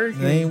ain't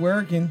working. It ain't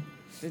working.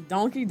 The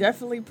donkey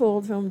definitely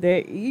pulled him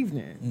that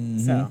evening. Mm-hmm.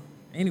 So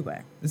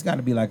anyway, It's got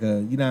to be like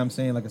a, you know what I'm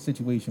saying, like a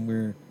situation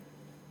where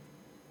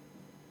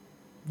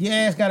your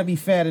ass got to be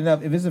fat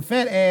enough. If it's a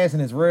fat ass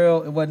and it's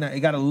real, it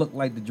got to look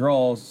like the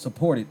draws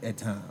support it at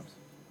times.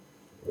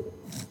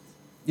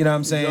 You know what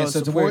I'm saying? draws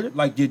So to where support it?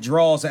 like your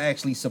draws are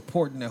actually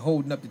supporting and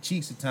holding up the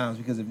cheeks at times.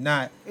 Because if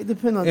not, It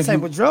depends on the If type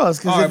you- of draws.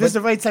 Because All right, if it's but-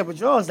 the right type of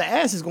draws, the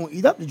ass is gonna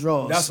eat up the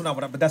draws. that's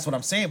what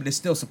I'm saying. But there's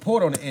still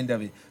support on the end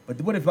of it. But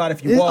what about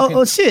if you're It- walking?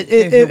 oh shit!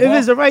 if If you're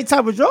it's the right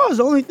type of draws,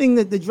 the only thing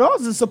that the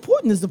draws is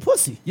supporting is the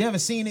pussy. You ever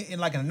seen it in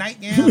like a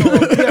nightgown? Or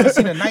you ever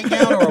seen a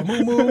nightgown or a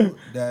moo-moo?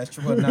 That's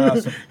true. But nah,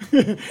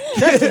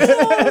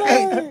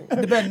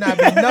 there better not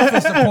be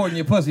nothing supporting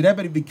your pussy. That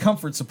better be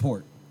comfort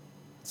support.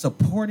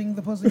 Supporting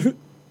the pussy?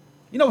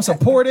 You know what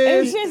support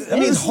is? It's just- That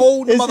means it's-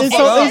 holding the It's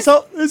motherfucker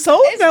up. it's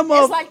holding them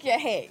it's up. like your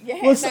head. Your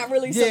What's head's not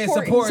really yeah,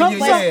 supporting. supporting you,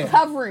 But yeah. it's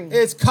covering.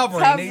 It's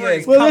covering. Covering. Yeah,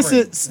 it's Well,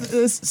 covering.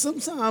 listen,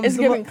 sometimes It's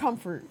giving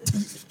comfort.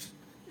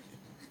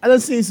 I done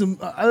seen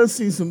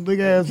some big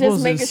ass Just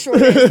pussies. making sure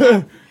that it's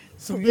not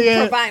some big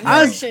ass. providing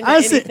I friction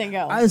to seen- anything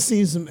else. I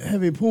seen some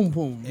heavy poom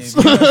pooms.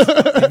 If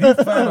you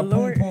find a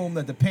Lord. poom poom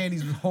that the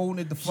panties was holding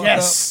it the fuck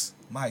Yes.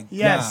 up, my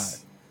Yes. God.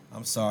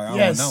 I'm sorry. I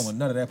Yes. don't want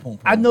none of that poom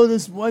poom. I know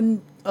this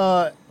one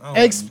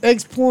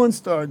ex porn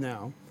star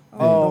now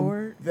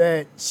Lord.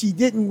 that she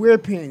didn't wear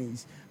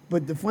panties.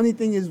 But the funny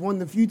thing is, one of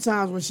the few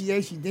times when she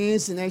actually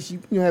danced and actually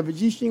have a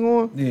G-string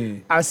on, Yeah.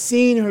 I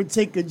seen her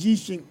take a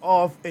G-string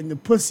off and the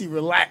pussy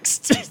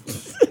relaxed.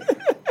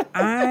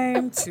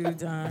 I'm too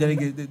done. Did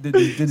it get,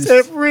 did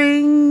Said, Did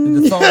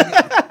ring. the thong,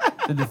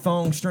 did the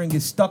thong string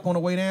get stuck on the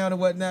way down or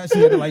whatnot? She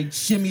had to like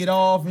shimmy it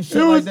off and shit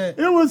like that.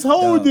 It was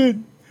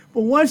holding.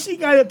 But once she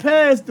got it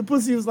past, the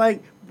pussy was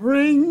like,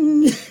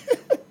 bring. Yeah,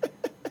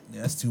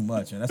 that's too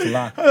much, man. That's a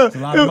lot. That's a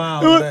lot of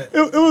miles. on that.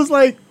 It was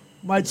like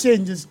my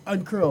chin just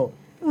uncurled.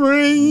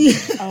 Ring.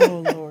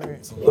 Oh Lord.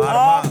 It's a lot of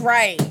All miles.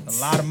 right.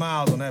 A lot of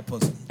miles on that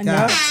pussy.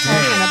 Enough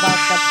talking damn. about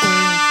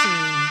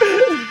the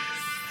poom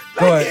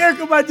Go Like ahead.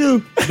 Erykah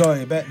Badu. Go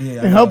ahead. Back. Yeah.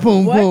 I And know. her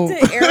poom What poom.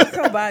 did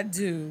Erykah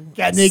Badu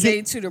Got naked?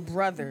 say to the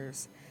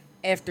brothers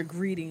after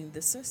greeting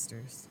the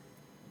sisters?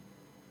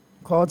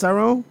 Call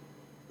Tyrone.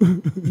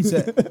 You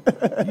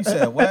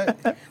said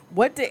what?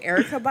 What did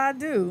Erykah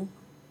Badu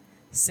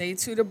say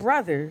to the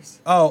brothers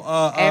Oh,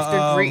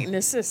 after greeting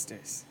the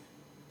sisters?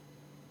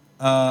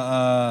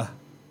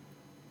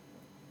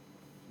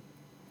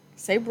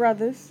 Say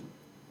brothers,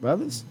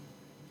 Brothers.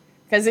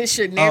 because it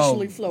should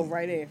naturally flow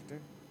right after.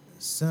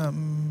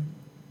 some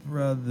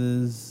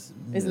brothers.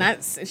 It's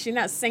not. She's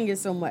not singing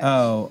so much.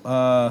 Oh,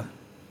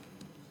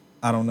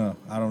 I don't know.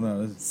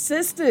 It's-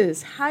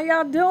 Sisters, how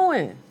y'all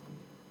doing?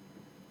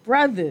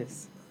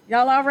 Brothers,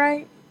 y'all all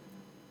right?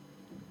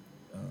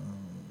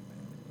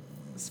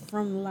 It's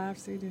from the live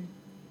CD.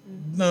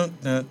 Dun,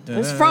 dun, dun,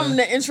 It's from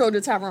the intro to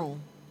Tyrone.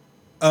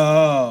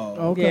 Oh,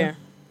 Okay.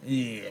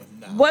 Yeah. yeah.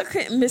 No. What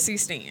couldn't Missy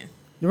stand?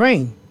 The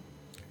rain.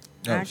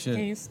 Oh I shit.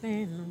 can't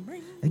stand the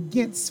rain.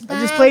 Against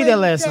I just played that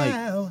last night.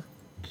 night.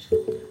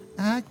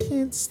 I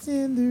can't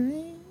stand the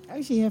rain. I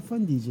actually had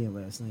fun DJing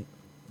last night.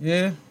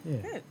 Yeah.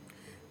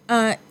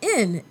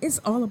 N is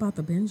all about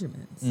the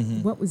Benjamins.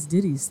 Mm-hmm. What was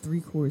Diddy's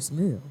 3-course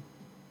meal?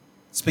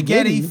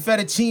 Spaghetti,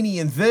 fettuccine,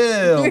 and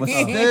Ville. But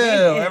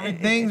still,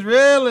 everything's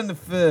real in the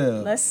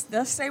Ville. Let's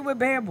stay with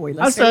Bad Boy. I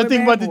Let's started stay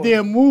thinking with about Bad the Boy.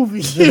 damn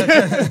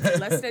movie.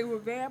 Let's stay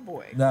with Bad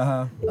Boy.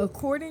 Uh-huh.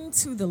 According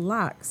to the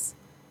locks,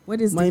 what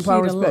is Money, the key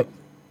power, to respect.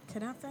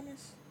 Can I finish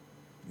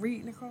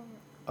reading the card?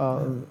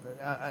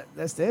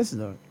 That's the answer,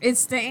 though.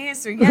 It's the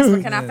answer, yes,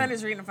 but can I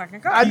finish reading the fucking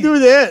card? I do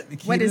that. The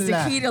key What to is the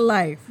life. key to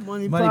life?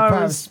 Money, Money, power,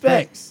 power,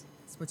 respect.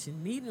 It's what you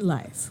need in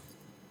life.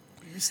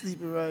 You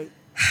sleeping right.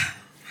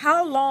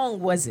 How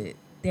long was it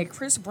that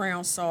Chris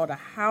Brown saw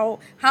how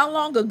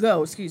long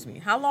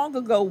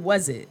ago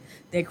was it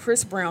that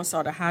Chris Brown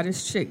saw the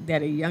hottest chick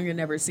that a younger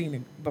never seen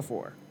it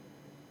before?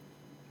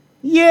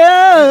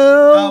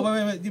 Oh,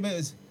 wait.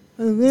 It's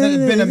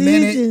been a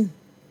minute.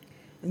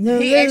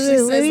 He actually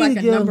says like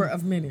a number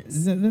of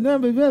minutes. The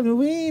number of the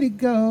way to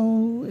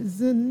go.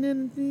 Is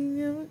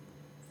anything?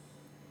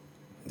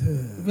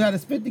 We gotta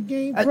spit the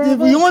game. If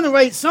we on the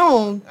right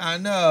song, I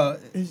know.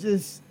 it's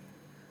just So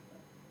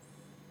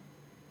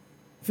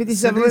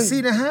 57 they minutes.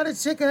 see the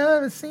hottest chick I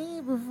ever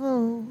seen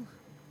before.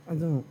 I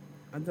don't.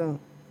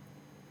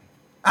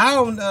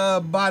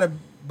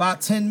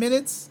 About 10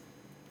 minutes.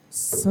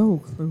 So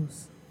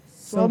close.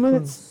 12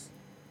 minutes?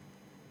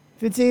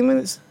 15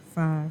 minutes?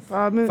 5.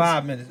 5 minutes?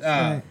 5 minutes.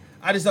 Right.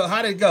 I just don't.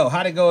 How'd it go?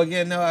 How'd it go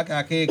again? No, I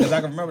can't because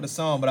I can remember the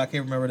song, but I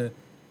can't remember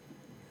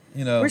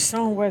the. Which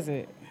song was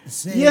it?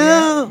 Say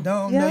Yeah. I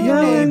don't know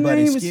your name, but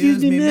excuse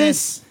me,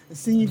 miss. I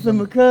seen you from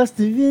across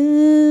the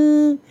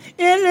room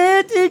and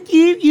let to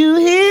keep you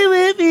here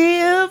with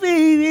me, oh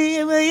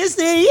baby. When you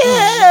say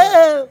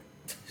yeah.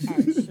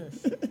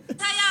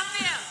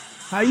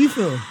 How you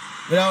feel?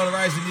 With all the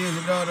rights and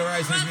music,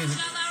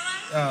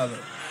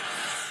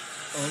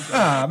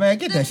 man,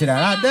 get that shit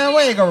out.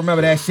 We ain't gonna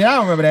remember that shit. I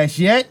don't remember that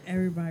shit.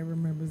 Everybody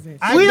remembers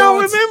that. We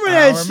don't remember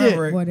that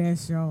shit. Well,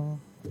 that's y'all.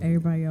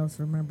 Everybody else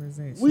remembers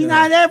that shit. We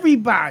not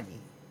everybody.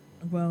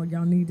 Well,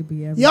 y'all need to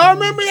be everybody. Y'all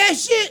remember that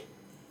shit?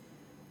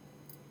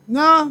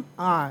 No?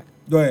 All right.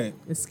 Go ahead.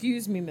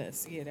 Excuse me,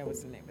 miss. Yeah, that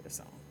was the name of the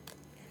song.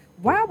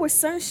 Why was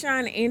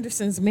Sunshine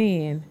Anderson's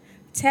man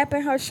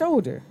tapping her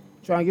shoulder?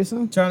 Trying to get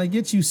some? Trying to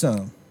get you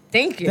some.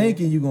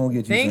 Thinking you gonna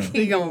get you some.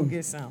 he gonna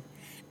get some.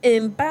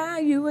 And buy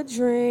you a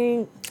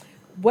drink.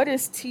 What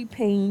is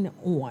T-Pain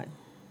on?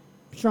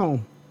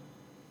 Patron.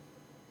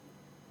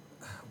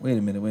 Wait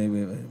a minute. Wait.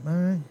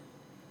 Mine.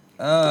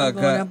 I'm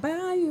gonna God.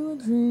 buy you a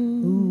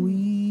drink. Ooh,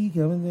 we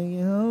come and take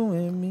you home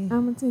with me. I'm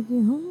gonna take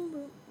you home.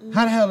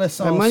 How the hell that Got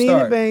song money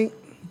start? in the bank.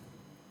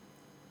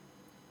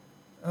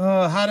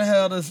 How the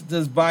hell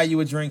does Buy You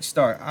a Drink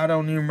start? I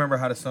don't even remember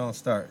how the song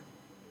start.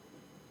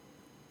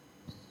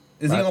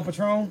 Is he on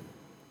Patron?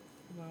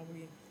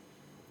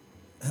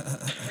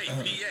 Hey,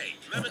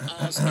 PA, Lemon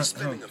Oz is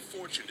spending a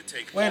fortune to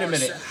take Wait a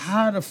minute.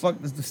 How the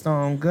fuck does the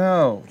song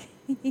go?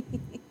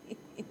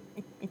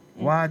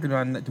 Why do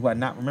I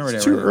not remember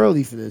It's that? too right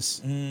early for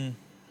this.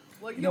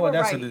 Well, you know were what,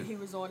 that's right. what it- He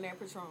was on that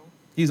Patron.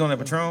 He's on that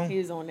Patron? He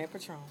was on that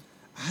Patron.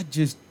 I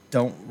just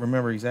don't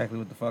remember exactly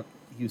what the fuck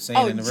he was saying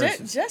Oh, in the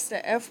verses. just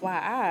a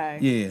FYI.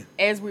 Yeah.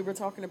 As we were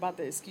talking about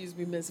the Excuse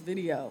Me Miss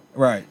video,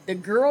 Right. the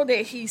girl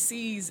that he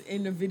sees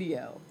in the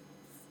video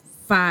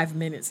 5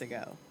 minutes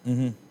ago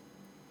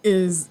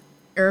is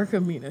Erica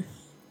Mena.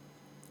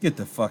 Get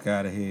the fuck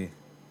out of here.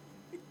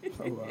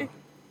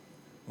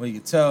 Well, you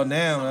can tell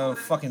now,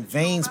 fucking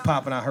veins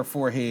popping out her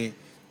forehead.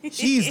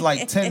 She's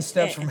like 10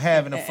 steps from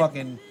having a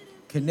fucking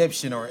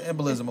conniption or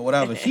embolism or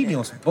whatever. She be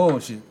on some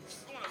bullshit.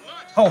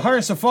 Oh, her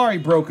and Safari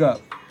broke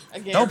up.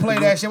 Again. Don't play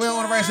that shit. We don't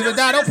want to race it.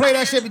 Don't play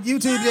that shit with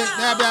YouTube.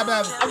 Blah, blah,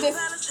 blah. I'm just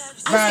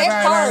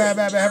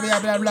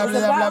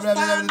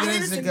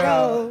Years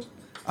ago.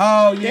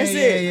 Oh, yeah, That's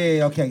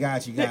yeah. Okay,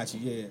 got you,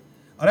 yeah.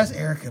 Oh, that's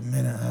Erica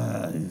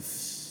Mena.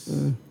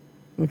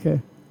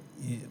 Okay.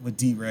 Yeah, with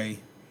D-Ray.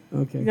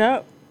 Okay.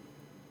 Yep.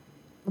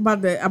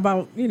 About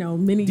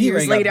many D-Ray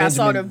years got later, I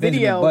saw the Benjamin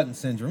video. Button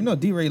syndrome. You know,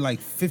 D-Ray like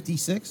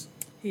 56?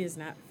 He is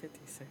not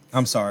 56.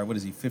 I'm sorry, what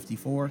is he,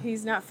 54?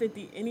 He's not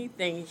 50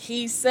 anything.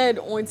 He said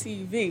on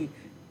TV,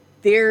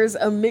 there's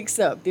a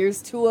mix-up.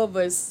 There's two of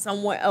us.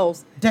 Someone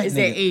else That is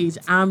that nigga- age.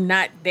 I'm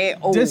not that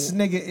old. This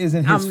nigga is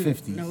in his I'm-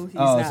 50s. no, he's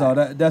oh, not.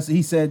 so that's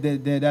he said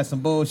that that's some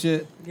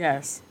bullshit?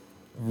 Yes.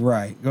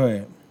 Right, go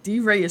ahead.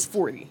 D-Ray is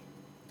 40.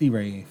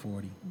 D-Ray ain't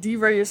 40.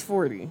 D-Ray is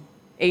 40.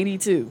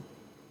 82.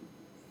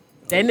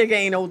 That nigga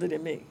ain't older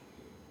than me.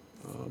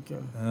 Okay.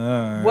 All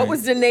right. What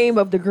was the name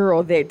of the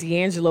girl that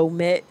D'Angelo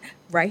met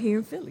right here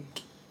in Philly?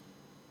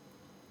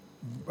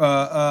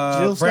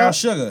 Jill Brown Scott?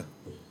 Sugar.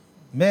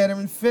 Met her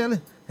in Philly,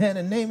 and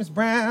her name is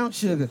Brown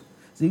Sugar.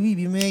 See, we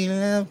be making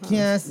love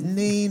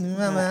constantly, and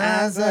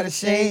my eyes are the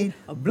shade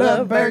of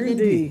blood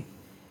burgundy.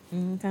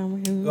 Go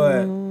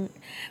ahead.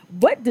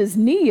 What does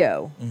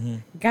Neo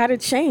gotta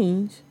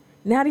change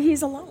now that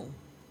he's alone?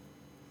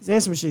 His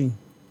answer machine.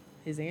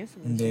 His answer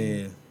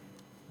machine. Yeah.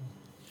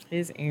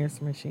 His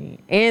answer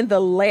machine. And the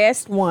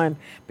last one,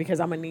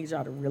 because I'm gonna need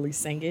y'all to really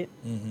sing it.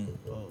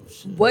 Oh,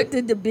 shit. What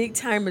did the big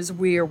timers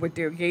wear with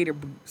their gator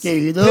boots?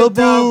 Gator Flipped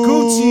out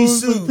Gucci boots,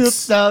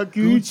 suits. flipped out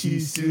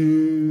Gucci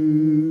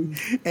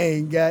suit.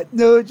 Ain't got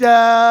no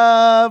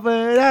job,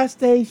 but I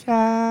stay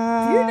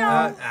shy. You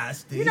know, I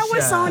stay you know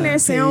what shy. song that Pay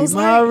sounds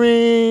my like?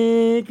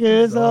 rent,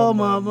 cause all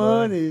my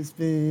money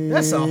spent.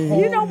 That's a whole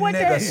You know what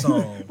nigga that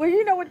song. Well,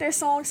 you know what that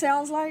song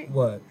sounds like?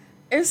 What?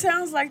 It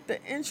sounds like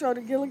the intro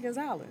to Gilligan's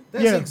Island.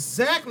 That's Yeah.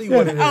 exactly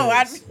what it is. Oh,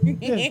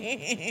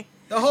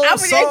 the whole it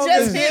song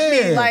just is hit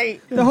me yeah.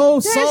 like the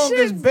whole that song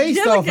is shit's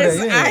based off of Gilligan's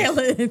that. Yeah.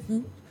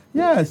 Island.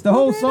 Yes, the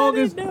whole song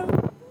is.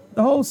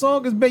 The whole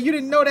song is big. You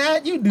didn't know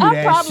that? You do I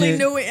that probably shit.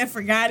 knew it and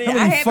forgot it. How I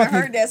many haven't fucking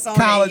heard that song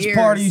college in years.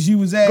 parties you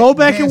was at? Go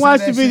back and dancing watch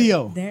to the that shit?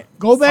 video. That-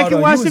 Go back Oh, and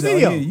no, watch you the was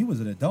video. you was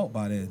an adult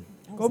by then.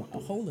 That was a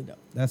whole adult.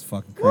 That's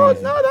fucking crazy. Well,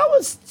 no, that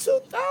was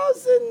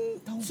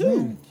 2002.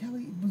 Man,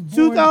 Kelly was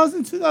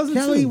born, 2002.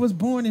 Kelly was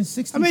born in I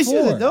 '64. mean, she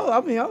was an adult.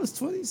 I mean, I was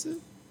 26.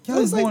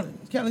 Kelly's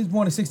like-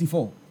 born in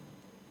 '64.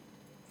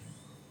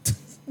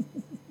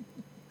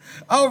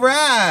 All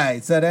right,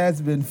 so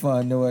that's been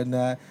fun and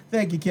whatnot.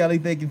 Thank you, Kelly.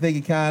 Thank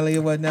you kindly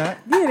and whatnot.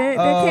 Yeah,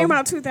 that came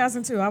out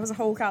 2002. I was a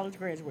whole college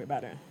graduate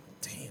by then.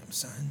 Damn,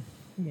 son.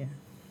 Yeah.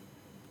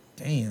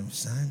 Damn,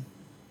 son.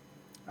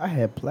 I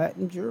had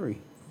platinum jury.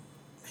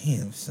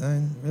 Damn,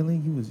 son. Really?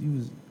 You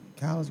was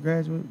college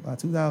graduate by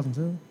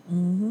 2002?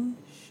 Mm-hmm.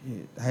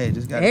 Shit. I had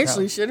just got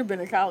Actually, should have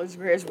been a college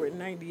graduate in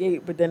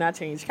 '98, but then I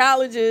changed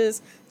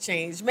colleges,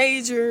 changed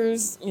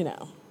majors,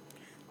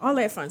 all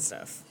that fun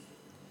stuff.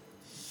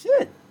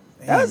 Shit.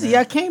 Damn, That was the man. year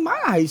I came out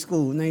of high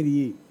school,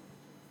 98.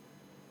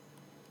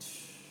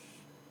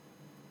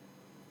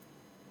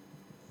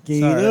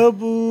 Gator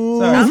boo.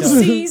 Sorry, I'm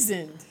Kelly.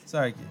 seasoned.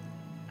 Sorry, kid.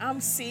 I'm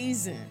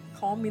seasoned.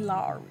 Call me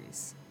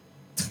Lawry's.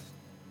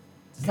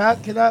 Can I I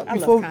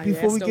before love Kanye. we I get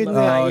still into love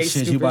that? Oh, Kanye shit,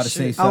 you stupid about to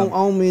say shit. I something.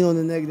 don't mean on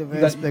the negative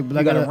got- aspect, but you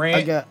I got got a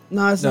rant?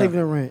 no, it's No. not even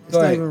a rant. It's Go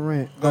not ahead. even a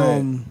rant. Go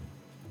ahead.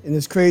 And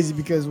it's crazy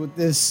because with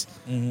this,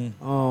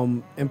 Mm-hmm.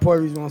 and part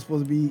of the reason I'm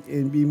supposed to be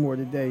in Be More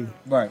today.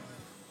 Right.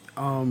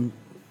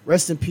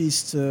 Rest in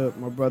peace to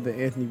my brother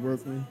Anthony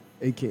Workman,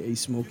 aka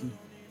Smokey.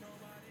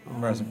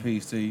 Rest in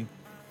peace to you.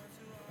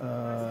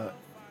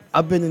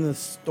 I've been in a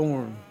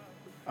storm.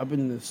 I've been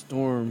in a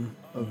storm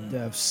of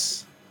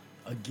deaths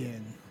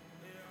again.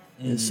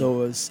 And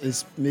so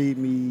it's made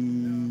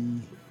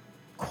me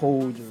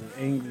colder,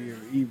 angrier,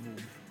 evil.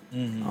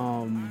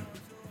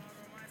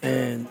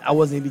 And I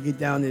wasn't able to get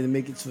down there to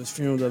make it to his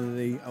funeral the other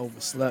day. I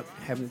overslept,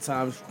 having the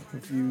times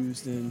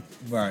confused, and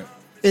Right.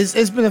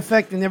 it's been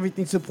affecting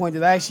everything to the point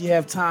that I actually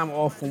have time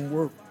off from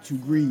work to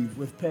grieve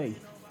with pay.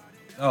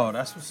 Oh,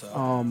 that's what's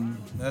up.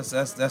 That's good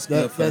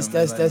That- for that's- them. that's- to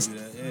let that's- you do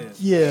that.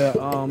 Yeah.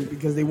 Yeah,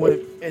 because they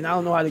wanted, and I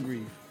don't know how to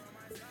grieve.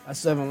 I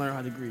still haven't learned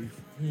how to grieve.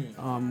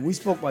 We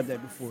spoke about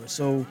that before.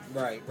 So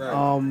Right. Right.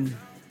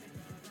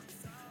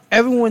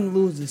 everyone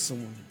loses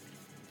someone.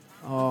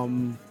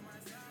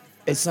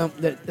 It's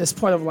something that's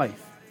part of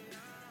life.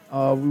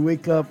 We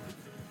wake up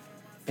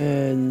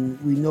and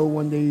we know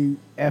one day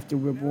after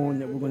we're born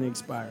that we're going to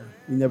expire.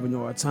 We never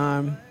know our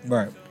time,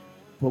 right.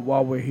 but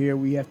while we're here,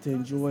 we have to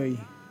enjoy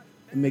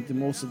and make the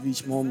most of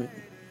each moment,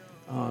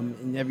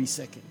 in every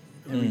second,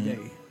 every day.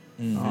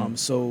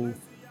 So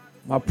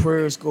my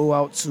prayers go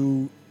out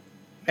to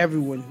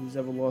everyone who's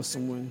ever lost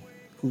someone,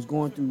 who's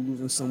going through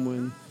losing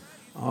someone.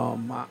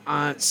 My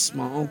aunts,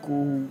 my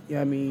uncle,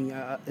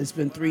 it's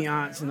been 3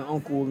 aunts and an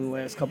uncle in the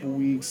last couple of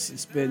weeks.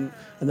 It's been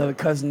another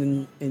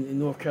cousin in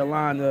North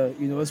Carolina.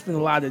 It's been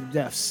a lot of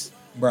deaths.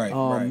 Right.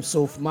 Right.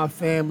 So for my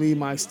family,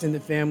 my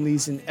extended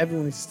families, and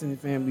everyone's extended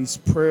families,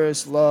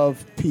 prayers,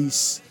 love,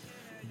 peace,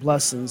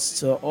 blessings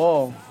to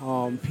all.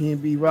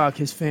 P&B Rock,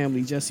 his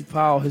family, Jesse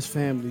Powell, his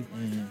family,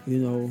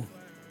 to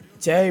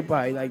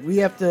everybody. Like we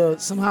have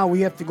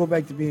to go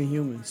back to being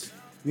humans.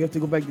 We have to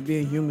go back to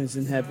being humans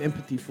and have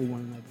empathy for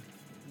one another.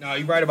 No,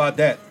 you're right about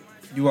that.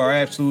 You are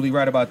absolutely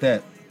right about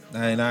that,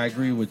 and I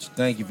agree with you.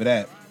 Thank you for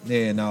that.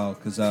 Yeah, no,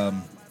 because I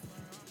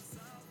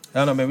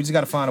don't know, man. We just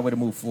got to find a way to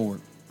move forward.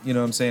 You know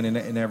what I'm saying?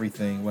 And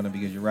everything.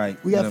 Because you're right.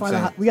 We got to find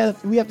out. We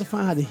have to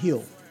find how to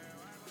heal.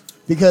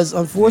 Because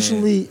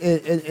unfortunately,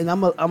 and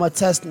I'm a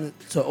testament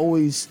to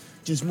always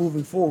just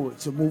moving forward.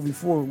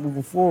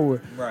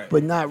 Right.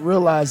 But not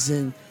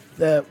realizing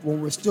that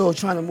when we're still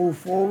trying to move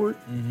forward,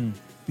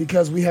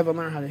 because we haven't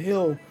learned how to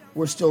heal,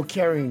 we're still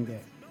carrying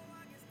that.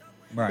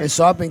 Right. And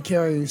so I've been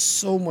carrying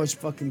so much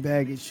fucking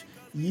baggage,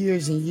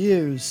 years and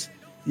years.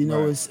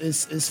 Right.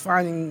 It's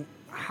finding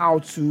how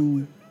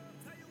to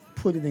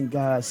put it in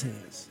God's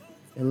hands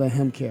and let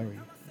Him carry it.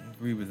 I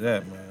agree with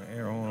that, man.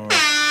 Air horn on that,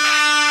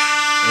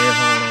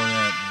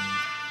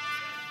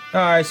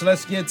 man. All right, so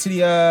let's get to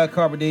the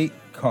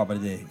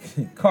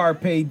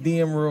Carpe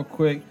Diem real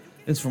quick.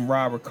 It's from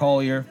Robert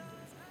Collier.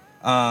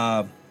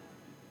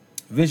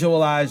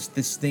 Visualize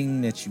this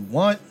thing that you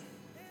want.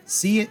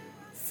 See it,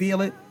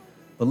 feel it,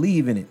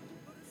 believe in it.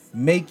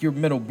 Make your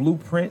mental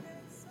blueprint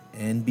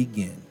and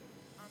begin.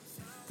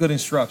 Good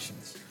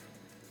instructions.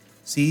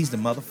 Seize the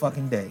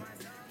motherfucking day.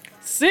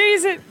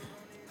 Seize it.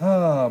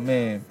 Oh,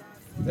 man.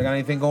 They got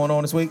anything going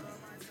on this week?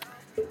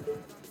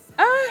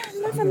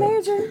 Nothing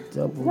major.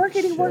 Double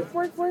Workity check.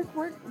 work.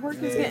 Work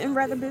is getting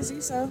rather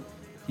busy, so.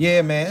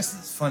 Yeah, man,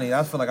 it's funny.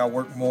 I feel like I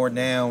work more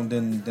now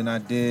than I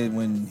did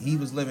when he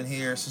was living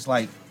here. It's just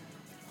like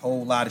a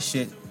whole lot of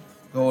shit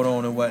going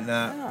on and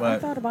whatnot. I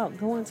But thought about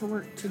going to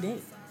work today.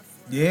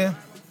 yeah,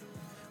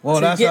 well,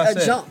 To that's get what I a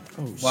said.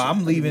 jump. Well,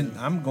 I'm leaving.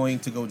 I'm going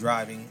to go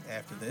driving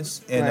after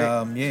this, and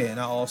Right. and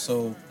I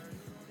also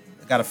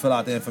got to fill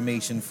out the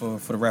information for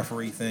the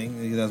referee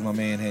thing. Because my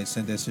man had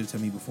sent that shit to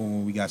me before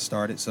when we got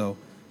started, so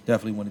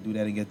definitely want to do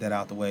that and get that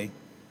out the way.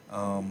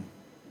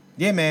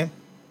 Yeah, man.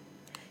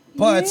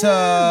 But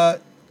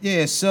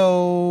Yeah,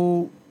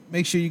 so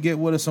make sure you get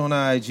with us on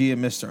IG at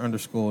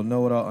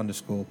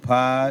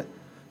Mr_Know-It-All_Pod.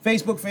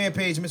 Facebook fan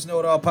page, Mr.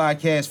 Know-It-All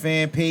Podcast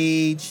fan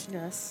page.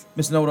 Yes.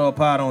 Mr. Know-It-All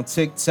Pod on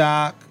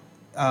TikTok.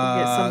 We'll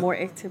get some more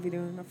activity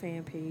on the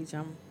fan page.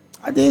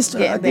 I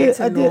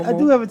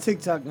do have a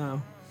TikTok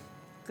now.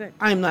 Good.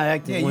 I am not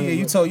active. Yeah,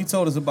 you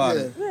told us about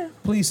it. Yeah.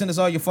 Please send us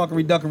all your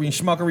fuckery, duckery, and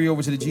schmuckery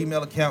over to the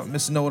Gmail account,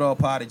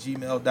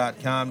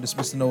 MrKnowItAllPod@gmail.com. This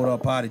is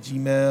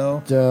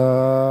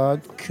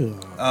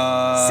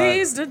MrKnowItAllPod@gmail.com.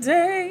 Seize the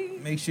day.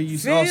 Make sure you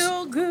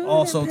Feel good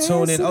also and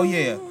tune in. pass Oh,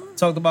 yeah.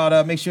 Talked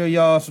about make sure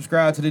y'all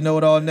subscribe to the Know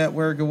It All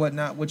Network or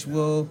whatnot, which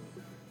will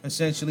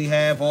essentially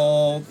have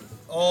all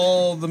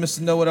the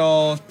Mr. Know It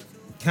All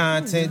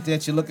content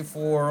that you're looking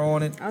for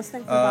on it. I was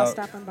thinking about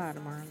stopping by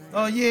tomorrow night.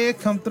 Oh, yeah,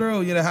 come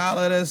through.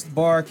 Holler at us.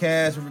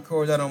 Barcast. We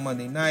record that on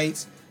Monday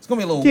nights. It's going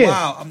to be a little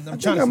while. I'm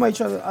trying to... I might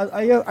try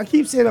to... I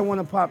keep saying I want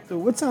to pop through.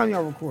 What time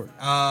y'all record?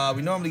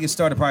 We normally get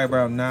started probably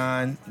around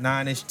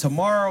 9-ish.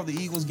 Tomorrow, the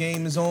Eagles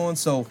game is on,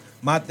 so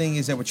my thing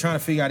is that we're trying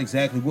to figure out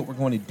exactly what we're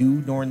going to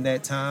do during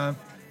that time.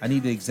 I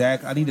need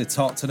to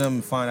talk to them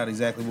and find out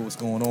exactly what's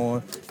going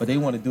on. But they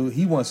want to do it.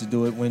 He wants to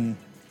do it when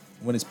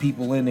it's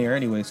people in there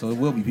anyway, so it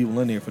will be people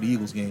in there for the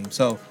Eagles game.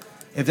 So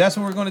if that's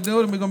what we're going to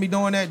do, then we're going to be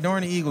doing that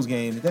during the Eagles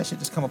game. If that shit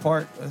just come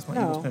apart, that's my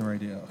Eagles pin right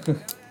there.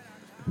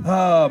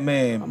 Oh,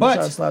 man. I'm going to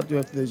try to slap through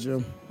after the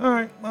gym. All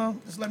right, well,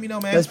 just let me know,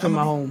 man. That's been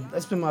my home.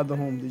 That's been my other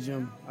home, the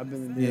gym. I've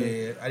been in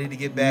there. Yeah, I need to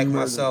get back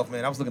myself,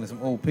 man. I was looking at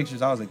some old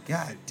pictures. I was like,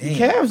 God damn. The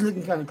calves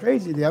looking kind of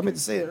crazy there. I meant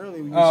to say it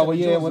earlier. Oh, well,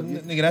 yeah. Well,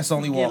 nigga, that's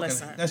only walking.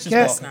 That's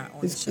just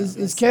walking.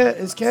 His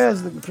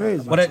calves looking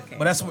crazy. But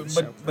that's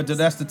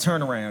the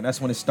turnaround. That's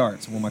when it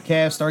starts. When my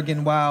calves start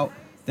getting wild,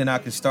 then I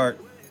can start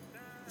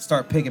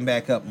picking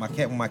back up.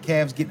 When my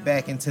calves get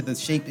back into the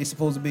shape they're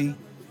supposed to be,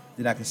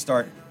 then I can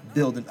start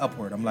building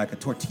upward. I'm like a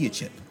tortilla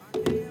chip.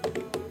 You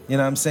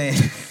know what I'm saying?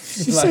 You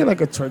say like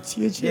a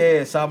tortilla chip?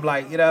 Yeah, so I'm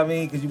like, you know what I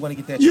mean? Because you want to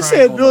get that You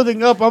triangle. said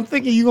building up. I'm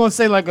thinking you're going to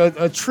say like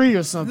a tree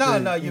or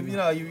something. No, you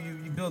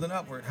building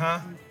upward,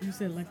 huh? You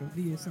said like a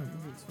V or something.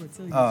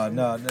 Oh,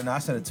 no, I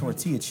said a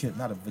tortilla chip,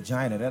 not a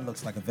vagina. That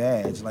looks like a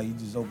vag. Like you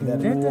just open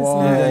that. That does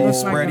not you look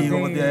spread like it a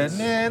over there.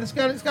 vag. Nah, it's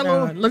got a No,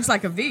 little. it looks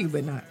like a V,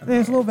 but not.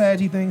 There's a little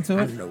vaggy thing to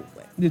it. I know,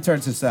 but You turn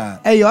it to the side.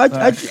 Hey, yo,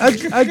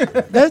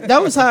 that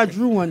was how I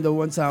drew one, though,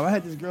 one time. I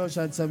had this girl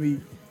try to tell me,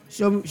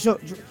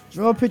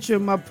 draw a picture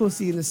of my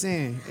pussy in the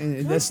sand.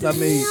 And that's what I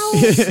made.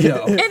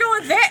 And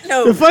on that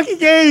note. The fucking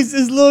games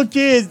is little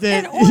kids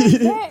that. And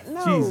on that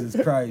note.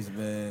 Jesus Christ,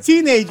 man.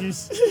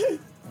 Teenagers.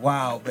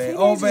 Wow, man.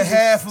 On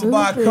behalf of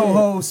my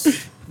co-host,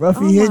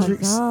 Ruffy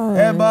Hendricks.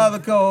 and my other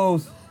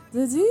co-host,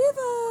 The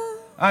Diva.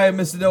 I am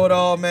Mr.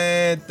 Know-It-All,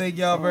 man. Thank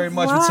y'all very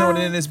much for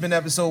tuning in. It's been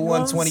episode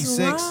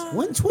 126.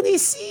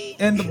 126.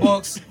 In the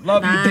books.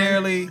 Love you 9.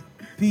 dearly.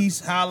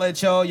 Peace. Holla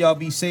at y'all. Y'all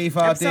be safe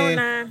out Episode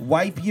there. 9.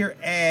 Wipe your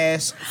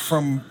ass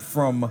from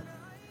front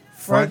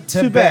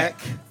to back.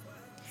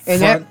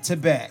 And Front to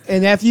back.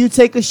 And after you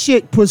take a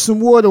shit, put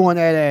some water on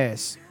that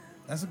ass.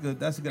 That's a good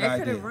That could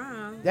idea. have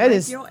rhymed. That Wipe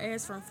is- your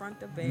ass from front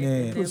to back Yeah.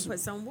 and then put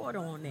some water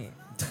on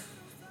that.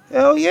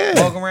 Hell yeah.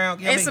 Walk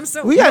around. And some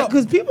soap. We got,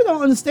 because people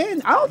don't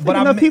understand. I don't think But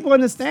I enough mean- people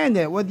understand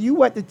that. Whether you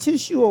wet the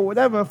tissue or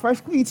whatever,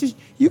 fresh clean tissue,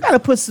 you got to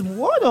put some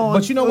water on,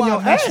 But you know on why your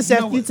I mentioned- ass you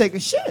know after you what- take a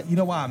shit. You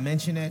know why I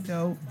mention that,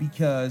 though?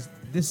 Because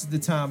this is the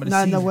time of the Not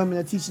season. enough women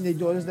are teaching their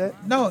daughters that.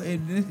 No,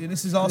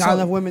 this is also Not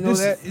enough women know this,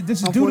 that, This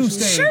is doo-doo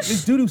unfortunately. stain.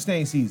 It's doo-doo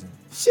stain season.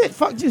 Shit,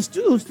 fuck, just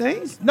do those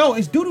things. No,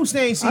 it's doo-doo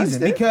stain season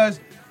understand. because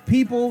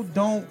people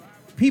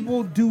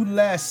do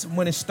less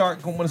when it's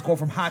going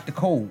from hot to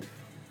cold.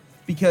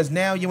 Because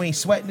now you ain't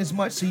sweating as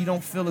much, so you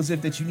don't feel as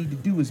if that you need to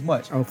do as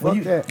much. Oh, fuck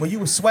that. When you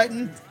was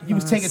sweating, you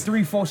was taking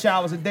 3-4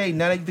 showers a day.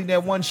 Now you think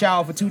that one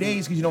shower for 2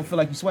 days because you don't feel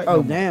like you sweating. Oh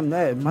no more. damn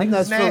that! My Niggas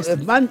nuts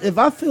nasty. feel, if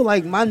I feel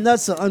like my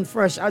nuts are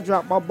unfresh, I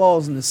drop my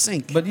balls in the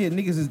sink. But yeah,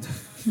 niggas is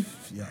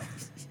yeah.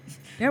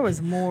 There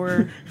was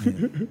more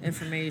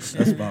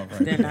information about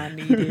right. than I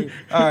needed.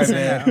 All right, to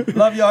man. know.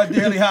 Love y'all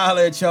dearly.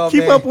 Holla at y'all,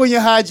 Keep man. up on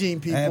your hygiene,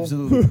 people.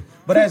 Absolutely.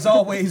 But as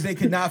always, they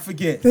cannot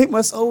forget. They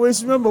must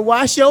always remember,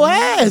 wash your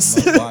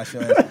ass. Wash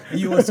your ass.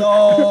 You must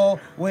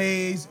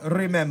always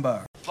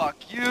remember. Fuck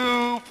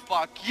you,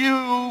 fuck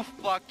you,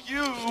 fuck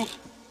you.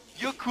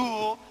 You're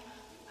cool.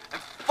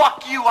 And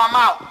fuck you, I'm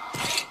out.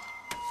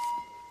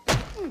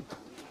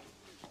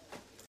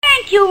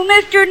 Thank you,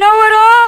 Mr. Know-It-All.